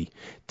humility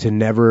to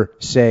never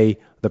say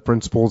the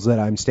principles that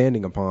I'm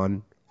standing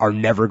upon are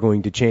never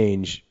going to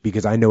change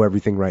because I know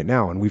everything right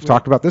now. And we've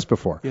talked about this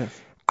before. Yes.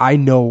 I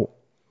know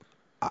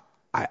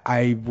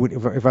I would,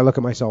 if I look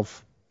at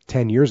myself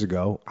 10 years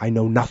ago, I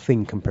know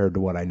nothing compared to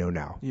what I know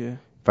now. Yeah.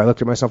 If I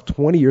looked at myself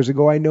 20 years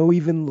ago, I know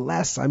even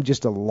less. I'm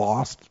just a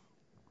lost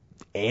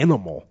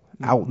animal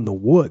out in the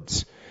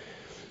woods.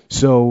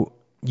 So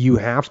you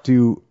have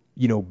to,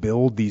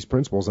 build these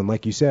principles. And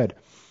like you said,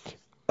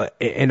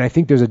 and I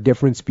think there's a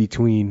difference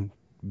between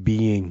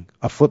being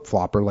a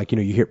flip-flopper. Like,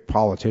 you hear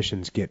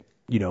politicians get,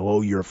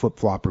 oh, you're a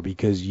flip-flopper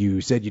because you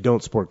said you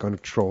don't support gun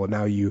control, and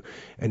now you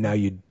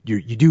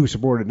do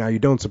support it, now you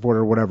don't support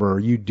it, or whatever, or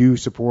you do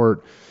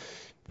support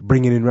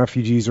bringing in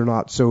refugees or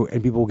not. So,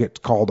 and people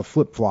get called a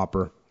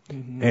flip-flopper.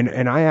 Mm-hmm.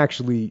 And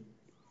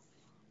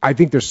I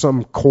think there's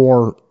some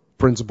core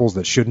principles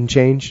that shouldn't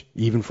change,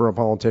 even for a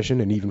politician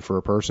and even for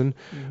a person.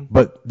 Mm-hmm.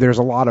 But there's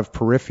a lot of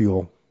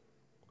peripheral,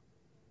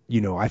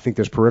 I think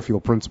there's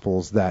peripheral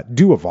principles that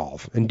do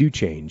evolve and do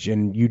change,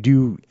 and you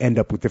do end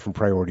up with different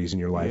priorities in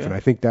your life. Yeah. And I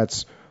think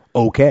that's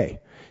okay.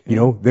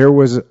 Yeah. There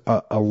was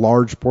a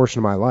large portion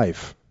of my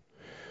life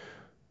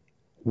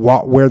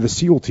where the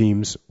SEAL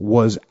teams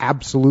was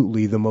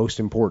absolutely the most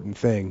important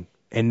thing,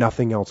 and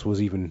nothing else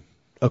was even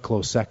a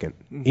close second,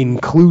 mm-hmm.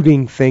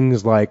 including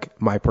things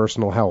like my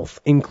personal health,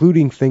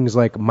 including things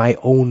like my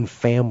own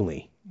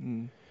family,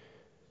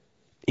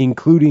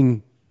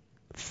 including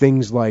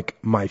things like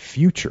my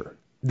future.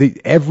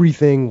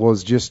 Everything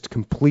was just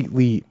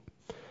completely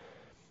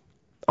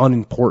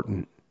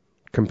unimportant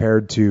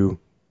compared to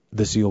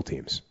the SEAL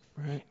teams.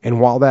 Right. And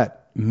while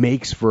that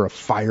makes for a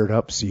fired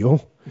up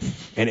SEAL,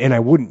 and I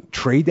wouldn't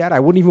trade that, I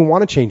wouldn't even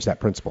want to change that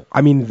principle.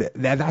 I mean,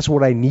 that's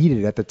what I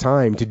needed at the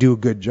time to do a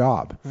good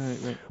job.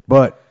 Right.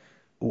 But,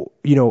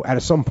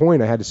 at some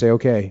point I had to say,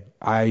 okay,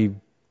 I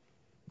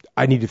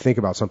need to think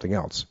about something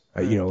else.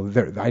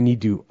 Right. I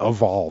need to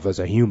evolve as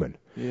a human.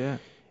 Yeah.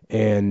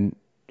 And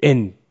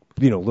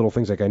little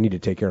things like I need to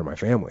take care of my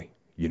family.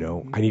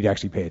 Mm-hmm. I need to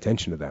actually pay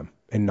attention to them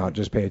and not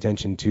just pay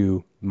attention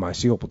to my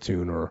SEAL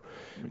platoon or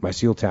my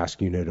SEAL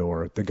task unit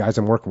or the guys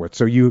I'm working with.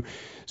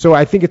 So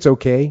I think it's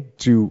okay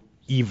to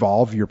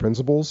evolve your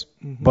principles,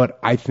 mm-hmm. but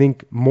I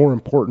think more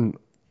important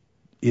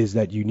is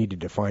that you need to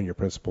define your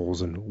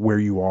principles and where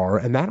you are.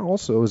 And that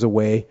also is a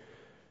way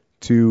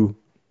to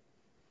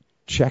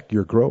check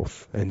your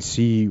growth and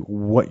see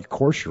what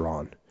course you're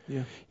on.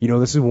 Yeah.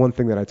 This is one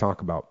thing that I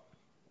talk about.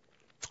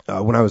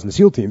 When I was in the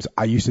SEAL teams,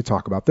 I used to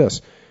talk about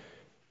this.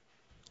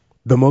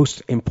 The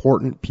most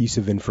important piece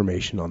of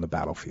information on the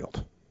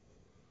battlefield.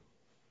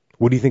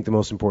 What do you think the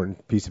most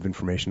important piece of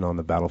information on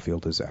the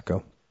battlefield is,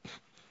 Echo?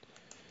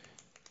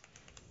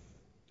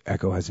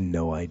 Echo has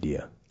no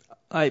idea.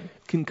 I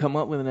can come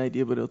up with an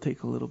idea, but it'll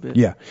take a little bit.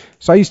 Yeah.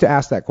 So I used to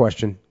ask that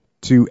question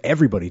to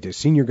everybody, to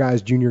senior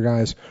guys, junior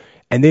guys,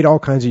 and they'd all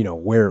kinds of,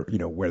 where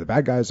the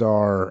bad guys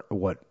are,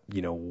 what,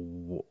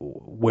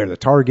 where the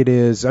target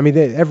is. I mean,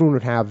 everyone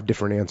would have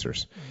different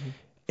answers. Mm-hmm.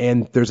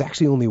 And there's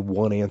actually only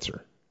one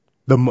answer.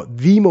 The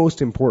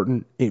most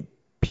important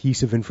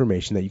piece of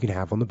information that you can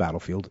have on the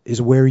battlefield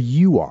is where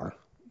you are.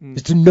 Mm-hmm.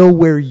 Is to know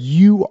where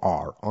you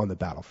are on the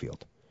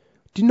battlefield.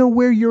 To know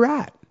where you're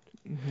at.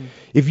 Mm-hmm.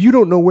 If you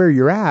don't know where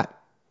you're at,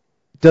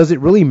 does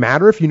it really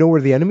matter if you know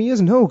where the enemy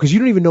is? No, because you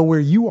don't even know where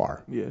you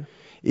are. Yeah.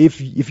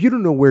 If you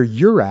don't know where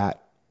you're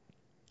at,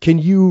 can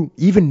you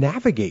even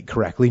navigate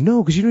correctly?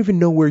 No, because you don't even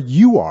know where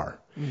you are.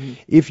 Mm-hmm.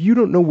 If you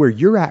don't know where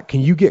you're at,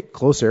 can you get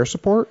close air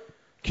support?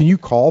 Can you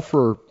call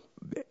for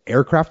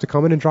aircraft to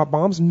come in and drop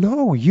bombs?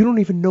 No, you don't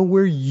even know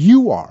where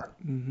you are.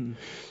 Mm-hmm.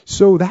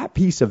 So that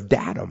piece of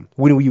datum,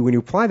 when you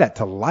apply that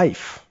to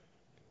life,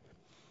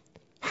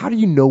 how do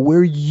you know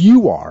where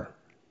you are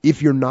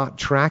if you're not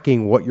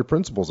tracking what your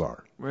principles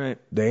are? Right.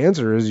 The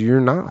answer is you're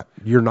not.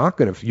 You're not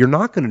going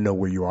to know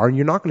where you are, and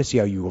you're not going to see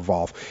how you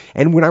evolve.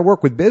 And when I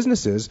work with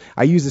businesses,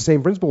 I use the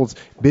same principles.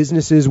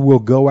 Businesses will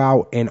go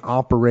out and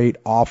operate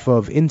off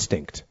of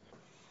instinct.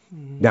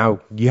 Mm-hmm. Now,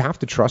 you have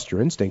to trust your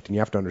instinct and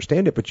you have to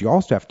understand it, but you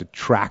also have to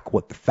track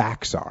what the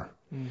facts are.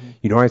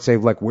 Mm-hmm. I'd say,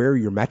 like, where are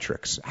your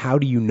metrics? How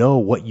do you know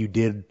what you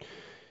did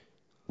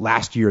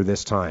last year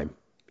this time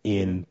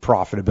in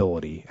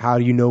profitability? How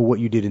do you know what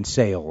you did in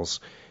sales?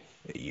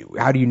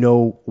 How do you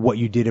know what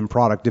you did in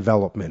product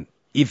development?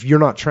 if you're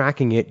not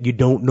tracking it, you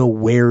don't know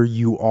where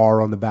you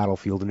are on the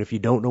battlefield. And if you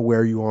don't know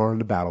where you are on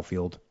the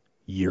battlefield,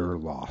 you're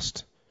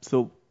lost.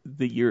 So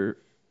your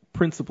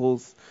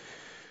principles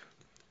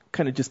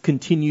kind of just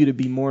continue to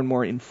be more and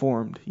more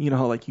informed. You know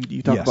how like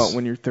you talk about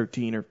when you're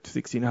 13 or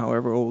 16,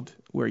 however old,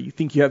 where you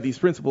think you have these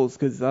principles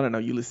because, I don't know,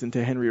 you listen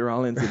to Henry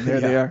Rollins and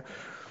there they are.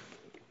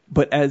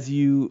 But as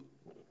you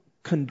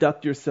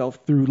conduct yourself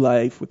through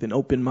life with an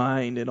open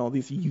mind and all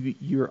these,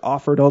 you're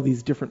offered all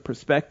these different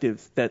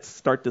perspectives that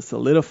start to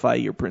solidify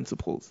your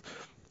principles.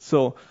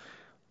 So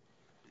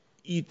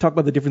you talk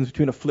about the difference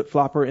between a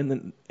flip-flopper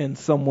and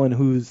someone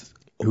who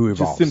evolves.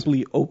 Just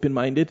simply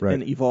open-minded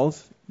and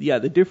evolves. Yeah,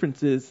 the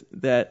difference is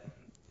that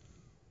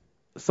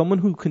someone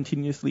who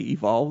continuously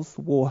evolves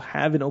will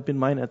have an open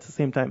mind at the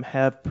same time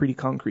have pretty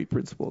concrete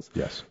principles.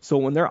 Yes. So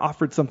when they're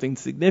offered something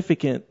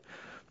significant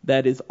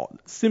that is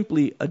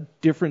simply a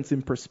difference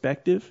in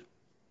perspective,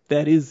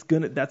 that's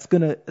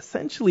gonna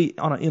essentially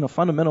in a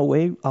fundamental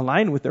way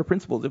align with their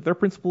principles. If their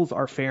principles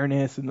are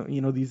fairness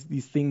and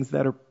these things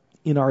that are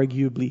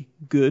inarguably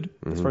good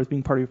as far as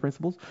being part of your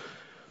principles,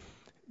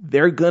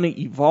 they're gonna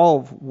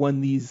evolve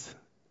when these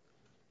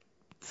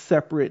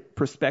separate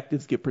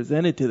perspectives get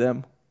presented to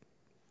them,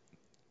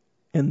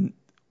 and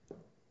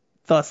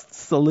thus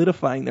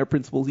solidifying their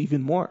principles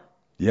even more.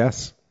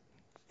 Yes.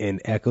 And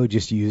Echo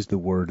just used the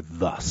word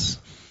thus.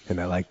 And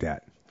I like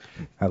that.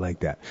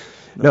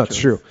 No, it's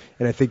true.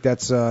 And I think I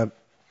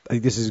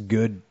think this is a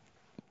good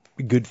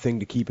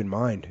thing to keep in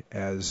mind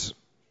as,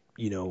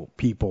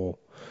 people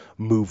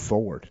move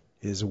forward,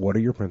 is what are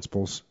your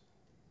principles?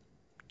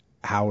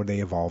 How are they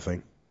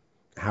evolving?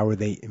 How are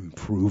they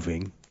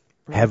improving?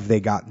 Right. Have they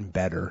gotten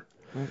better?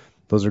 Right.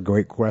 Those are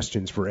great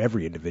questions for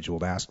every individual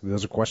to ask.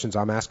 Those are questions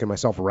I'm asking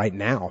myself right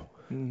now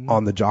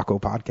on the Jocko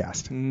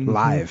podcast.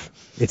 Live.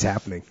 It's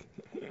happening.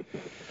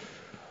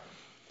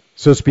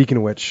 So speaking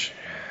of which,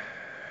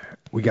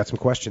 we got some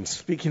questions.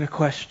 Speaking of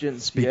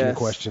questions.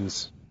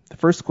 The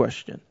first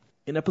question.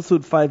 In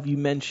episode 5, you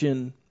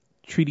mentioned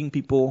treating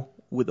people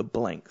with a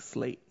blank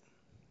slate.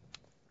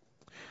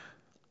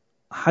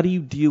 How do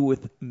you deal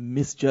with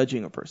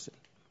misjudging a person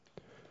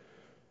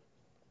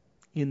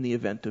in the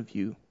event of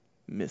you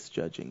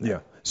misjudging them? Yeah.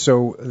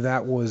 So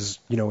that was,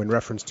 in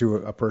reference to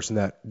a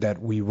person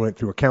that we went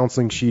through a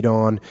counseling sheet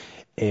on,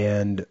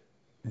 and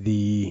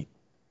the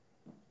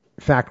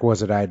fact was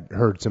that I'd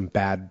heard some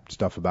bad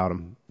stuff about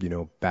him, he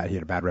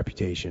had a bad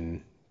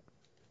reputation,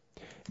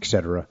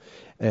 etc.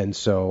 And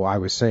so I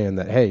was saying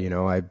that, hey,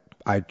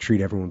 I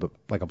treat everyone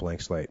like a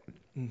blank slate.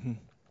 Mm-hmm.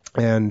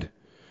 And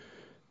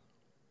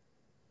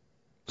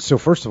so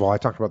first of all, I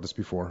talked about this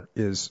before,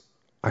 is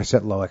I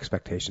set low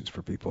expectations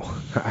for people.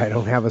 I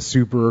don't have a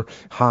super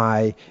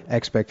high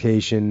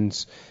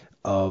expectations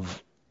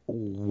of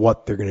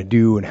what they're going to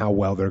do and how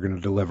well they're going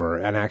to deliver.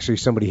 And actually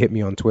somebody hit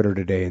me on Twitter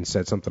today and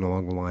said something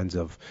along the lines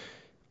of,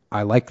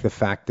 I like the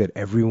fact that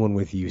everyone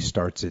with you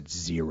starts at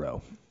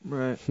 0.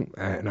 Right.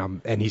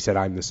 And he said,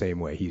 I'm the same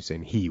way. He's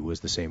saying he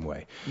was the same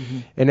way. Mm-hmm.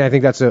 And I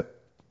think that's a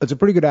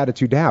pretty good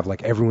attitude to have.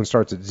 Like, everyone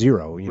starts at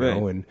 0,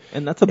 know, and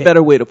that's a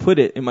better way to put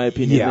it, in my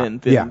opinion,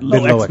 than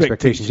low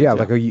expectations. Yeah,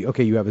 like,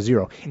 okay, you have a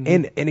 0.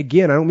 Mm-hmm. And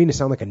again, I don't mean to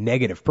sound like a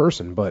negative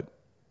person, but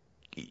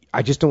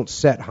I just don't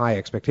set high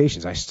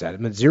expectations. I set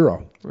them at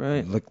 0.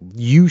 Right. Like,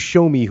 you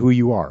show me who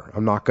you are.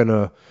 I'm not going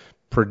to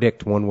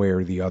predict one way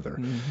or the other.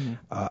 Mm-hmm.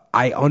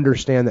 I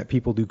understand that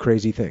people do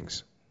crazy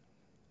things,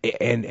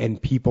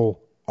 and people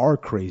are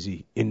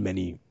crazy in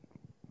many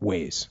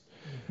ways.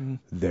 Mm-hmm.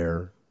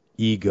 Their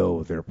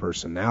ego, their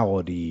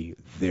personality,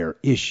 their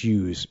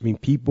issues. I mean,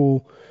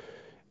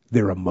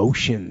 their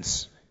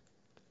emotions.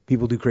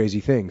 People do crazy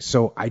things.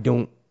 So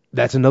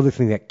that's another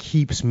thing that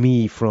keeps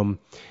me from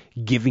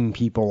giving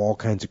people all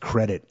kinds of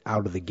credit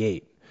out of the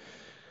gate.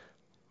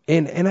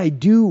 And I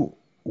do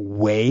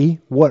weigh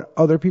what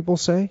other people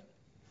say.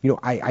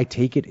 I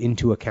take it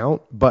into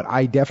account, but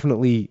I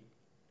definitely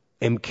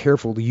am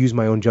careful to use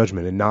my own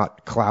judgment and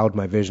not cloud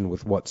my vision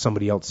with what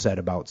somebody else said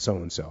about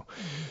so-and-so.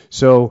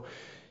 So,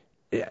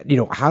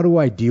 how do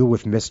I deal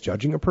with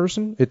misjudging a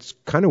person? It's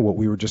kind of what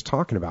we were just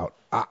talking about.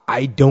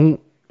 I don't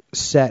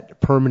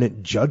set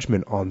permanent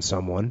judgment on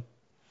someone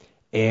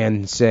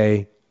and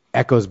say,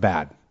 Echo's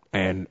bad,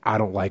 and I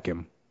don't like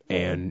him,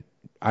 and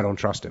I don't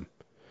trust him.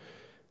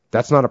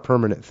 That's not a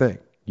permanent thing.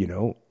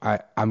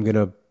 I'm going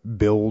to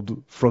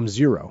build from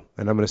 0,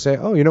 and I'm going to say,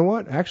 oh, you know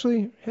what?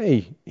 Actually,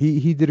 hey,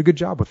 he did a good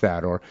job with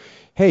that, or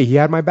hey, he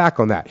had my back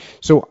on that.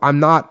 So I'm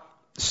not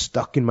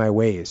stuck in my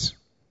ways,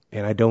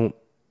 and I don't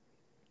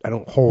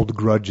hold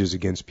grudges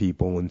against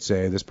people and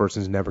say this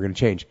person's never going to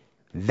change.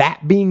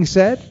 That being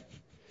said,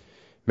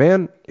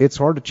 man, it's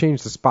hard to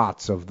change the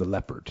spots of the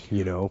leopard.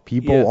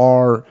 People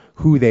are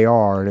who they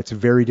are, and it's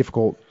very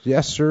difficult.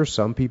 Yes, sir,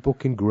 some people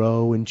can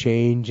grow and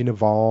change and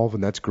evolve,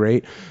 and that's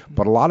great.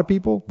 But a lot of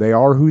people, they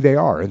are who they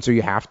are, and so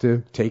you have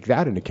to take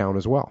that into account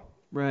as well.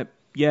 Right.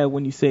 Yeah,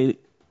 when you say,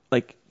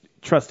 like,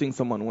 trusting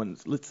someone, when,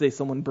 let's say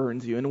someone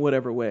burns you in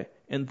whatever way,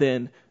 and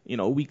then,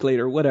 a week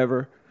later,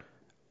 whatever,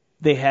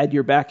 they had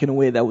your back in a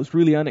way that was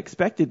really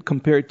unexpected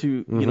compared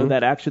to, you know,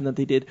 that action that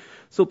they did.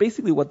 So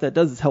basically what that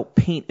does is help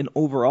paint an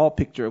overall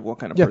picture of what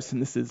kind of person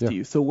this is to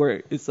you. So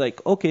where it's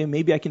like, okay,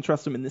 maybe I can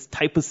trust them in this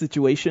type of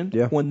situation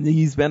when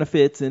these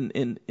benefits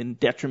and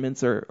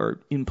detriments are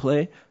in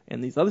play,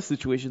 and these other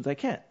situations I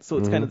can't. So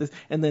it's kind of this.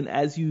 And then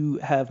as you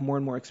have more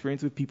and more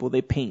experience with people,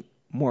 they paint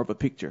more of a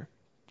picture.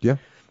 Yeah.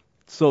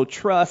 So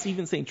trust,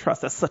 even saying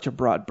trust, that's such a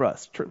broad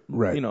brush.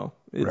 Right. You know,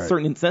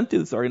 certain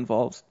incentives are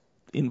involved.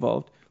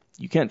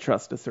 You can't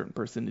trust a certain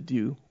person to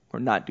do or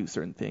not do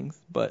certain things,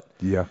 but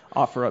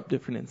offer up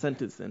different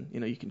incentives, and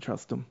you know you can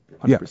trust them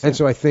 100%. Yeah, and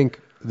so I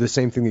think the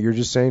same thing that you're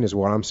just saying is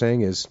what I'm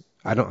saying is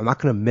I'm not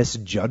going to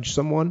misjudge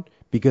someone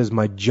because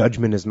my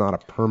judgment is not a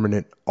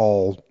permanent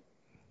all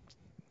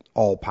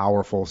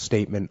powerful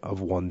statement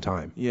of one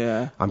time.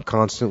 Yeah. I'm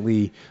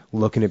constantly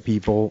looking at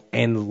people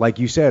and, like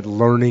you said,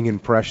 learning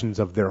impressions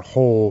of their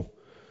whole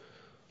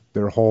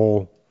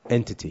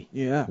entity.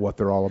 Yeah. What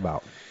they're all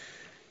about.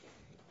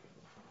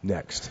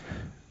 Next.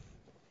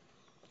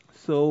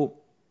 So,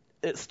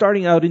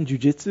 starting out in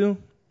jiu-jitsu,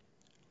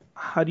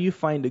 how do you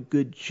find a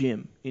good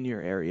gym in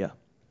your area?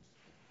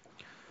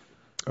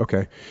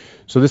 Okay.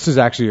 So this is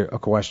actually a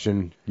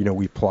question, you know,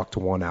 we plucked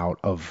one out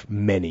of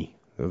many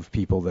of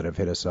people that have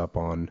hit us up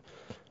on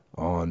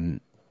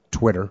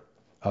Twitter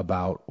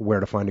about where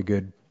to find a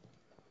good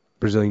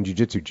Brazilian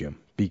jiu-jitsu gym,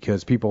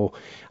 because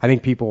I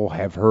think people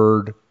have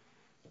heard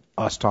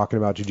us talking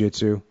about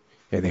jiu-jitsu,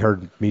 and they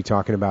heard me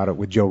talking about it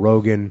with Joe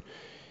Rogan,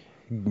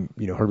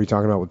 you know, heard me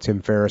talking about it with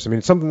Tim Ferriss. I mean,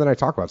 it's something that I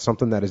talk about,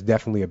 something that is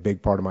definitely a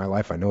big part of my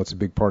life. I know it's a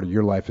big part of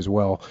your life as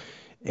well.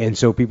 And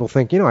so people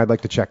think, you know, I'd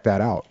like to check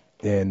that out.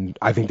 And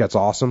I think that's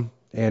awesome.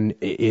 And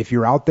if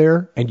you're out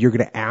there and you're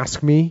going to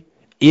ask me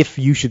if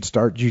you should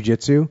start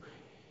jiu-jitsu,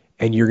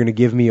 and you're going to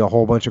give me a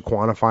whole bunch of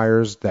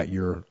quantifiers that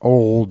you're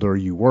old or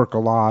you work a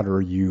lot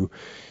or you've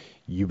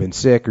been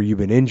sick or you've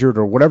been injured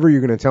or whatever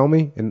you're going to tell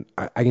me, and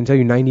I can tell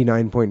you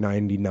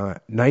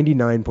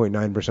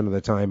 99.9% of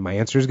the time my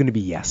answer is going to be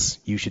yes,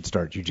 you should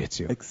start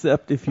jiu-jitsu.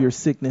 Except if your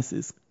sickness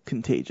is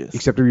contagious.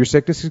 Except if your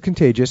sickness is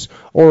contagious,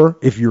 or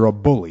if you're a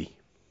bully.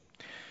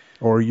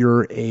 Or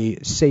you're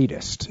a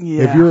sadist.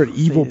 Yeah, if you're an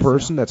evil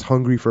person that's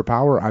hungry for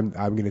power, I'm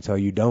going to tell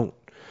you don't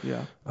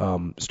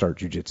start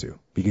jiu-jitsu,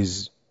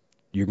 because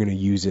you're going to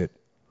use it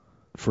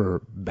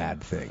for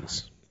bad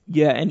things.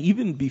 Yeah, and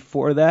even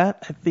before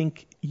that, I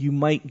think you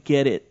might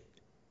get it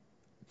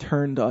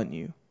turned on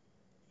you.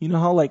 You know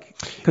how, like,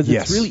 because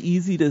it's really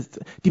easy to,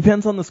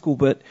 depends on the school,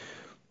 but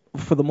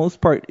for the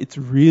most part, it's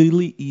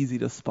really easy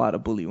to spot a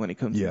bully when it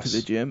comes into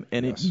the gym,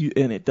 and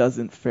it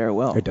doesn't fare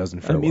well. It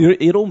doesn't fare well.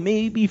 It'll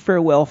maybe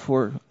fare well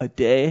for a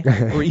day,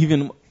 or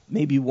even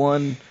maybe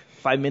 1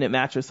 5-minute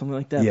match or something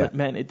like that, but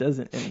man, it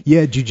doesn't.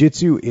 Yeah,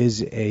 jiu-jitsu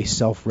is a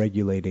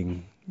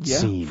self-regulating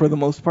scene. For the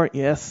most part,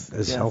 yes.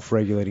 A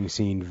self-regulating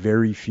scene.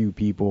 Very few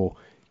people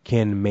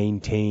can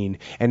maintain,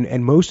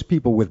 and most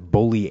people with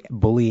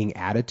bullying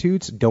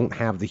attitudes don't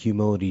have the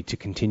humility to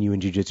continue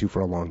in jiu-jitsu for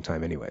a long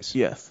time anyways.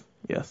 Yes.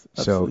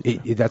 So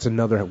that's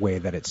another way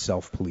that it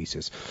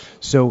self-polices.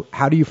 So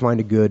how do you find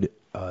a good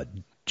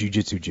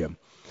jiu-jitsu gym?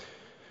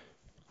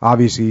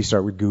 Obviously, you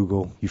start with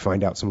Google. You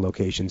find out some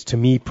locations. To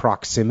me,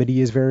 proximity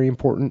is very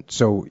important.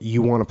 So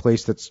you want a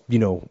place that's, you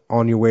know,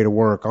 on your way to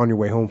work, on your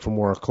way home from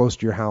work, close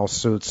to your house.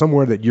 So it's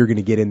somewhere that you're going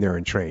to get in there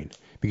and train,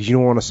 because you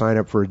don't want to sign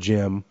up for a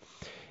gym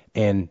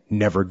and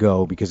never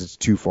go because it's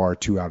too far,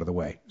 too out of the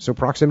way. So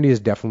proximity is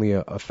definitely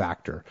a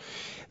factor.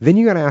 Then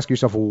you got to ask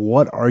yourself,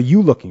 what are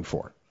you looking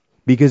for?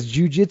 Because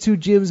jiu-jitsu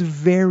gyms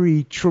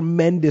vary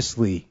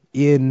tremendously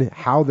in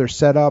how they're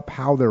set up,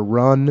 how they're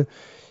run,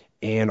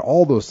 and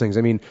all those things.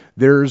 I mean,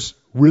 there's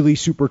really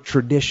super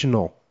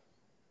traditional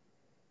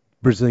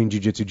Brazilian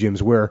jiu-jitsu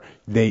gyms where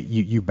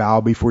you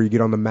bow before you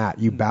get on the mat.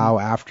 You bow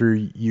after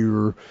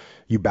you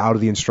bow to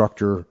the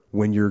instructor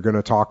when you're going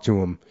to talk to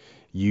him.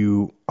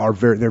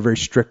 They're very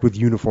strict with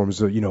uniforms.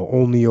 So, you know,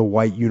 only a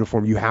white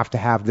uniform. You have to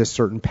have this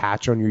certain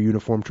patch on your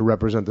uniform to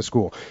represent the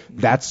school.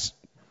 That's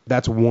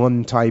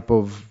one type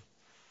of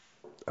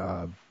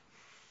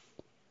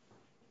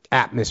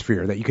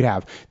atmosphere that you could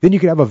have. Then you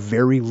could have a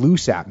very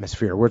loose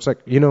atmosphere where it's like,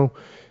 you know,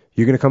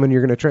 you're going to come in,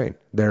 you're going to train.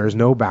 There's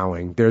no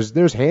bowing.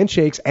 There's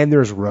handshakes and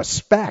there's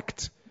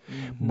respect,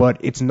 but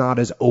it's not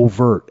as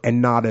overt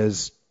and not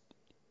as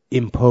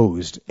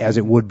imposed as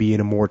it would be in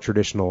a more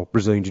traditional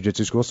Brazilian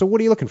jiu-jitsu school. So what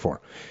are you looking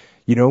for?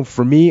 You know,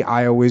 for me,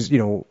 I always, you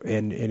know,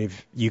 and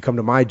if you come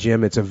to my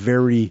gym, it's a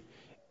very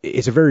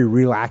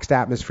relaxed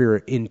atmosphere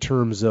in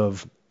terms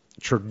of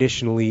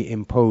traditionally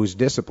imposed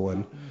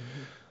discipline.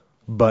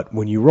 But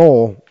when you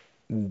roll,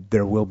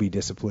 there will be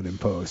discipline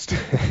imposed.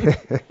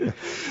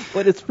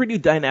 But it's pretty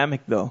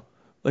dynamic, though.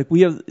 Like,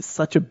 we have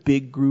such a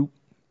big group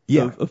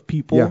of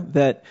people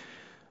that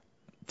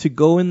to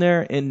go in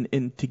there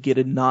and to get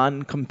a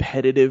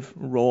non-competitive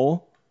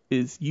role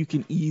you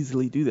can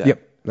easily do that.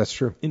 Yep, that's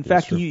true. In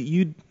fact,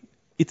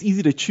 it's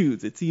easy to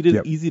choose. It's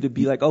easy to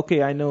be like,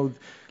 okay, I know,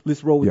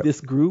 let's roll with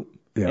this group.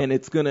 Yeah. And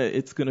it's gonna be.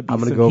 I'm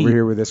gonna some go over heat.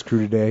 here with this crew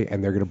today,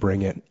 and they're gonna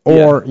bring it.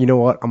 Or you know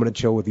what? I'm gonna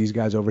chill with these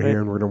guys over Right. here,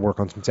 and we're gonna work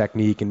on some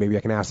technique, and maybe I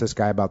can ask this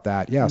guy about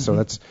that. Yeah.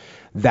 So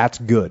that's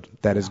good.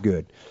 That is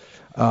good.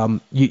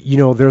 You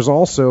know, there's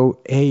also,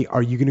 hey,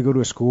 are you gonna go to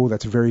a school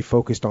that's very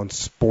focused on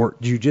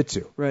sport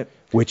jiu-jitsu? Right.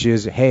 Which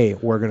is, hey,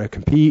 we're gonna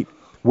compete.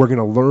 We're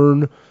gonna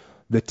learn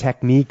the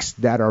techniques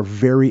that are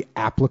very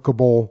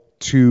applicable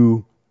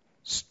to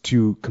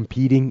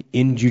competing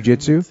in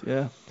jiu-jitsu.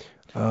 Yeah.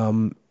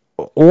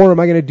 Or am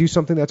I going to do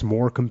something that's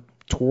more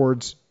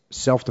towards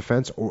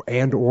self-defense or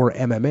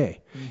MMA?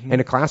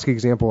 And a classic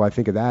example I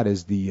think of that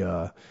is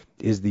the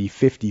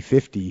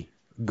 50-50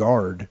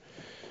 guard,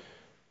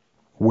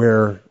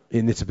 where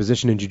it's a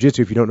position in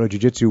jiu-jitsu, if you don't know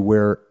jiu-jitsu,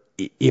 where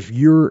if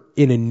you're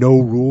in a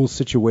no-rules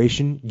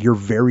situation, you're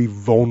very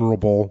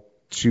vulnerable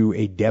to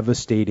a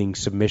devastating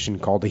submission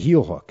called a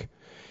heel hook.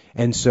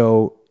 And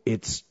so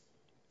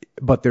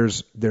but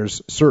there's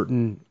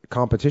certain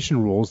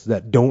competition rules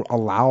that don't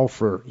allow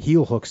for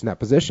heel hooks in that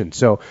position.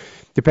 So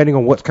depending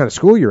on what kind of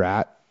school you're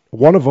at,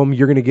 one of them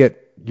you're going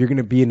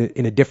to be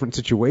in a different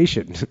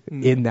situation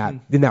in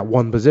that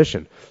one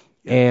position.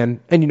 And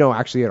you know,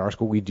 actually at our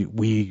school we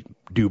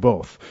do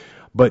both.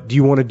 But do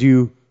you want to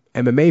do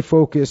MMA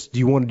focus? Do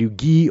you want to do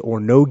gi or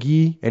no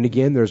gi? And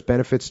again, there's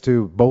benefits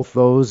to both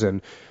those,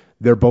 and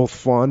they're both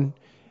fun,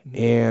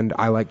 and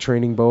I like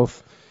training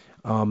both.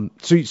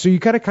 So you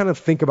gotta kind of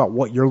think about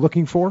what you're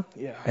looking for,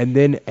 and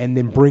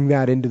then bring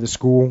that into the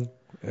school,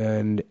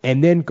 and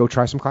then go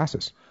try some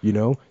classes. You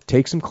know,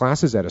 take some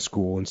classes at a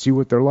school and see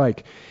what they're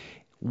like.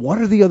 What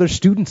are the other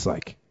students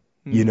like?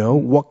 You know,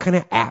 what kind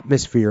of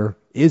atmosphere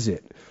is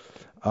it?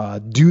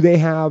 Do they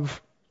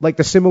have like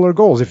the similar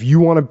goals? If you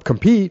want to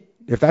compete,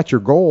 if that's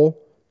your goal,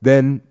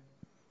 then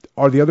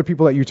are the other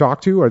people that you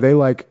talk to, are they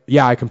like,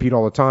 yeah, I compete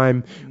all the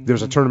time,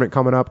 there's a tournament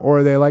coming up? Or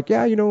are they like,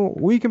 yeah, you know,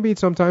 we compete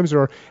sometimes,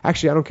 or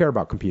actually I don't care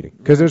about competing?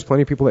 Because there's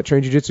plenty of people that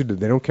train jiu-jitsu that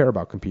they don't care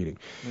about competing.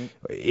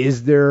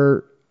 Is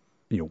there,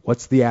 you know,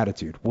 what's the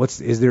attitude?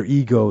 Is there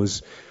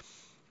egos?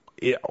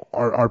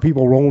 Are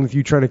people rolling with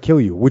you trying to kill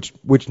you? Which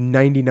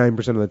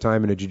 99% of the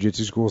time in a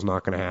jiu-jitsu school is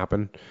not going to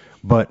happen,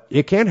 but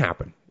it can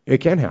happen. It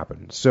can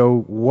happen. So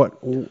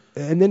what?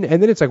 And then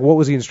it's like, what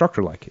was the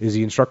instructor like? Is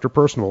the instructor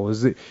personal?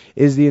 Is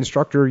the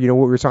instructor, you know,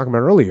 what we were talking about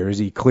earlier? Is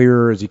he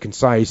clear? Is he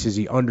concise? Is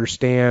he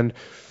understand?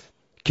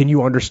 Can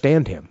you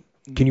understand him?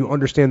 Can you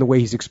understand the way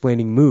he's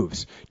explaining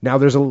moves? Now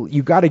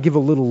you got to give a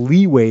little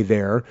leeway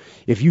there.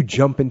 If you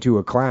jump into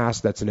a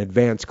class that's an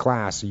advanced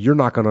class, you're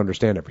not going to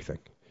understand everything,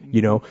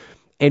 you know.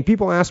 And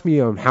people ask me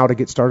how to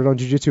get started on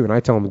jiu-jitsu, and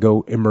I tell them to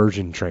go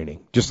immersion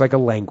training, just like a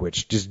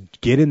language. Just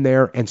get in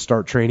there and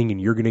start training,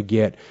 and you're going to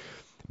get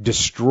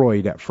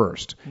destroyed at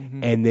first.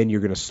 And then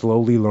you're going to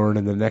slowly learn,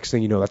 and the next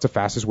thing you know, that's the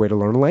fastest way to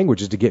learn a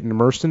language, is to get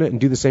immersed in it,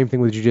 and do the same thing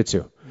with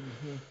jiu-jitsu.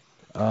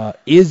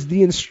 Is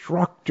the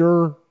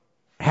instructor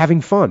having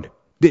fun?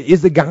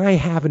 Is the guy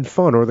having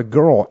fun, or the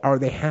girl, are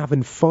they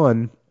having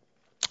fun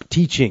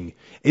teaching?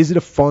 Is it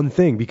a fun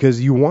thing? Because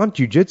you want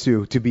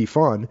jiu-jitsu to be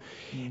fun,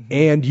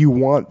 and you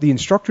want the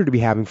instructor to be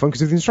having fun.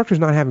 Because if the instructor's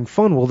not having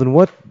fun, well, then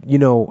what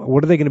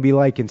are they going to be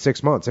like in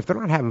 6 months? If they're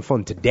not having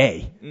fun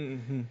today,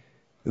 then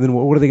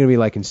what are they going to be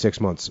like in 6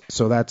 months?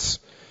 So that's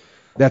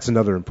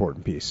another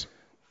important piece.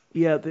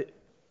 Yeah,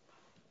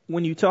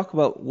 when you talk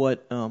about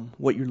what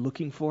you're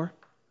looking for,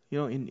 you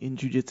know, in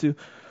jiu-jitsu,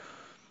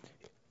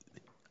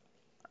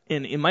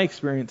 and in my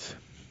experience,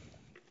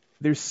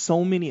 there's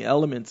so many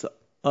elements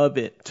of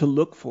it to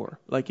look for.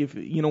 Like if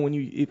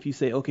you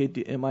say, okay,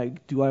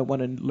 do I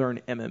want to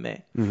learn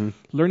MMA?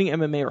 Learning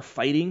MMA or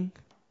fighting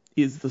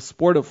is the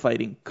sport of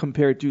fighting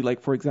compared to,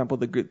 like, for example,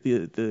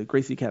 the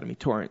Gracie Academy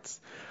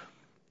Torrance.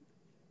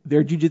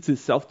 Their jiu-jitsu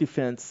is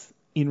self-defense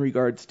in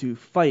regards to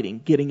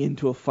fighting, getting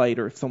into a fight,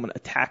 or if someone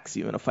attacks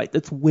you in a fight.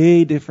 That's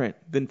way different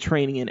than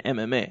training in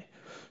MMA.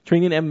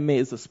 Training in MMA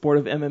is the sport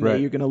of MMA. Right.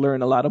 You're going to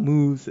learn a lot of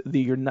moves.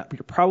 You're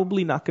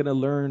probably not going to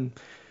learn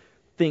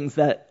things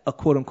that a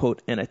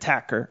quote-unquote an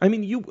attacker. I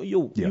mean, you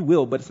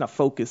will, but it's not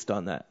focused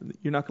on that.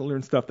 You're not going to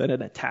learn stuff that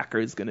an attacker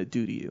is going to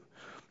do to you.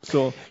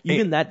 So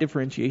even that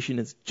differentiation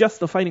is just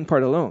the fighting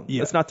part alone.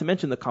 Yeah. That's not to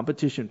mention the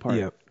competition part.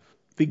 Yeah.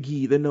 The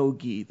gi, the no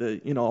gi,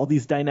 all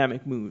these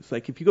dynamic moves.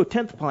 Like if you go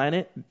 10th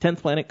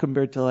Planet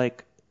compared to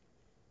like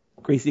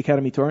Gracie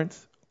Academy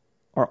Torrance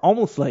are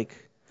almost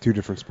like two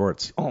different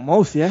sports.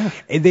 Almost, yeah.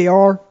 And they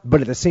are,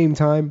 but at the same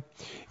time,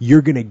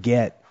 you're going to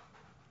get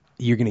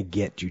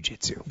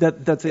jiu-jitsu.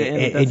 That's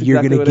it. And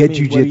you're going to get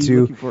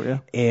jiu-jitsu,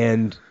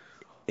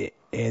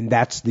 and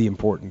that's the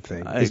important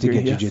thing, is to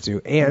get jiu-jitsu.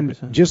 And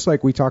 100%. Just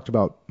like we talked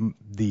about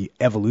the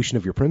evolution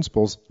of your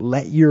principles,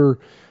 let your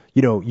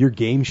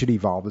game should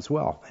evolve as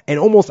well. And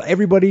almost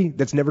everybody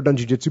that's never done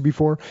jiu-jitsu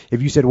before,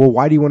 if you said, well,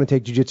 why do you want to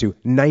take jiu-jitsu?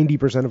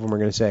 90% of them are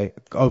going to say,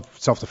 oh,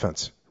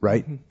 self-defense.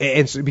 Right? Mm-hmm.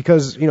 And so,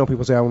 because,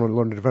 people say, I want to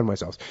learn to defend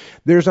myself.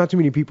 There's not too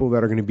many people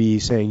that are going to be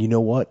saying, you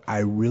know what? I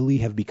really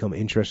have become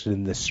interested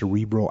in the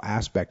cerebral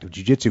aspect of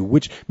jiu-jitsu,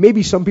 which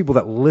maybe some people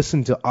that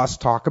listen to us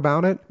talk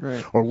about it,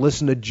 right, or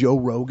listen to Joe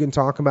Rogan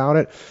talk about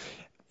it,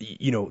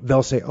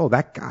 they'll say, oh,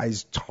 that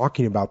guy's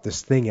talking about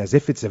this thing as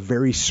if it's a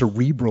very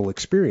cerebral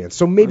experience.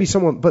 So maybe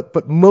someone,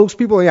 but most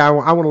people, I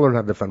want to learn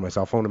how to defend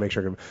myself. I want to make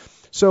sure I can.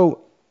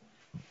 So,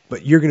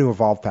 but you're going to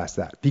evolve past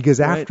that, because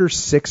after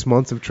 6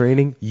 months of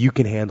training, you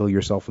can handle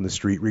yourself in the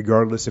street,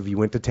 regardless if you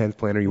went to 10th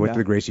Plan or you went to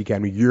the Gracie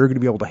Academy. You're going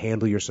to be able to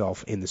handle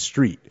yourself in the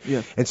street.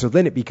 Yeah. And so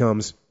then it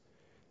becomes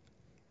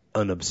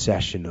an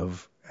obsession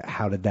of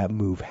how did that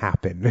move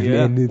happen?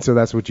 Yeah. And so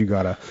that's what you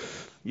gotta.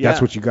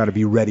 That's what you got to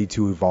be ready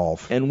to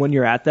evolve. And when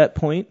you're at that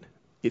point,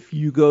 if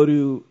you go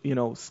to,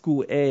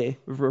 school A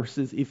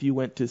versus if you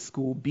went to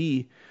school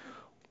B,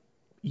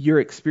 your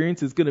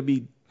experience is going to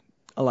be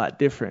a lot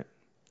different.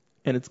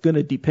 And it's going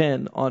to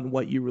depend on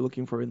what you were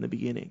looking for in the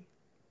beginning.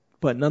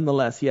 But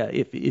nonetheless,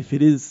 if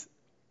it is,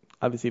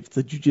 obviously, if it's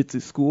a jiu-jitsu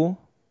school,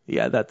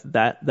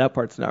 that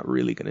part's not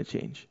really going to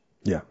change.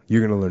 Yeah,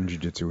 you're going to learn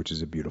jiu-jitsu, which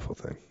is a beautiful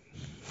thing.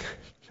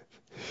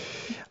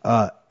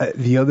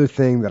 The other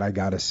thing that I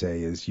gotta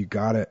say is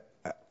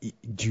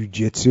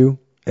jiu-jitsu,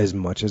 as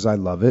much as I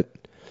love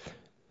it,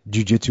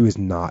 jiu-jitsu is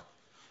not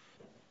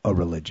a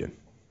religion.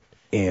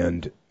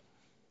 And,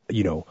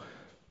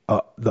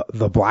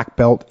 the black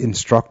belt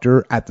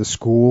instructor at the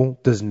school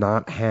does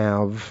not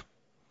have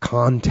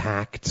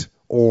contact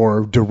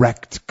or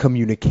direct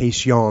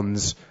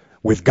communications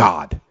with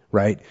God,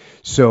 right?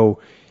 So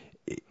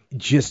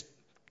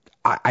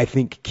I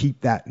think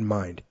keep that in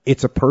mind.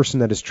 It's a person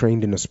that is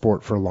trained in a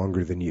sport for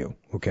longer than you,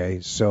 okay?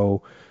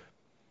 So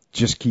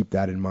just keep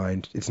that in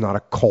mind. It's not a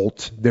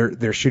cult.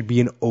 There should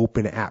be an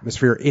open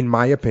atmosphere. In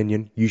my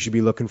opinion, you should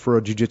be looking for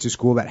a jiu-jitsu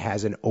school that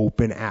has an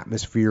open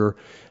atmosphere,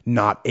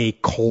 not a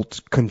cult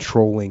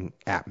controlling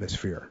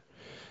atmosphere.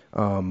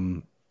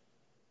 That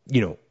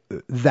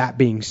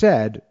being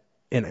said,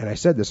 and I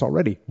said this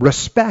already,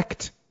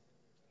 respect.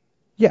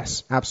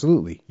 Yes,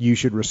 absolutely. You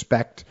should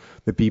respect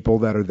the people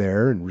that are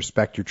there and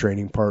respect your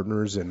training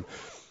partners and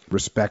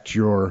respect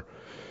your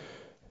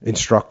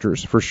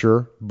instructors for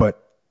sure,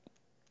 but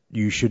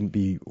you shouldn't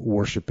be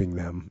worshiping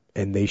them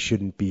and they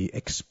shouldn't be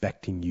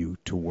expecting you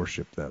to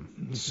worship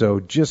them. So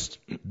just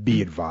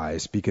be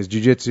advised, because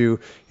jiu-jitsu,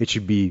 it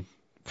should be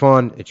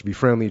fun, it should be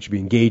friendly, it should be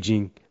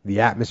engaging,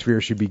 the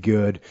atmosphere should be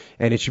good,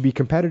 and it should be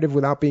competitive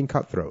without being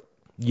cutthroat.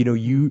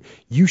 You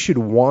should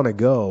want to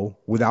go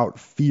without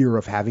fear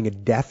of having a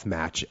death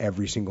match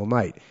every single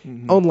night,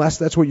 unless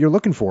that's what you're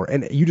looking for.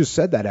 And you just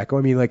said that, Echo.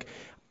 I mean,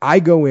 I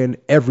go in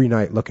every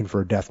night looking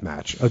for a death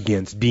match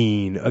against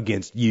Dean,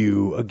 against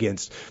you,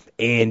 against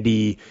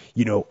Andy,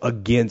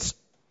 against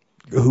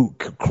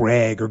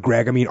Craig or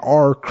Greg. I mean,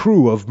 our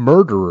crew of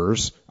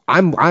murderers.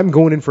 I'm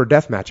going in for a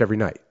death match every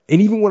night.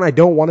 And even when I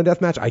don't want a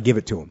death match, I give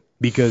it to them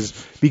because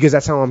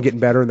that's how I'm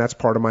getting better, and that's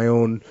part of my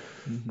own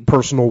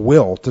personal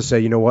will to say,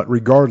 you know what,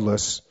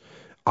 regardless,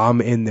 I'm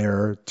in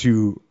there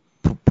to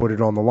put it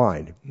on the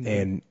line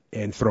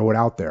and throw it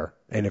out there.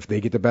 And if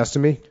they get the best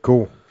of me,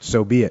 cool,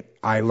 so be it.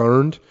 I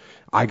learned,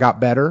 I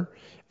got better,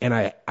 and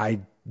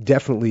I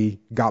definitely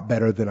got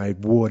better than I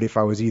would if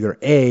I was either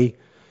A,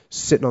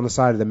 sitting on the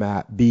side of the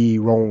mat, B,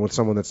 rolling with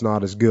someone that's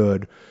not as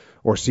good,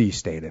 or C,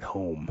 staying at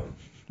home.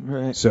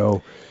 Right.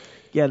 So,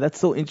 yeah, that's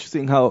so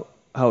interesting how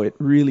it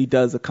really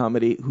does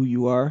accommodate who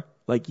you are.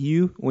 Like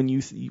when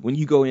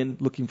you go in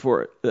looking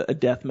for a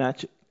death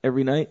match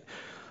every night,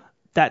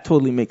 that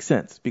totally makes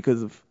sense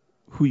because of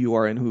who you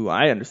are and who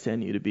I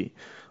understand you to be.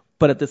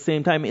 But at the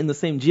same time, in the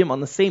same gym, on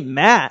the same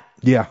mat,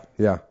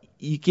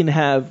 you can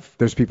have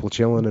there's people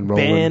chilling and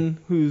rolling. Ben,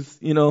 who's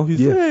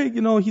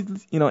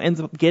ends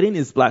up getting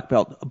his black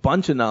belt, a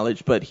bunch of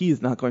knowledge, but he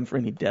is not going for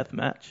any death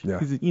match. Yeah.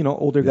 He's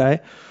older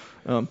guy.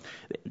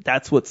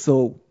 That's what's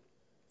so,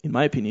 in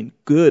my opinion,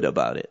 good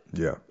about it.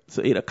 Yeah.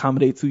 So it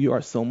accommodates who you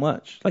are so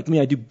much. Like me,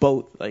 I do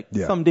both.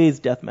 Some days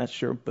deathmatch,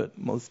 sure, but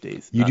most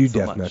days you not do so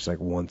deathmatch much. like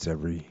once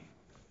every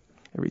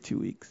 2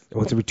 weeks.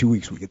 Once every 2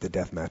 weeks we get the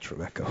deathmatch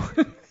from Echo.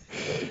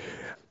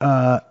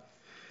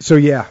 So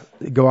yeah,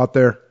 go out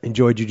there,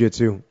 enjoy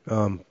jiu-jitsu,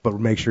 but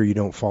make sure you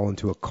don't fall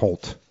into a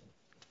cult.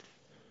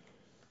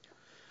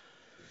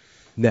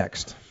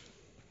 Next.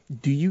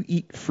 Do you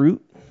eat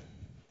fruit?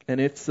 And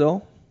if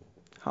so,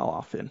 how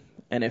often?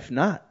 And if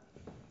not,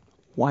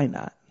 why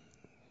not?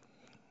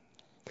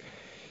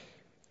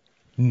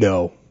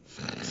 No.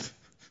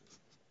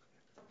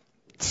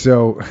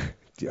 So,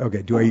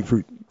 okay, do I eat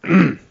fruit?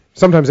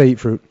 Sometimes I eat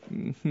fruit.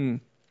 Mm-hmm.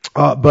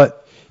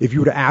 But if you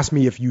were to ask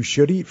me if you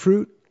should eat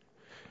fruit,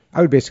 I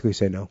would basically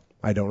say no.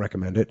 I don't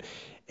recommend it.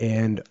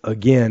 And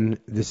again,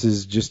 this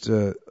is just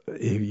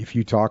if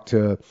you talk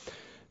to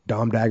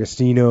Dom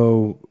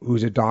D'Agostino,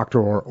 who's a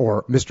doctor,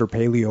 or Mr.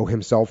 Paleo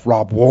himself,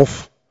 Rob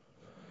Wolf,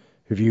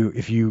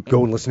 if you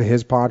go and listen to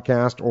his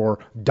podcast, or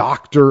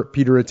Dr.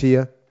 Peter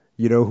Attia,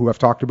 who I've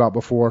talked about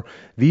before,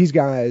 these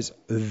guys,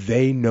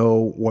 they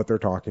know what they're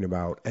talking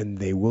about, and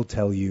they will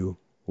tell you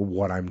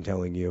what I'm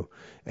telling you,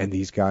 and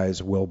these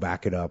guys will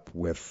back it up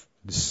with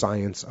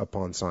science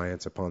upon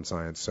science upon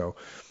science. So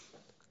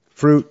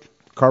fruit,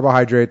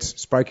 carbohydrates,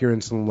 spike your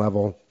insulin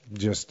level,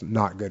 just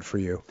not good for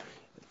you.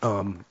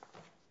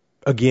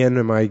 Again,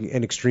 am I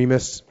an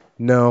extremist?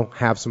 No,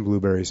 have some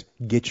blueberries.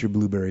 Get your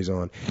blueberries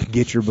on.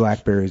 Get your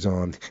blackberries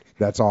on.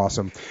 That's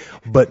awesome.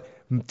 But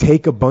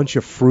take a bunch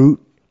of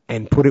fruit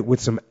and put it with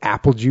some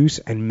apple juice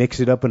and mix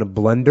it up in a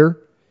blender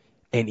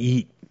and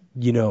eat,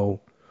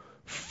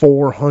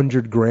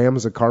 400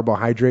 grams of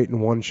carbohydrate in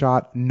one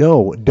shot.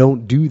 No,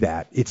 don't do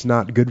that. It's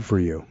not good for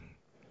you.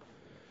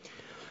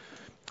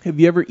 Have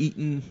you ever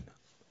eaten,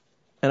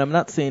 and I'm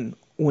not saying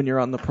when you're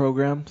on the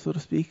program, so to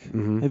speak,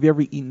 have you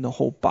ever eaten a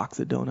whole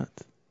box of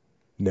donuts?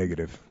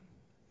 Negative.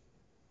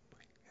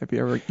 Have you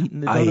ever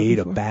eaten a donut I ate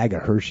before? a bag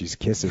of Hershey's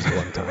Kisses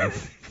one time.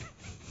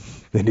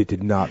 And it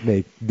did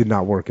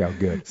not work out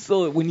good.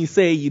 So when you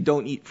say you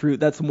don't eat fruit,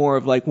 that's more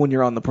of like when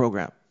you're on the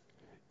program,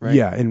 right?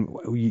 Yeah, and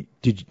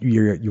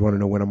you want to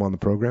know when I'm on the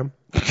program?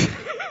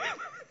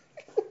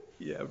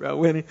 Yeah, bro.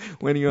 When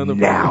are you on the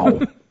now?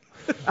 program?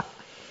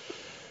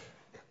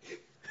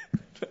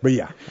 But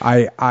yeah,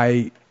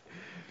 I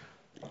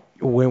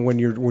when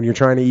you're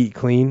trying to eat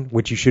clean,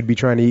 which you should be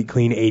trying to eat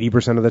clean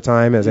 80% of the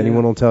time, as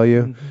anyone will tell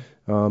you,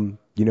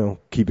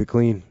 keep it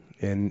clean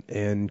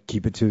and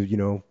keep it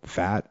to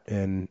fat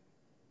and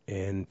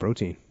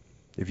protein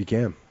if you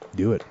can.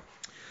 Do it.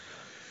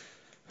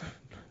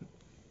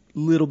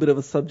 Little bit of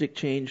a subject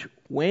change.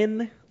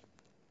 When,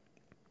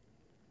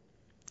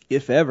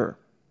 if ever,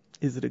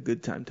 is it a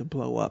good time to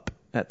blow up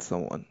at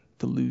someone,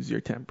 to lose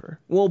your temper?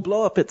 Well,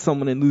 blow up at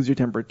someone and lose your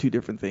temper are two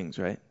different things,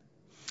 right?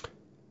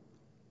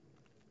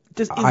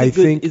 Is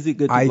it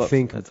good to blow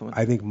up at someone?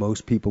 I think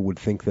most people would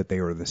think that they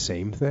are the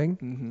same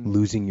thing,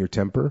 losing your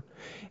temper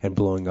and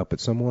blowing up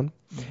at someone.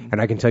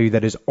 And I can tell you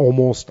that is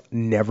almost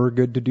never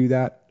good to do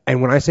that.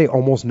 And when I say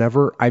almost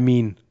never, I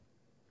mean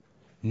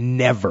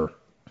never,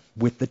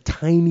 with the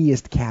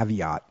tiniest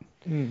caveat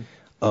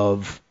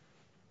of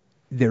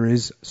there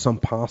is some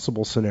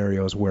possible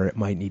scenarios where it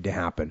might need to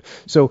happen.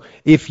 So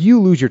if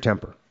you lose your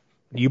temper,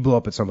 you blow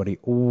up at somebody,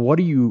 what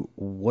are you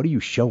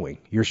showing?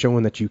 You're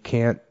showing that you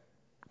can't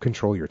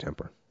control your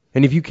temper.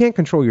 And if you can't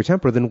control your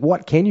temper, then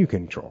what can you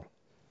control?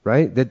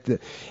 Right?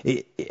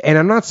 And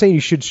I'm not saying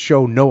you should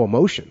show no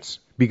emotions,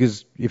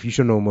 because if you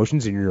show no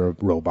emotions, then you're a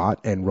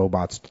robot, and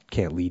robots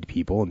can't lead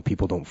people, and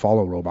people don't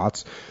follow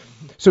robots.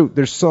 So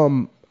there's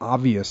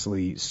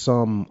obviously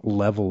some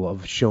level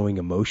of showing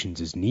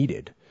emotions is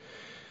needed.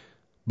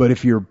 But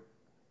if you're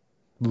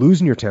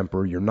losing your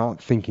temper, you're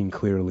not thinking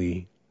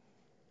clearly.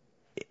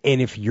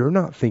 And if you're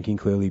not thinking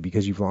clearly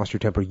because you've lost your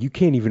temper, you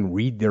can't even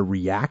read their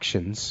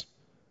reactions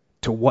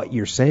to what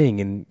you're saying.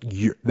 And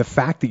the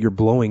fact that you're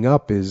blowing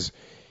up is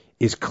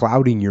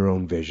clouding your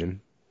own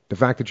vision. The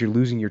fact that you're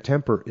losing your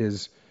temper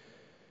is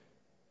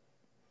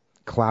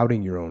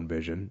clouding your own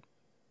vision.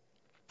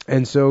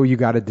 And so you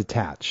got to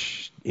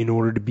detach in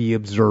order to be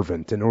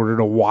observant, in order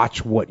to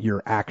watch what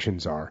your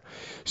actions are.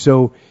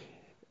 So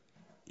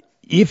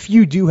if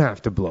you do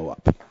have to blow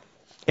up,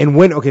 and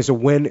when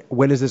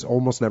does this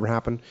almost never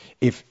happen?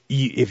 If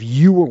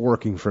you were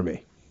working for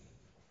me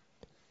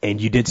and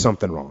you did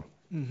something wrong,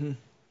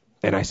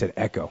 and I said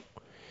echo,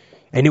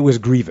 and it was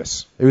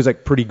grievous, it was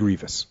like pretty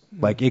grievous,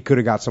 like it could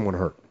have got someone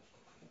hurt,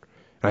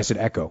 and I said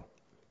echo,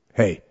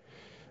 hey,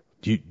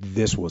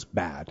 this was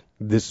bad.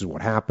 This is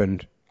what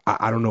happened.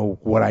 I don't know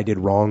what I did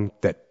wrong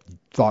that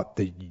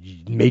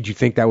made you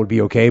think that would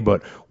be okay,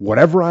 but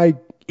whatever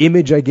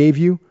image I gave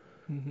you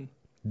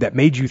that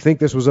made you think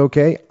this was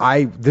okay,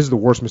 this is the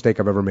worst mistake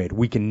I've ever made.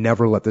 We can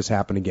never let this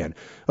happen again.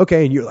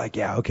 Okay, and you're like,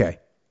 yeah, okay.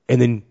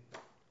 And then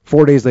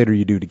 4 days later,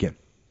 you do it again.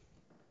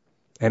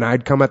 And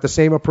I'd come at the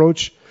same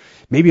approach,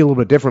 maybe a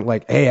little bit different,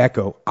 like, hey,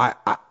 Echo,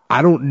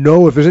 I don't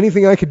know if there's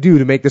anything I could do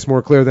to make this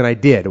more clear than I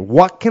did.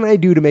 What can I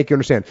do to make you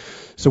understand?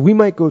 So we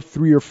might go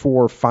 3 or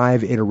 4 or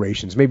 5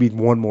 iterations, maybe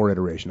one more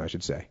iteration, I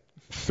should say.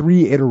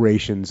 3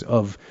 iterations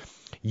of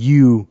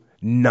you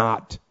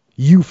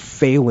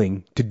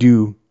failing to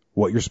do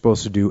what you're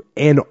supposed to do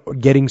and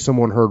getting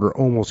someone hurt or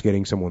almost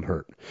getting someone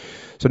hurt.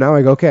 So now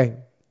I go, okay,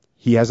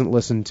 he hasn't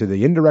listened to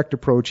the indirect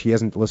approach. He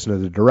hasn't listened to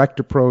the direct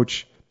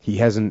approach.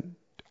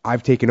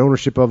 I've taken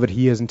ownership of it.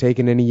 He hasn't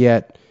taken any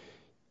yet.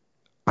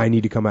 I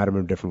need to come at him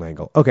at a different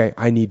angle. Okay,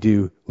 I need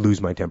to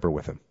lose my temper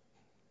with him.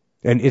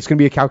 And it's going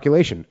to be a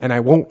calculation. And I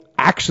won't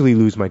actually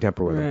lose my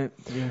temper with him.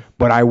 Yeah.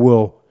 But I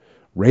will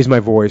raise my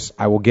voice.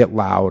 I will get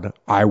loud.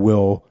 I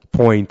will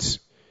point.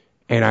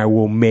 And I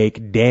will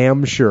make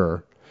damn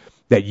sure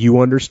that you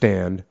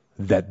understand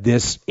that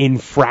this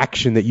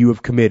infraction that you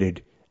have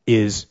committed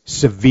is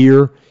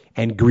severe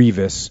and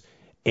grievous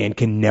and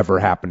can never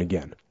happen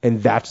again.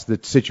 And that's the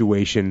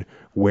situation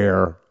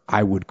where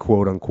I would,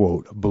 quote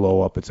unquote,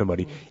 blow up at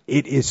somebody.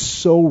 It is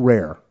so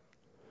rare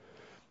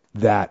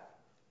that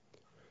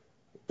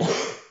in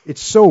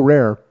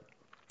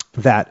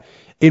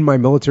my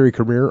military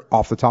career,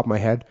 off the top of my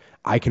head,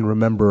 I can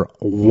remember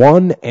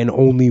one and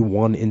only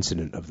one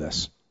incident of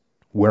this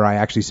where I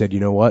actually said, you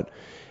know what,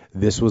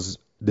 this was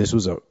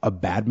a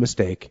bad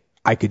mistake.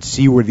 I could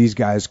see where these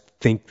guys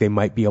think they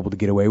might be able to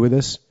get away with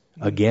this,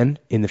 again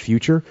in the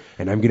future,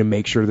 and I'm going to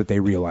make sure that they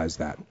realize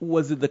that.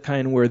 Was it the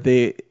kind where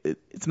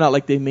it's not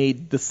like they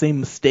made the same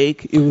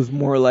mistake, it was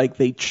more like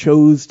they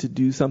chose to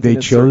do something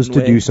They chose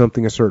to do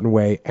something a certain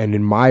way, and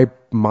in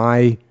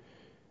my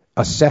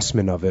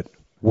assessment of it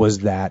was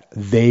that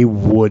they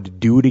would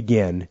do it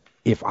again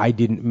if I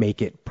didn't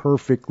make it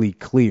perfectly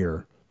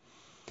clear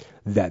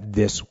that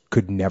this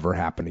could never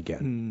happen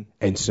again.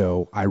 And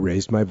so I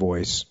raised my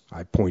voice,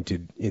 I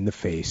pointed in the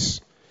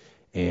face,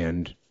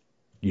 and,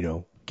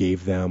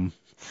 gave them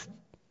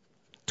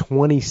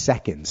 20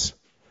 seconds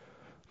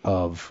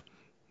of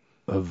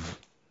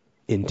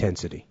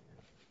intensity.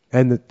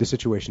 And the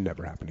situation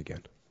never happened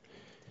again.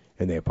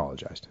 And they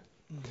apologized.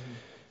 Mm-hmm.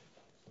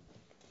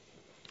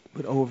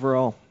 But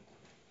overall,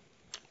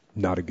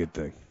 not a good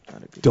thing.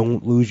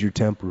 Don't lose your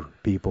temper,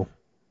 people.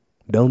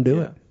 Don't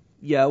do it.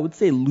 Yeah, I would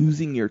say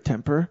losing your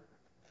temper,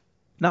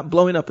 not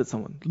blowing up at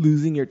someone,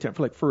 losing your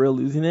temper, like for real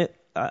losing it.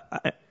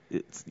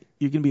 It's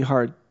going to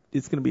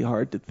be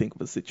hard to think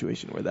of a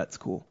situation where that's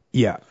cool.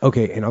 Yeah.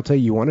 Okay. And I'll tell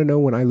you, you want to know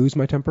when I lose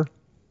my temper?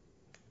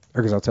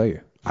 Because I'll tell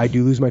you, I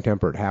do lose my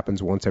temper. It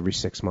happens once every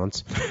 6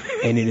 months,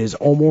 and it is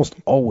almost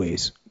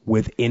always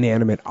with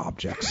inanimate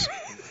objects,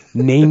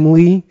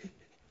 namely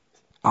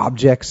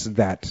objects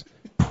that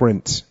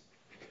print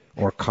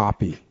or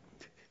copy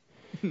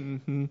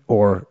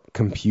or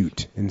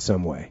compute in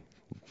some way.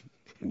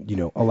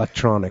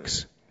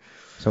 Electronics.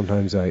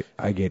 Sometimes I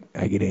get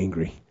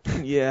angry.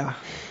 Yeah.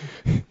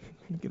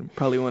 You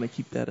probably want to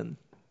keep that in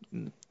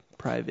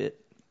private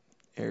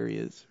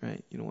areas,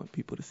 right? You don't want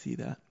people to see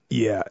that.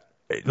 Yeah.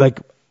 Like,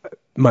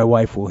 my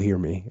wife will hear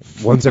me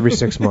once every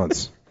 6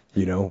 months,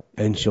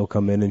 and she'll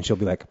come in and she'll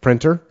be like,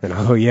 printer? And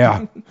I'll go,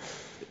 yeah.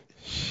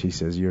 She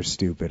says, you're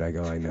stupid. I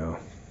go, I know.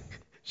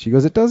 She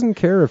goes, it doesn't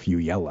care if you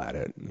yell at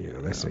it.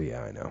 I say,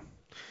 yeah, I know.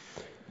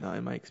 No,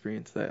 in my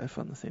experience, I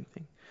found the same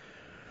thing.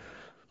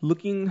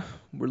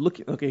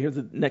 Okay, here's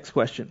the next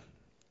question.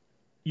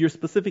 Your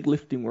specific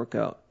lifting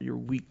workout, your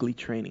weekly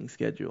training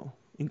schedule,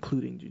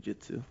 including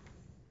jiu-jitsu.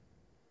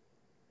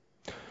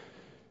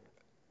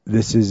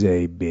 This is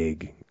a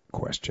big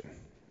question.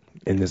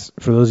 And this,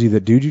 for those of you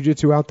that do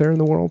jiu-jitsu out there in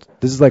the world,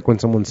 this is like when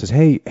someone says,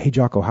 hey,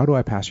 Jocko, how do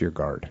I pass your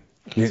guard?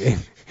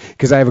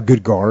 Because I have a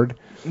good guard.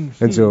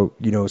 And so,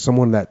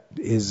 someone that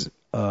is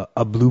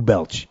a blue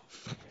belt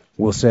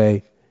will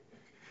say,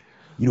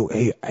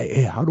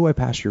 hey, how do I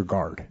pass your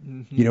guard?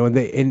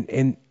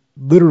 And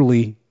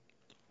literally,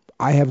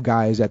 I have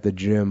guys at the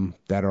gym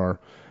that are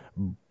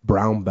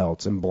brown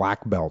belts and black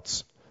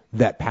belts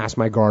that pass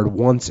my guard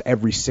once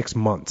every 6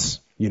 months,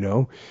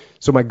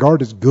 So my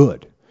guard is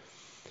good.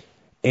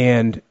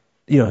 And,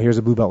 here's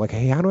a blue belt like,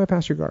 hey, how do I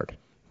pass your guard?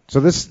 So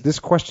this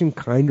question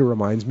kind of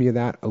reminds me of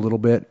that a little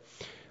bit.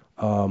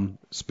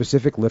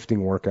 Specific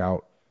lifting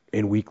workout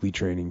and weekly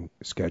training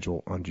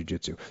schedule on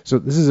jiu-jitsu. So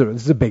this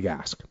is a big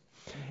ask.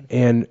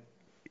 And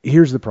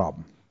here's the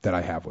problem that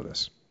I have with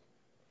this.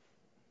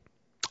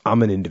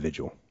 I'm an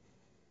individual.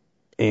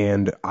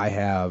 And I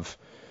have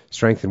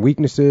strengths and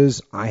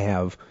weaknesses. I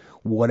have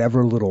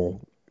whatever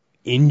little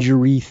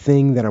injury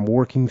thing that I'm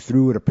working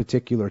through at a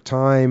particular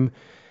time.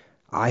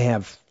 I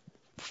have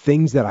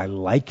things that I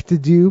like to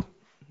do,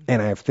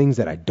 and I have things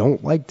that I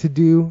don't like to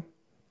do.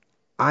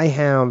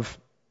 I'm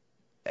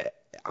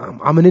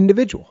an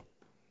individual,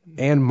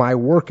 and my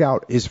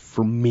workout is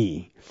for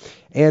me.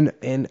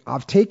 And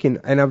I've taken,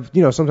 and I've,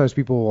 sometimes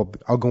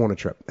I'll go on a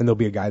trip, and there'll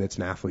be a guy that's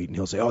an athlete, and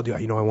he'll say, oh, dude,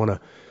 I want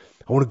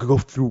to go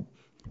through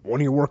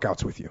one of your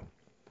workouts with you.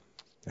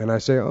 And I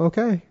say,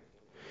 okay.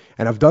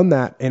 And I've done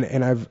that,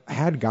 and I've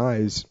had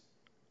guys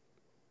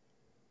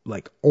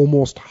like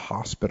almost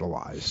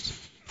hospitalized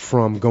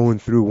from going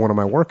through one of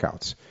my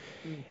workouts.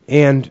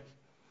 And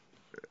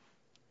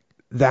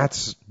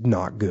that's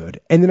not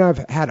good. And then I've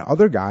had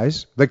other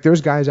guys, like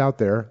there's guys out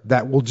there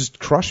that will just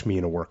crush me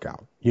in a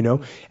workout,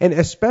 And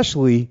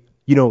especially,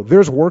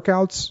 there's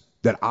workouts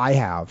that I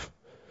have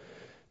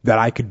that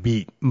I could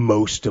beat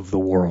most of the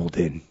world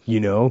in,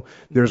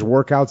 There's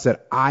workouts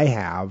that I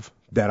have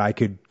that I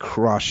could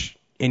crush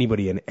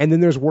anybody in. And then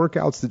there's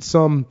workouts that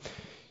some,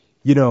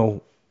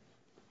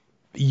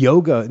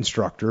 yoga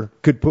instructor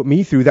could put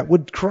me through that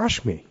would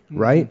crush me,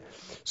 right?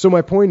 So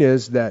my point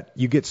is that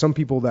you get some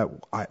people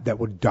that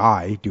would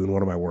die doing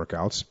one of my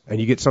workouts, and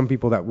you get some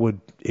people that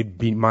one of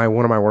my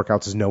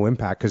workouts is no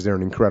impact because they're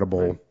an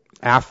incredible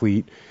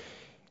athlete.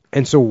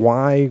 And so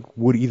why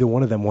would either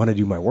one of them want to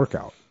do my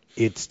workout?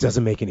 It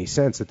doesn't make any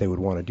sense that they would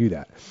want to do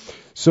that.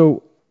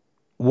 So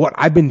what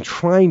I've been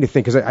trying to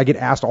think, because I get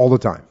asked all the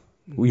time,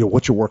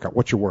 what's your workout?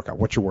 What's your workout?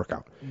 What's your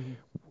workout?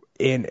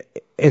 And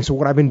so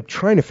what I've been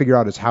trying to figure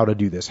out is how to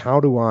do this.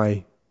 How do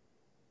I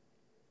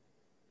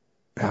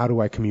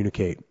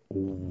communicate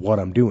what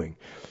I'm doing?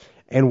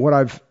 And what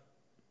I've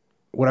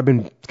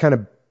been kind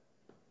of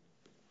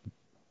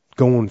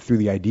going through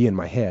the idea in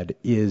my head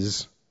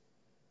is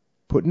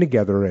putting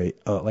together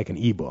like an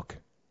ebook.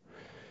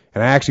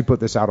 And I actually put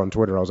this out on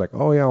Twitter. I was like,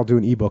 oh yeah, I'll do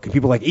an ebook. And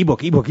people are like,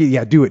 ebook,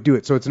 yeah, do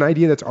it. So it's an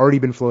idea that's already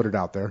been floated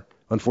out there.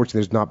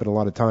 Unfortunately, there's not been a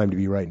lot of time to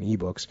be writing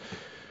ebooks.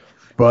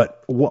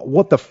 But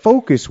what the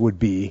focus would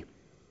be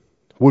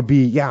would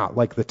be,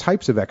 like the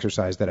types of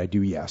exercise that I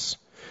do, yes.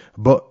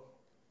 But,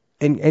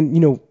 and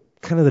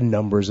kind of the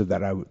numbers of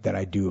that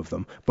I do of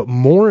them. But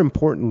more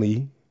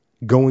importantly,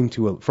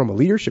 from a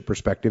leadership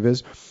perspective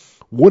is,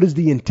 what is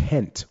the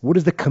intent? What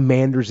is the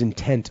commander's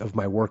intent of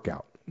my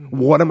workout?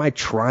 What am I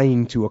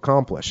trying to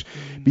accomplish?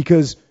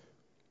 Because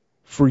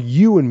for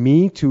you and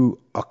me to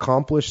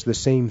accomplish the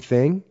same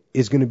thing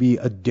is going to be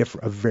a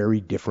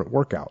very different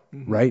workout,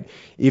 right?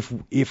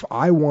 If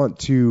I want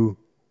to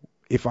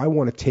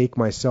take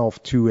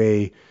myself to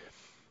an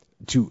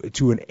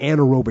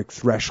anaerobic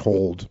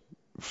threshold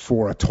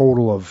for a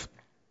total of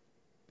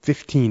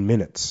 15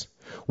 minutes,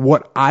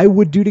 what I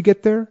would do to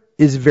get there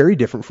is very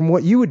different from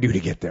what you would do to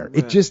get there. Right.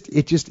 It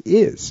just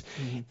is.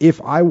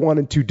 If I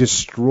wanted to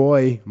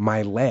destroy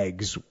my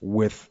legs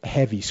with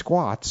heavy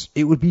squats,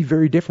 it would be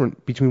very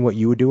different between what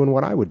you would do and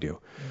what I would do.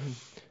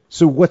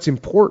 So what's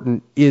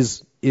important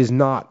is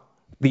not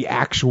the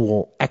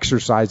actual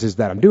exercises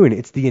that I'm doing.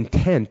 It's the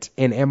intent,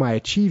 and am I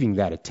achieving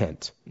that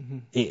intent?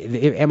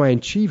 Am I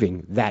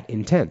achieving that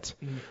intent?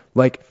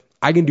 Like,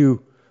 I can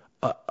do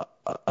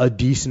a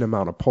decent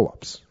amount of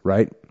pull-ups,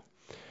 right?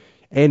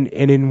 And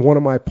in one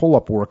of my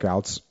pull-up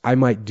workouts, I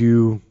might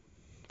do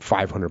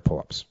 500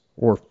 pull-ups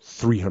or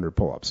 300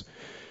 pull-ups.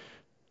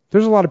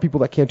 There's a lot of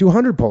people that can't do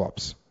 100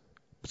 pull-ups.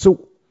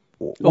 So,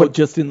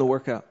 just in the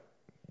workout,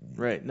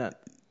 right? Not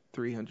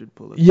 300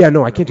 pull-ups. Yeah,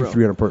 no, I can't do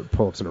 300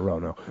 pull-ups in a row.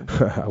 No,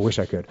 I wish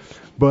I could.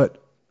 But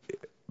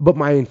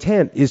my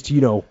intent is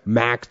to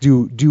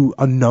do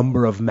a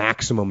number of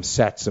maximum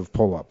sets of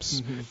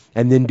pull-ups,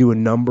 and then do a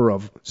number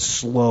of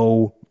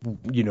slow,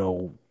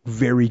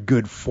 very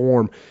good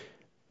form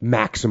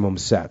maximum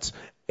sets.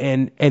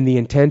 And the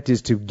intent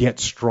is to get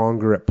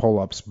stronger at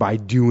pull-ups by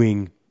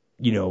doing,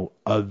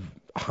 a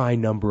high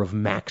number of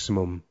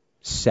maximum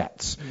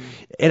sets.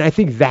 And I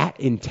think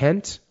that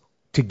intent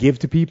to give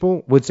to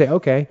people would say,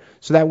 okay,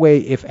 so that way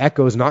if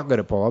Echo's not good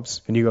at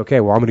pull-ups, and you go, okay,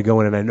 well, I'm going to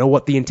go in and I know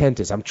what the intent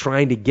is. I'm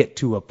trying to get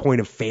to a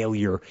point of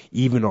failure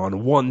even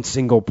on one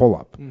single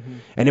pull-up.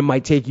 And it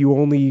might take you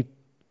only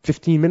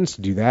 15 minutes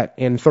to do that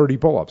and 30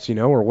 pull-ups,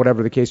 or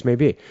whatever the case may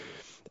be.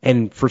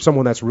 And for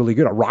someone that's really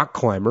good, a rock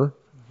climber,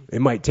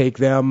 it might take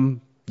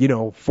them,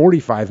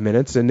 45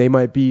 minutes, and they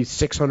might be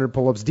 600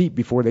 pull-ups deep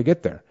before they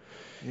get there.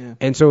 Yeah.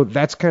 And so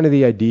that's kind of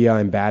the idea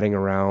I'm batting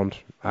around.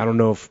 I don't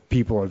know if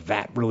people are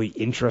that really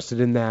interested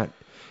in that.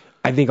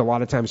 I think a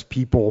lot of times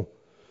people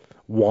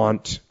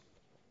want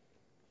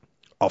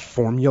a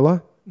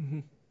formula,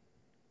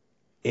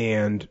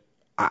 and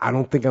I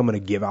don't think I'm going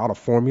to give out a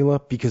formula,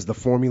 because the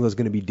formula is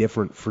going to be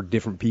different for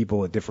different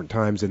people at different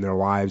times in their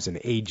lives and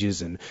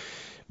ages and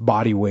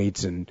body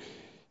weights and,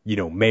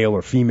 male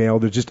or female.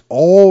 There's just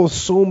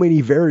so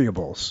many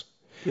variables.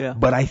 Yeah.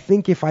 But I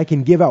think if I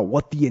can give out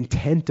what the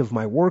intent of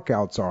my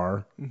workouts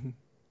are,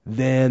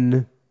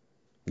 then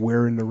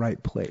we're in the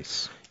right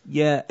place.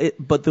 Yeah,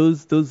 but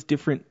those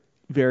different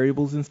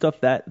variables and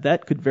stuff,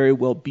 that could very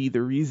well be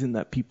the reason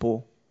that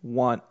people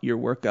want your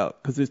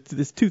workout. Because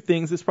there's two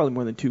things, there's probably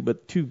more than two,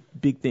 but two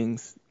big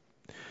things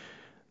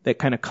that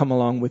kind of come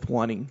along with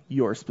wanting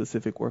your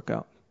specific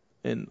workout.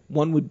 And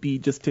one would be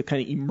just to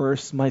kind of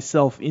immerse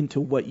myself into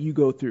what you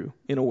go through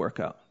in a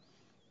workout.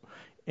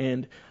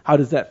 And how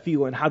does that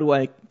feel? And how do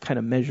I kind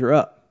of measure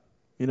up,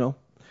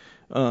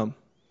 And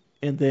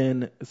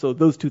then, so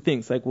those two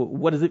things, like,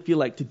 what does it feel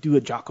like to do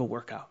a Jocko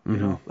workout?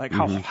 Like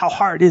how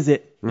hard is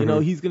it?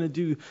 He's going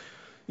to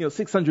do,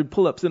 600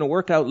 pull-ups in a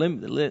workout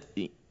limit,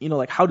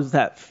 like, how does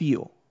that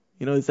feel?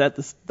 Is that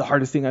the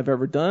hardest thing I've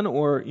ever done?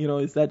 Or,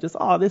 is that just,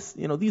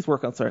 these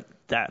workouts aren't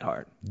that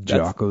hard.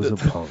 Jocko's a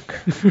punk.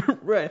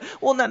 Right.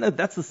 Well,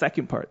 that's the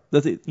second part.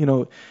 Does it,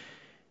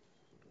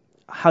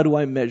 how do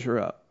I measure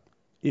up?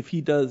 If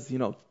he does,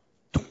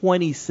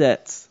 20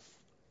 sets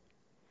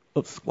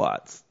of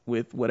squats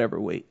with whatever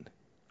weight,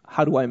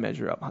 how do I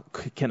measure up?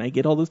 Can I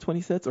get all those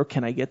 20 sets, or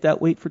can I get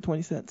that weight for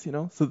 20 sets?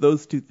 So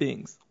those two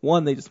things.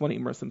 One, they just want to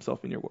immerse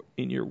themselves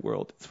in your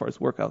world as far as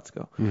workouts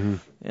go.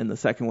 And the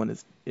second one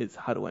is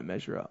how do I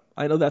measure up?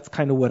 I know that's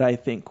kind of what I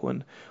think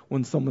when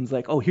someone's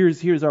like, oh,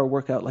 here's our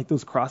workout, like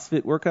those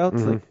CrossFit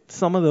workouts. Like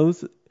some of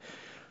those,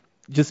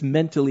 just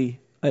mentally,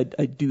 I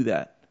do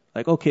that.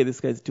 Like, okay, this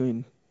guy's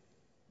doing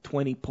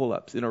 20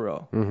 pull-ups in a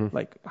row.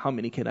 Like, how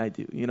many can I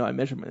do? I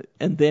measure it.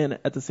 And then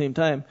at the same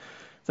time,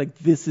 it's like,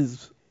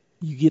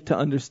 you get to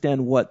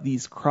understand what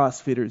these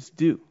CrossFitters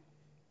do.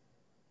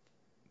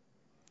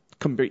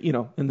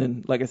 And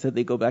then, like I said,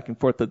 they go back and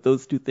forth with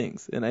those two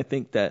things. And I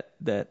think that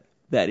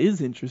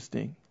is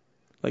interesting.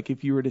 Like,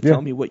 if you were to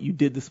tell me what you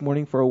did this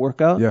morning for a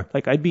workout,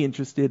 like, I'd be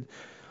interested,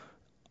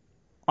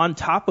 on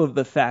top of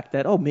the fact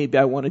that, maybe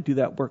I want to do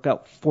that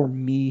workout for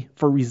me,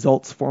 for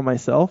results for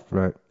myself.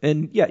 Right.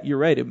 And yeah, you're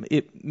right.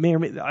 It may or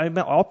may,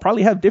 I'll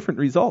probably have different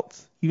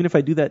results. Even if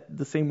I do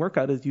the same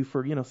workout as you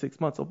for, 6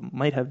 months, I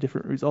might have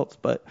different results.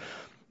 But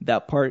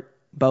that part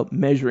about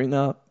measuring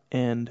up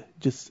and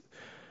just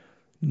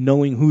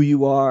knowing who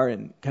you are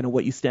and kind of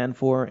what you stand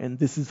for, and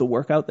this is the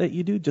workout that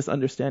you do, just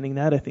understanding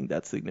that, I think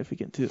that's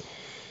significant too.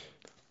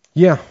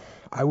 Yeah.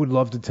 I would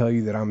love to tell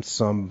you that I'm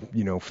some,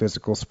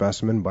 physical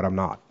specimen, but I'm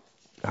not.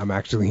 I'm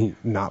actually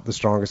not the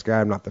strongest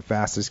guy. I'm not the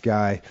fastest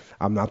guy.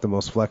 I'm not the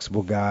most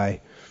flexible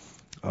guy.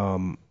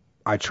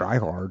 I try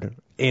hard,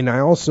 and I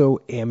also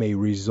am a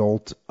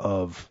result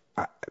of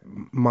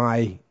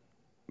my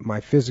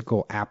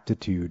physical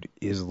aptitude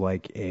is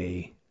like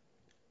a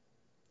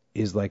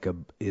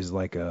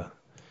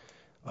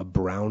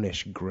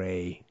brownish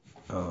gray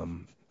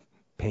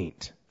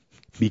paint,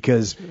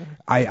 because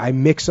I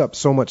mix up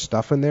so much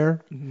stuff in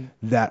there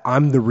that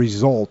I'm the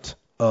result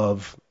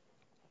of,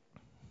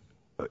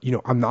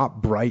 I'm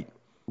not bright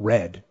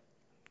red.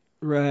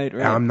 Right.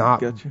 I'm not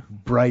Gotcha.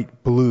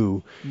 bright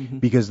blue,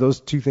 because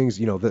those two things,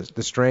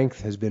 the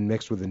strength has been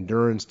mixed with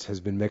endurance, has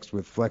been mixed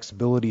with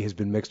flexibility, has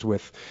been mixed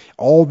with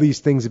all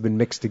these things have been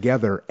mixed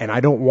together, and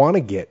I don't want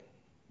to get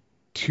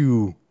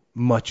too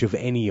much of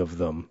any of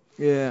them.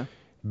 Yeah.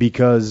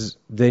 Because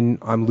then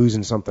I'm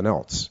losing something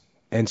else.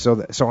 And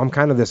so I'm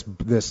kind of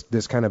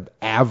this kind of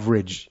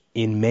average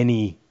in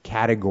many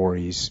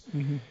categories,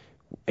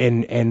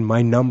 and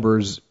my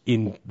numbers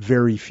in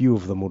very few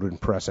of them would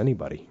impress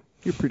anybody.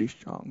 You're pretty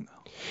strong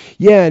though.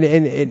 Yeah,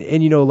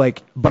 and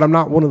but I'm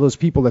not one of those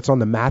people that's on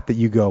the mat that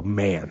you go,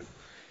 man,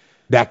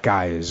 that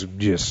guy is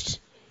just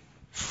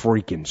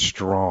freaking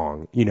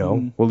strong.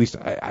 Well, at least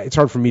it's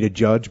hard for me to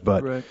judge,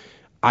 but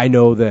I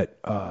know that.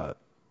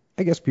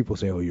 I guess people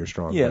say, "Oh, you're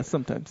strong." Yeah, but,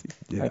 sometimes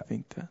I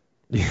think that.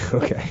 Yeah.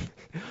 Okay.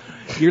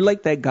 You're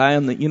like that guy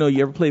on the.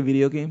 You ever play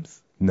video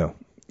games? No.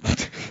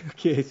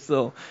 Okay,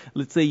 so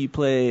let's say you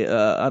play,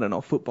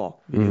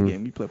 football video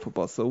game. You play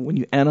football. So when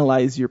you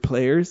analyze your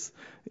players,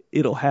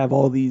 it'll have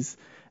all these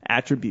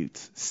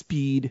attributes: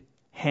 speed,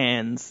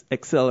 hands,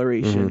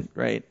 acceleration,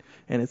 right?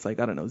 And it's like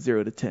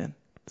 0 to 10.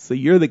 So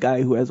you're the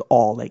guy who has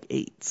all like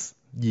 8s.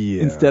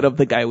 Yeah. Instead of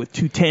the guy with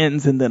 2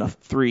 10s and then a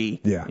 3.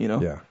 Yeah. You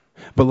know. Yeah.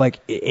 But like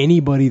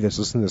anybody that's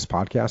listening to this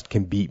podcast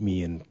can beat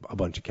me in a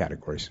bunch of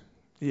categories.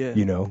 Yeah.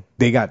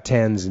 They got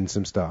 10s in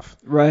some stuff.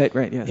 Right.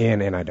 Yeah.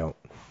 And I don't.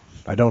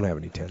 I don't have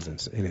any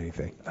 10s in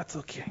anything. That's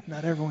okay.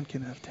 Not everyone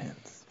can have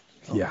 10s.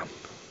 So. Yeah.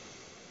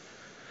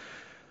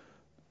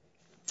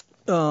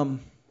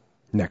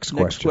 Next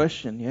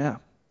question. Yeah.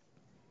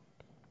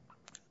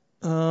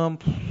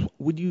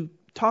 Would you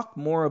talk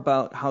more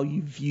about how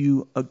you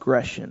view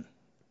aggression,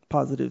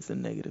 positives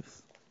and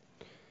negatives?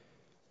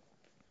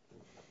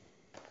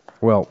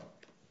 Well,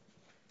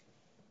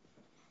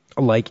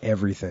 like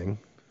everything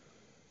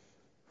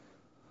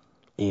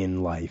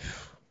in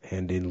life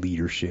and in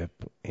leadership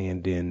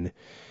and in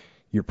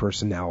your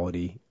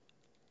personality,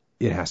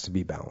 it has to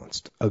be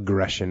balanced.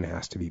 Aggression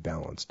has to be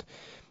balanced.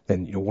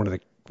 And one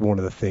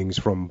of the things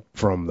from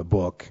the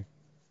book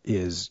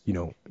is,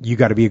 you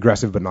got to be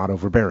aggressive but not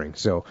overbearing.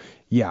 So,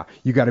 yeah,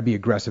 you got to be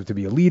aggressive to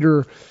be a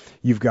leader.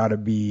 You've got to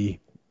be,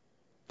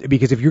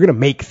 because if you're going to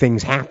make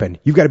things happen,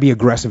 you've got to be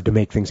aggressive to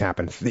make things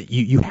happen.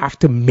 You have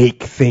to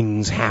make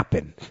things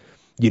happen.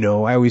 I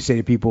always say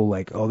to people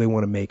like, oh, they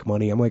want to make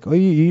money. I'm like, oh,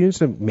 you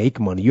just make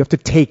money. You have to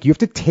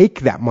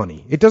take that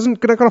money. It's not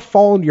going to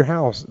fall into your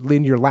house,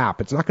 into your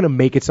lap. It's not going to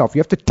make itself. You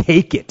have to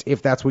take it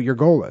if that's what your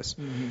goal is.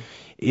 Mm-hmm.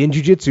 In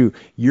jiu-jitsu,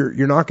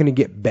 you're not going to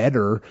get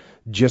better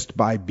just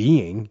by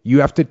being.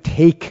 You have to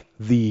take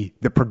the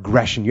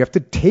progression. You have to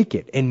take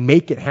it and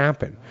make it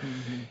happen.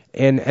 Mm-hmm.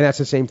 And that's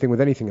the same thing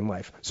with anything in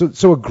life.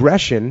 So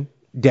aggression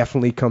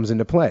definitely comes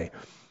into play.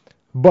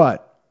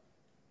 But,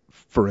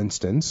 for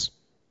instance,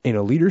 in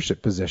a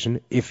leadership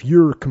position, if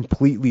you're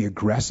completely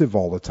aggressive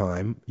all the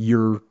time,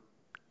 your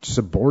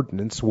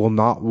subordinates will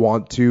not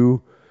want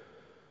to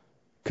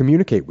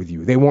communicate with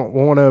you. They won't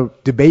want to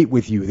debate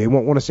with you. They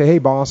won't want to say, hey,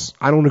 boss,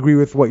 I don't agree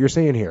with what you're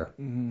saying here.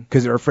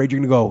 Because they're afraid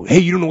you're going to go, hey,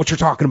 you don't know what you're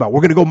talking about.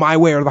 We're going to go my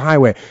way or the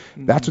highway.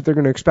 That's what they're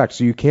going to expect.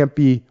 So you can't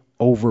be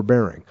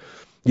overbearing.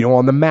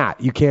 On the mat,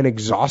 you can't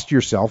exhaust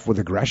yourself with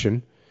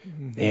aggression.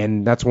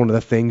 And that's one of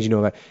the things,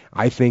 that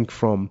I think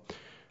from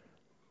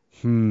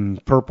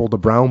purple to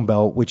brown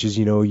belt, which is,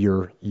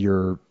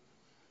 your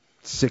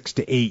 6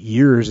 to 8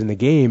 years in the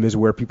game, is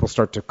where people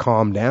start to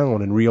calm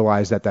down and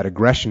realize that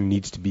aggression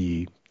needs to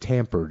be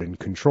tampered and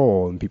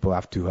controlled, and people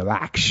have to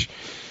relax.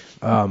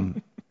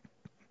 And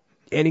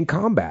in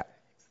combat,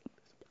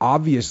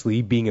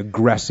 obviously being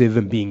aggressive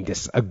and being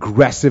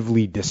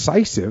aggressively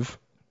decisive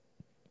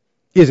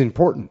is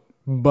important.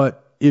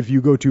 But if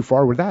you go too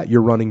far with that,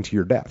 you're running to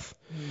your death.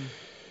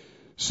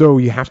 So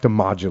you have to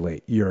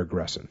modulate your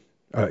aggression.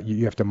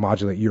 You have to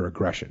modulate your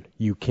aggression.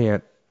 You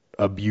can't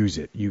abuse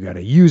it. You got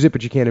to use it,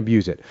 but you can't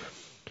abuse it.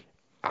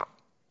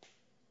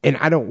 And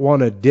I don't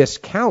want to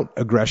discount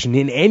aggression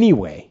in any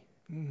way,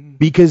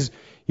 because,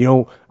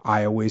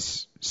 I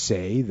always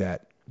say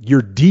that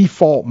your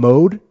default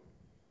mode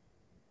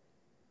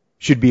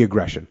should be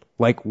aggression.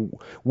 Like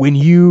when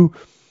you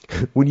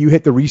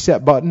hit the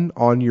reset button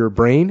on your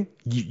brain,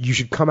 you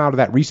should come out of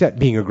that reset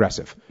being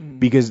aggressive,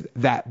 because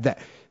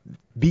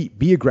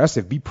be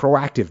aggressive, be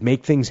proactive,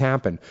 make things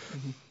happen.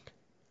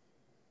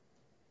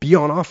 Be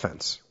on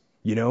offense,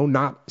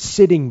 not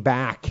sitting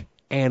back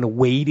and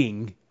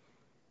waiting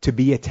to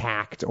be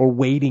attacked or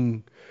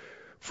waiting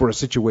for a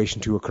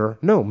situation to occur.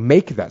 No,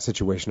 make that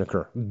situation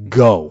occur.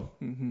 Go.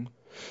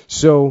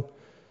 So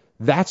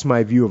that's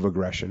my view of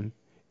aggression.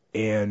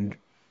 And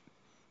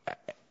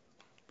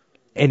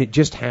it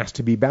just has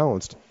to be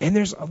balanced. And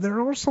there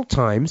are also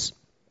times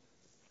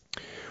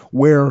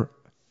where,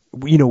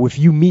 if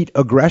you meet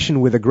aggression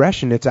with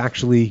aggression, it's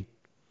actually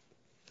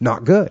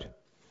not good.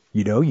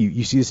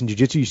 You see this in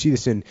jiu-jitsu, you see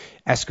this in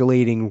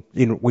escalating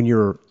when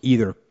you're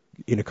either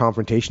in a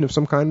confrontation of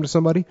some kind with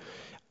somebody.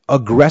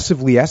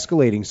 Aggressively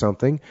escalating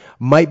something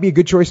might be a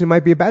good choice and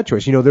might be a bad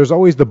choice. There's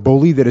always the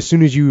bully that as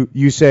soon as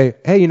you say,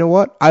 hey, you know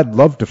what? I'd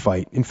love to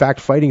fight. In fact,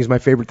 fighting is my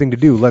favorite thing to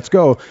do. Let's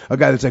go. A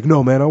guy that's like,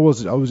 no, man, I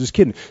was just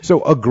kidding.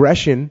 So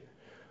aggression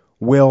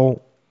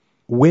will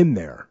win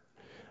there.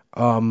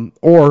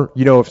 Or,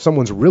 if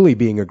someone's really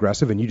being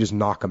aggressive and you just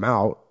knock them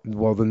out,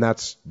 well, then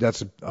that's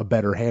a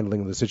better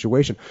handling of the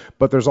situation.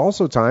 But there's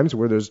also times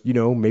where there's,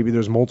 maybe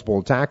there's multiple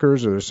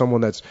attackers or there's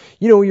someone that's,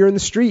 you're in the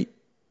street.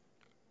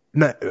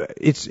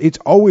 It's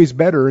always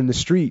better in the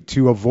street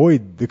to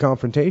avoid the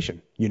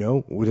confrontation.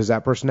 Does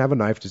that person have a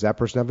knife? Does that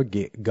person have a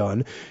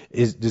gun?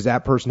 Does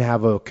that person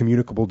have a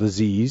communicable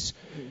disease?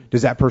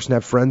 Does that person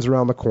have friends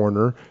around the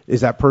corner?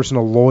 Is that person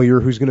a lawyer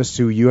who's going to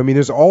sue you? I mean,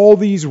 there's all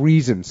these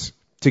reasons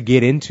to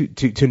get into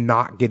to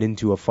not get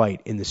into a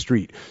fight in the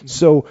street.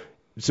 So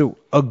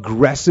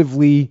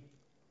aggressively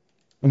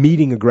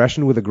meeting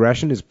aggression with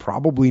aggression is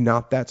probably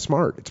not that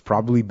smart. It's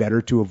probably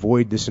better to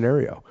avoid the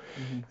scenario.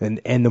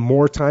 And the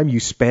more time you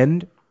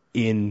spend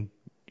in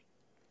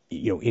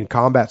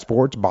combat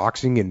sports,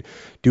 boxing and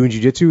doing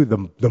jiu-jitsu,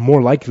 the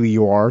more likely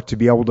you are to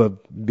be able to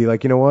be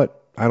like, you know what?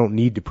 I don't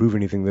need to prove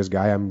anything to this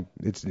guy.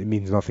 It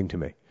means nothing to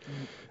me.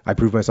 I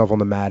prove myself on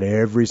the mat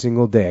every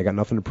single day. I got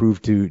nothing to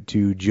prove to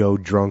Joe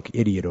drunk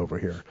idiot over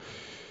here.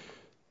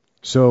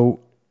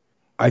 So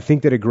I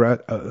think that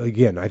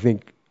I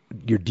think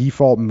your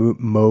default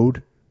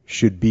mode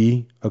should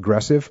be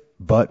aggressive,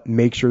 but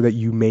make sure that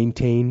you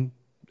maintain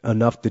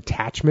enough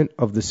detachment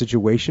of the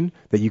situation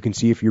that you can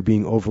see if you're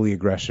being overly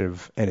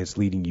aggressive and it's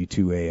leading you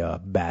to a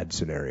bad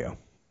scenario.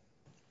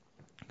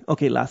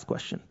 Okay, last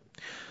question.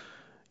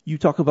 You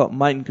talk about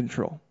mind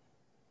control.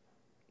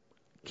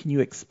 Can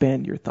you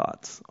expand your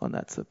thoughts on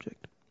that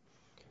subject?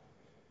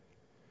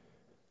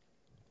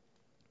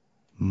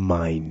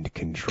 Mind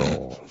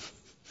control.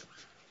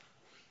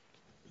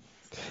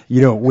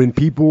 When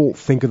people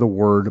think of the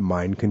word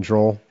mind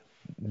control,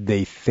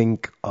 they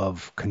think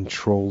of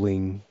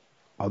controlling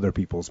other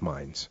people's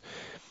minds.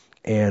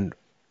 And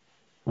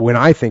when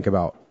I think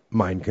about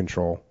mind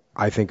control,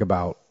 I think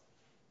about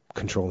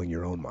controlling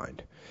your own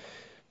mind.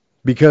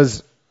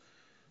 Because,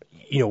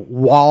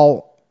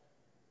 while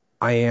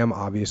I am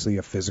obviously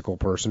a physical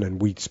person,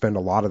 and we spend a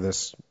lot of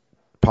this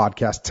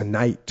podcast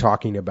tonight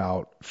talking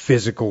about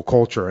physical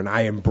culture, and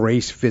I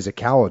embrace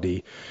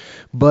physicality,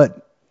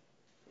 but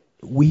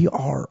we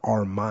are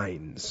our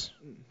minds.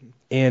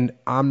 And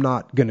I'm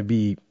not going to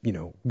be,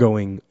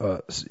 going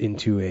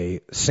into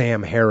a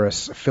Sam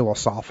Harris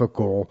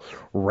philosophical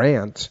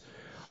rant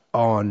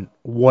on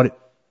what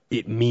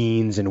it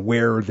means and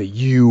where the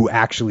you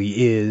actually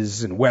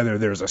is and whether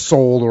there's a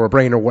soul or a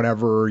brain or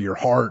whatever, or your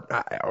heart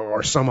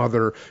or some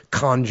other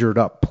conjured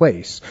up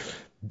place.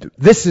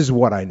 This is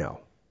what I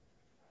know,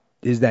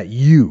 is that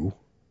your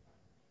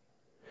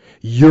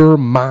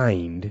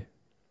mind,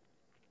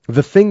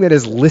 the thing that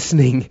is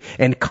listening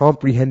and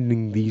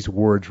comprehending these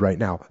words right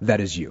now, that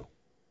is you.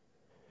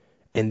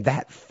 And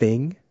that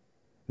thing,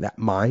 that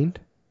mind,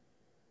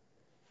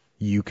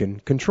 you can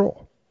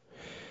control.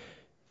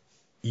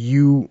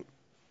 You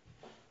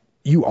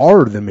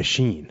are the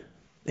machine,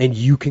 and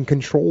you can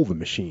control the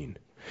machine.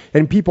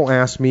 And people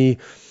ask me,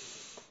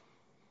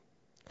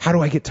 how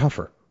do I get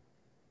tougher?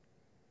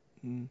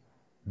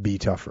 Be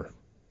tougher.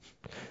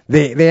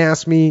 They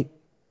ask me,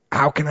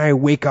 how can I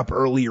wake up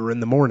earlier in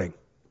the morning?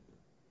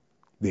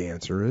 The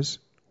answer is,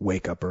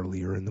 wake up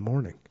earlier in the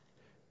morning.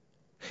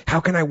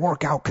 How can I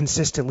work out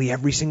consistently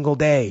every single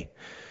day?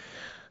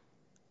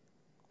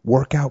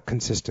 Work out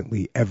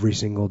consistently every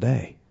single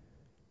day.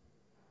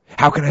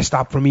 How can I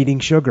stop from eating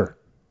sugar?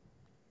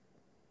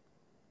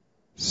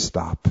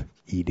 Stop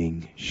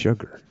eating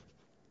sugar.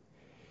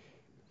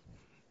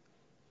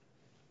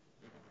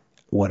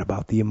 What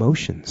about the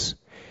emotions?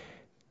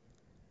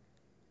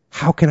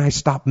 How can I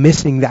stop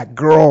missing that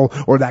girl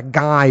or that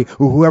guy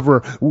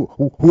or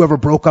whoever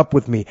broke up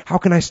with me? How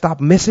can I stop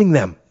missing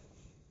them?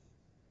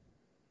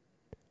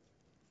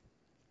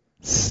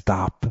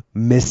 Stop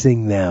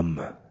missing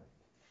them.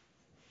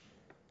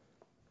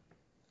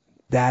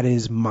 That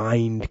is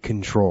mind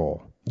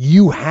control.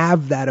 You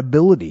have that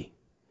ability.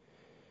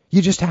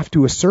 You just have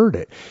to assert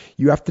it.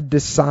 You have to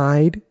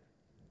decide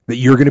that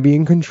you're going to be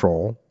in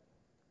control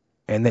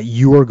and that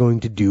you are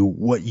going to do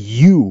what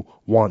you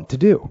want to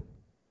do.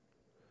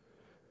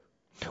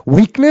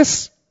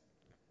 Weakness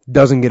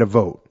doesn't get a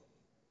vote.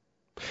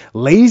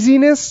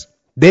 Laziness,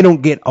 they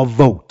don't get a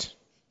vote.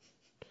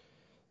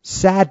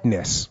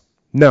 Sadness,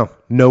 no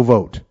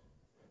vote.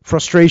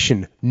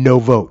 Frustration, no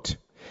vote.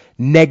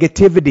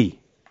 Negativity,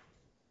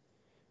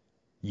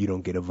 you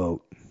don't get a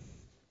vote.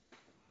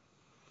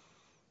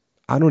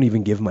 I don't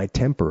even give my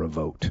temper a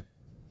vote.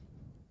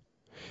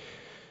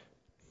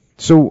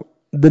 So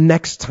the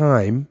next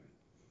time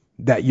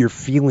that you're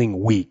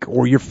feeling weak,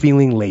 or you're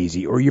feeling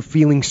lazy, or you're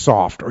feeling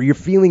soft, or you're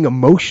feeling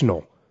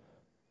emotional,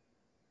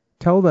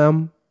 tell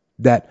them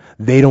that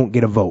they don't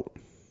get a vote.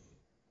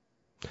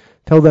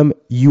 Tell them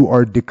you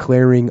are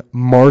declaring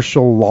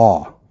martial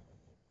law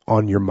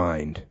on your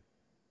mind.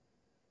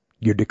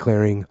 You're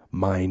declaring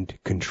mind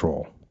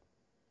control.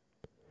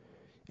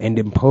 And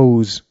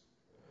impose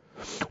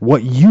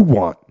what you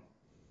want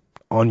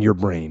on your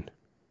brain.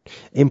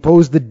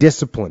 Impose the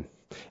discipline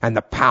and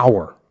the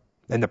power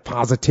and the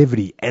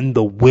positivity and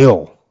the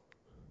will.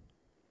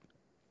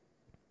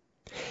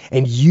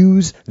 And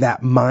use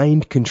that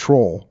mind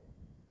control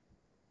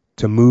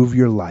to move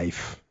your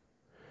life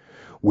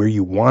where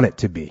you want it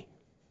to be.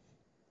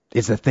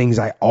 It's the things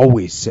I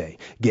always say.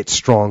 Get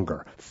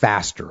stronger,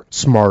 faster,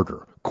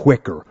 smarter,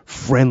 quicker,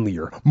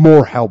 friendlier,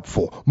 more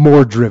helpful,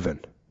 more driven.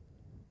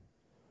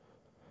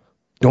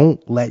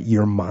 Don't let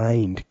your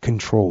mind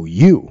control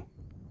you.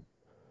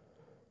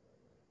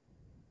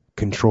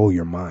 Control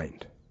your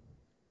mind.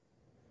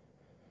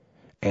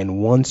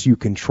 And once you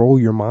control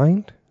your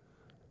mind,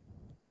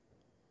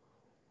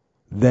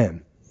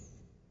 then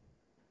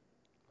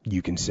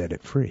you can set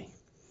it free.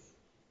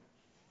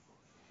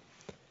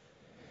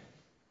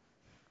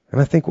 And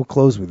I think we'll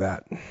close with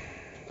that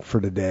for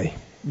today.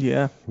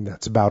 Yeah.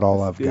 That's about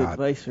all I've got. Good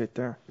advice right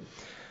there.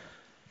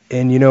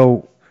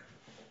 And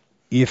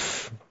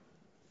if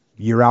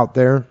you're out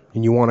there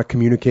and you want to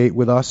communicate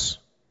with us,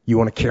 you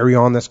want to carry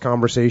on this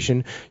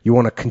conversation, you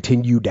want to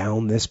continue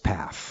down this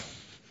path,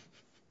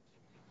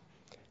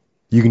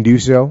 you can do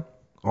so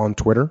on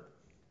Twitter.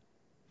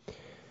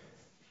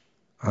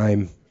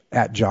 I'm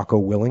at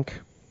Jocko Willink,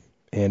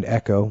 and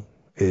Echo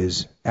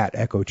is at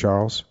Echo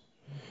Charles.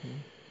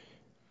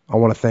 I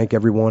want to thank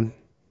everyone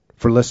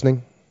for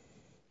listening.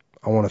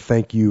 I want to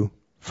thank you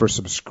for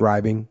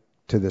subscribing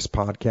to this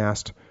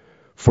podcast,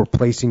 for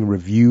placing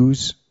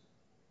reviews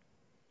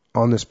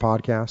on this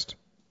podcast,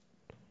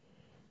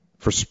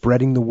 for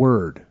spreading the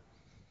word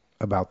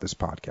about this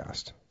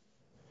podcast.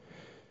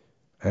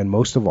 And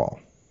most of all,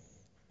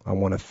 I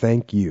want to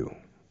thank you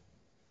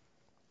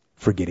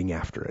for getting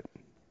after it.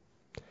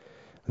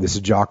 This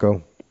is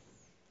Jocko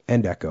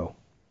and Echo.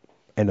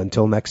 And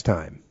until next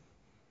time,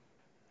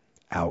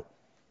 out.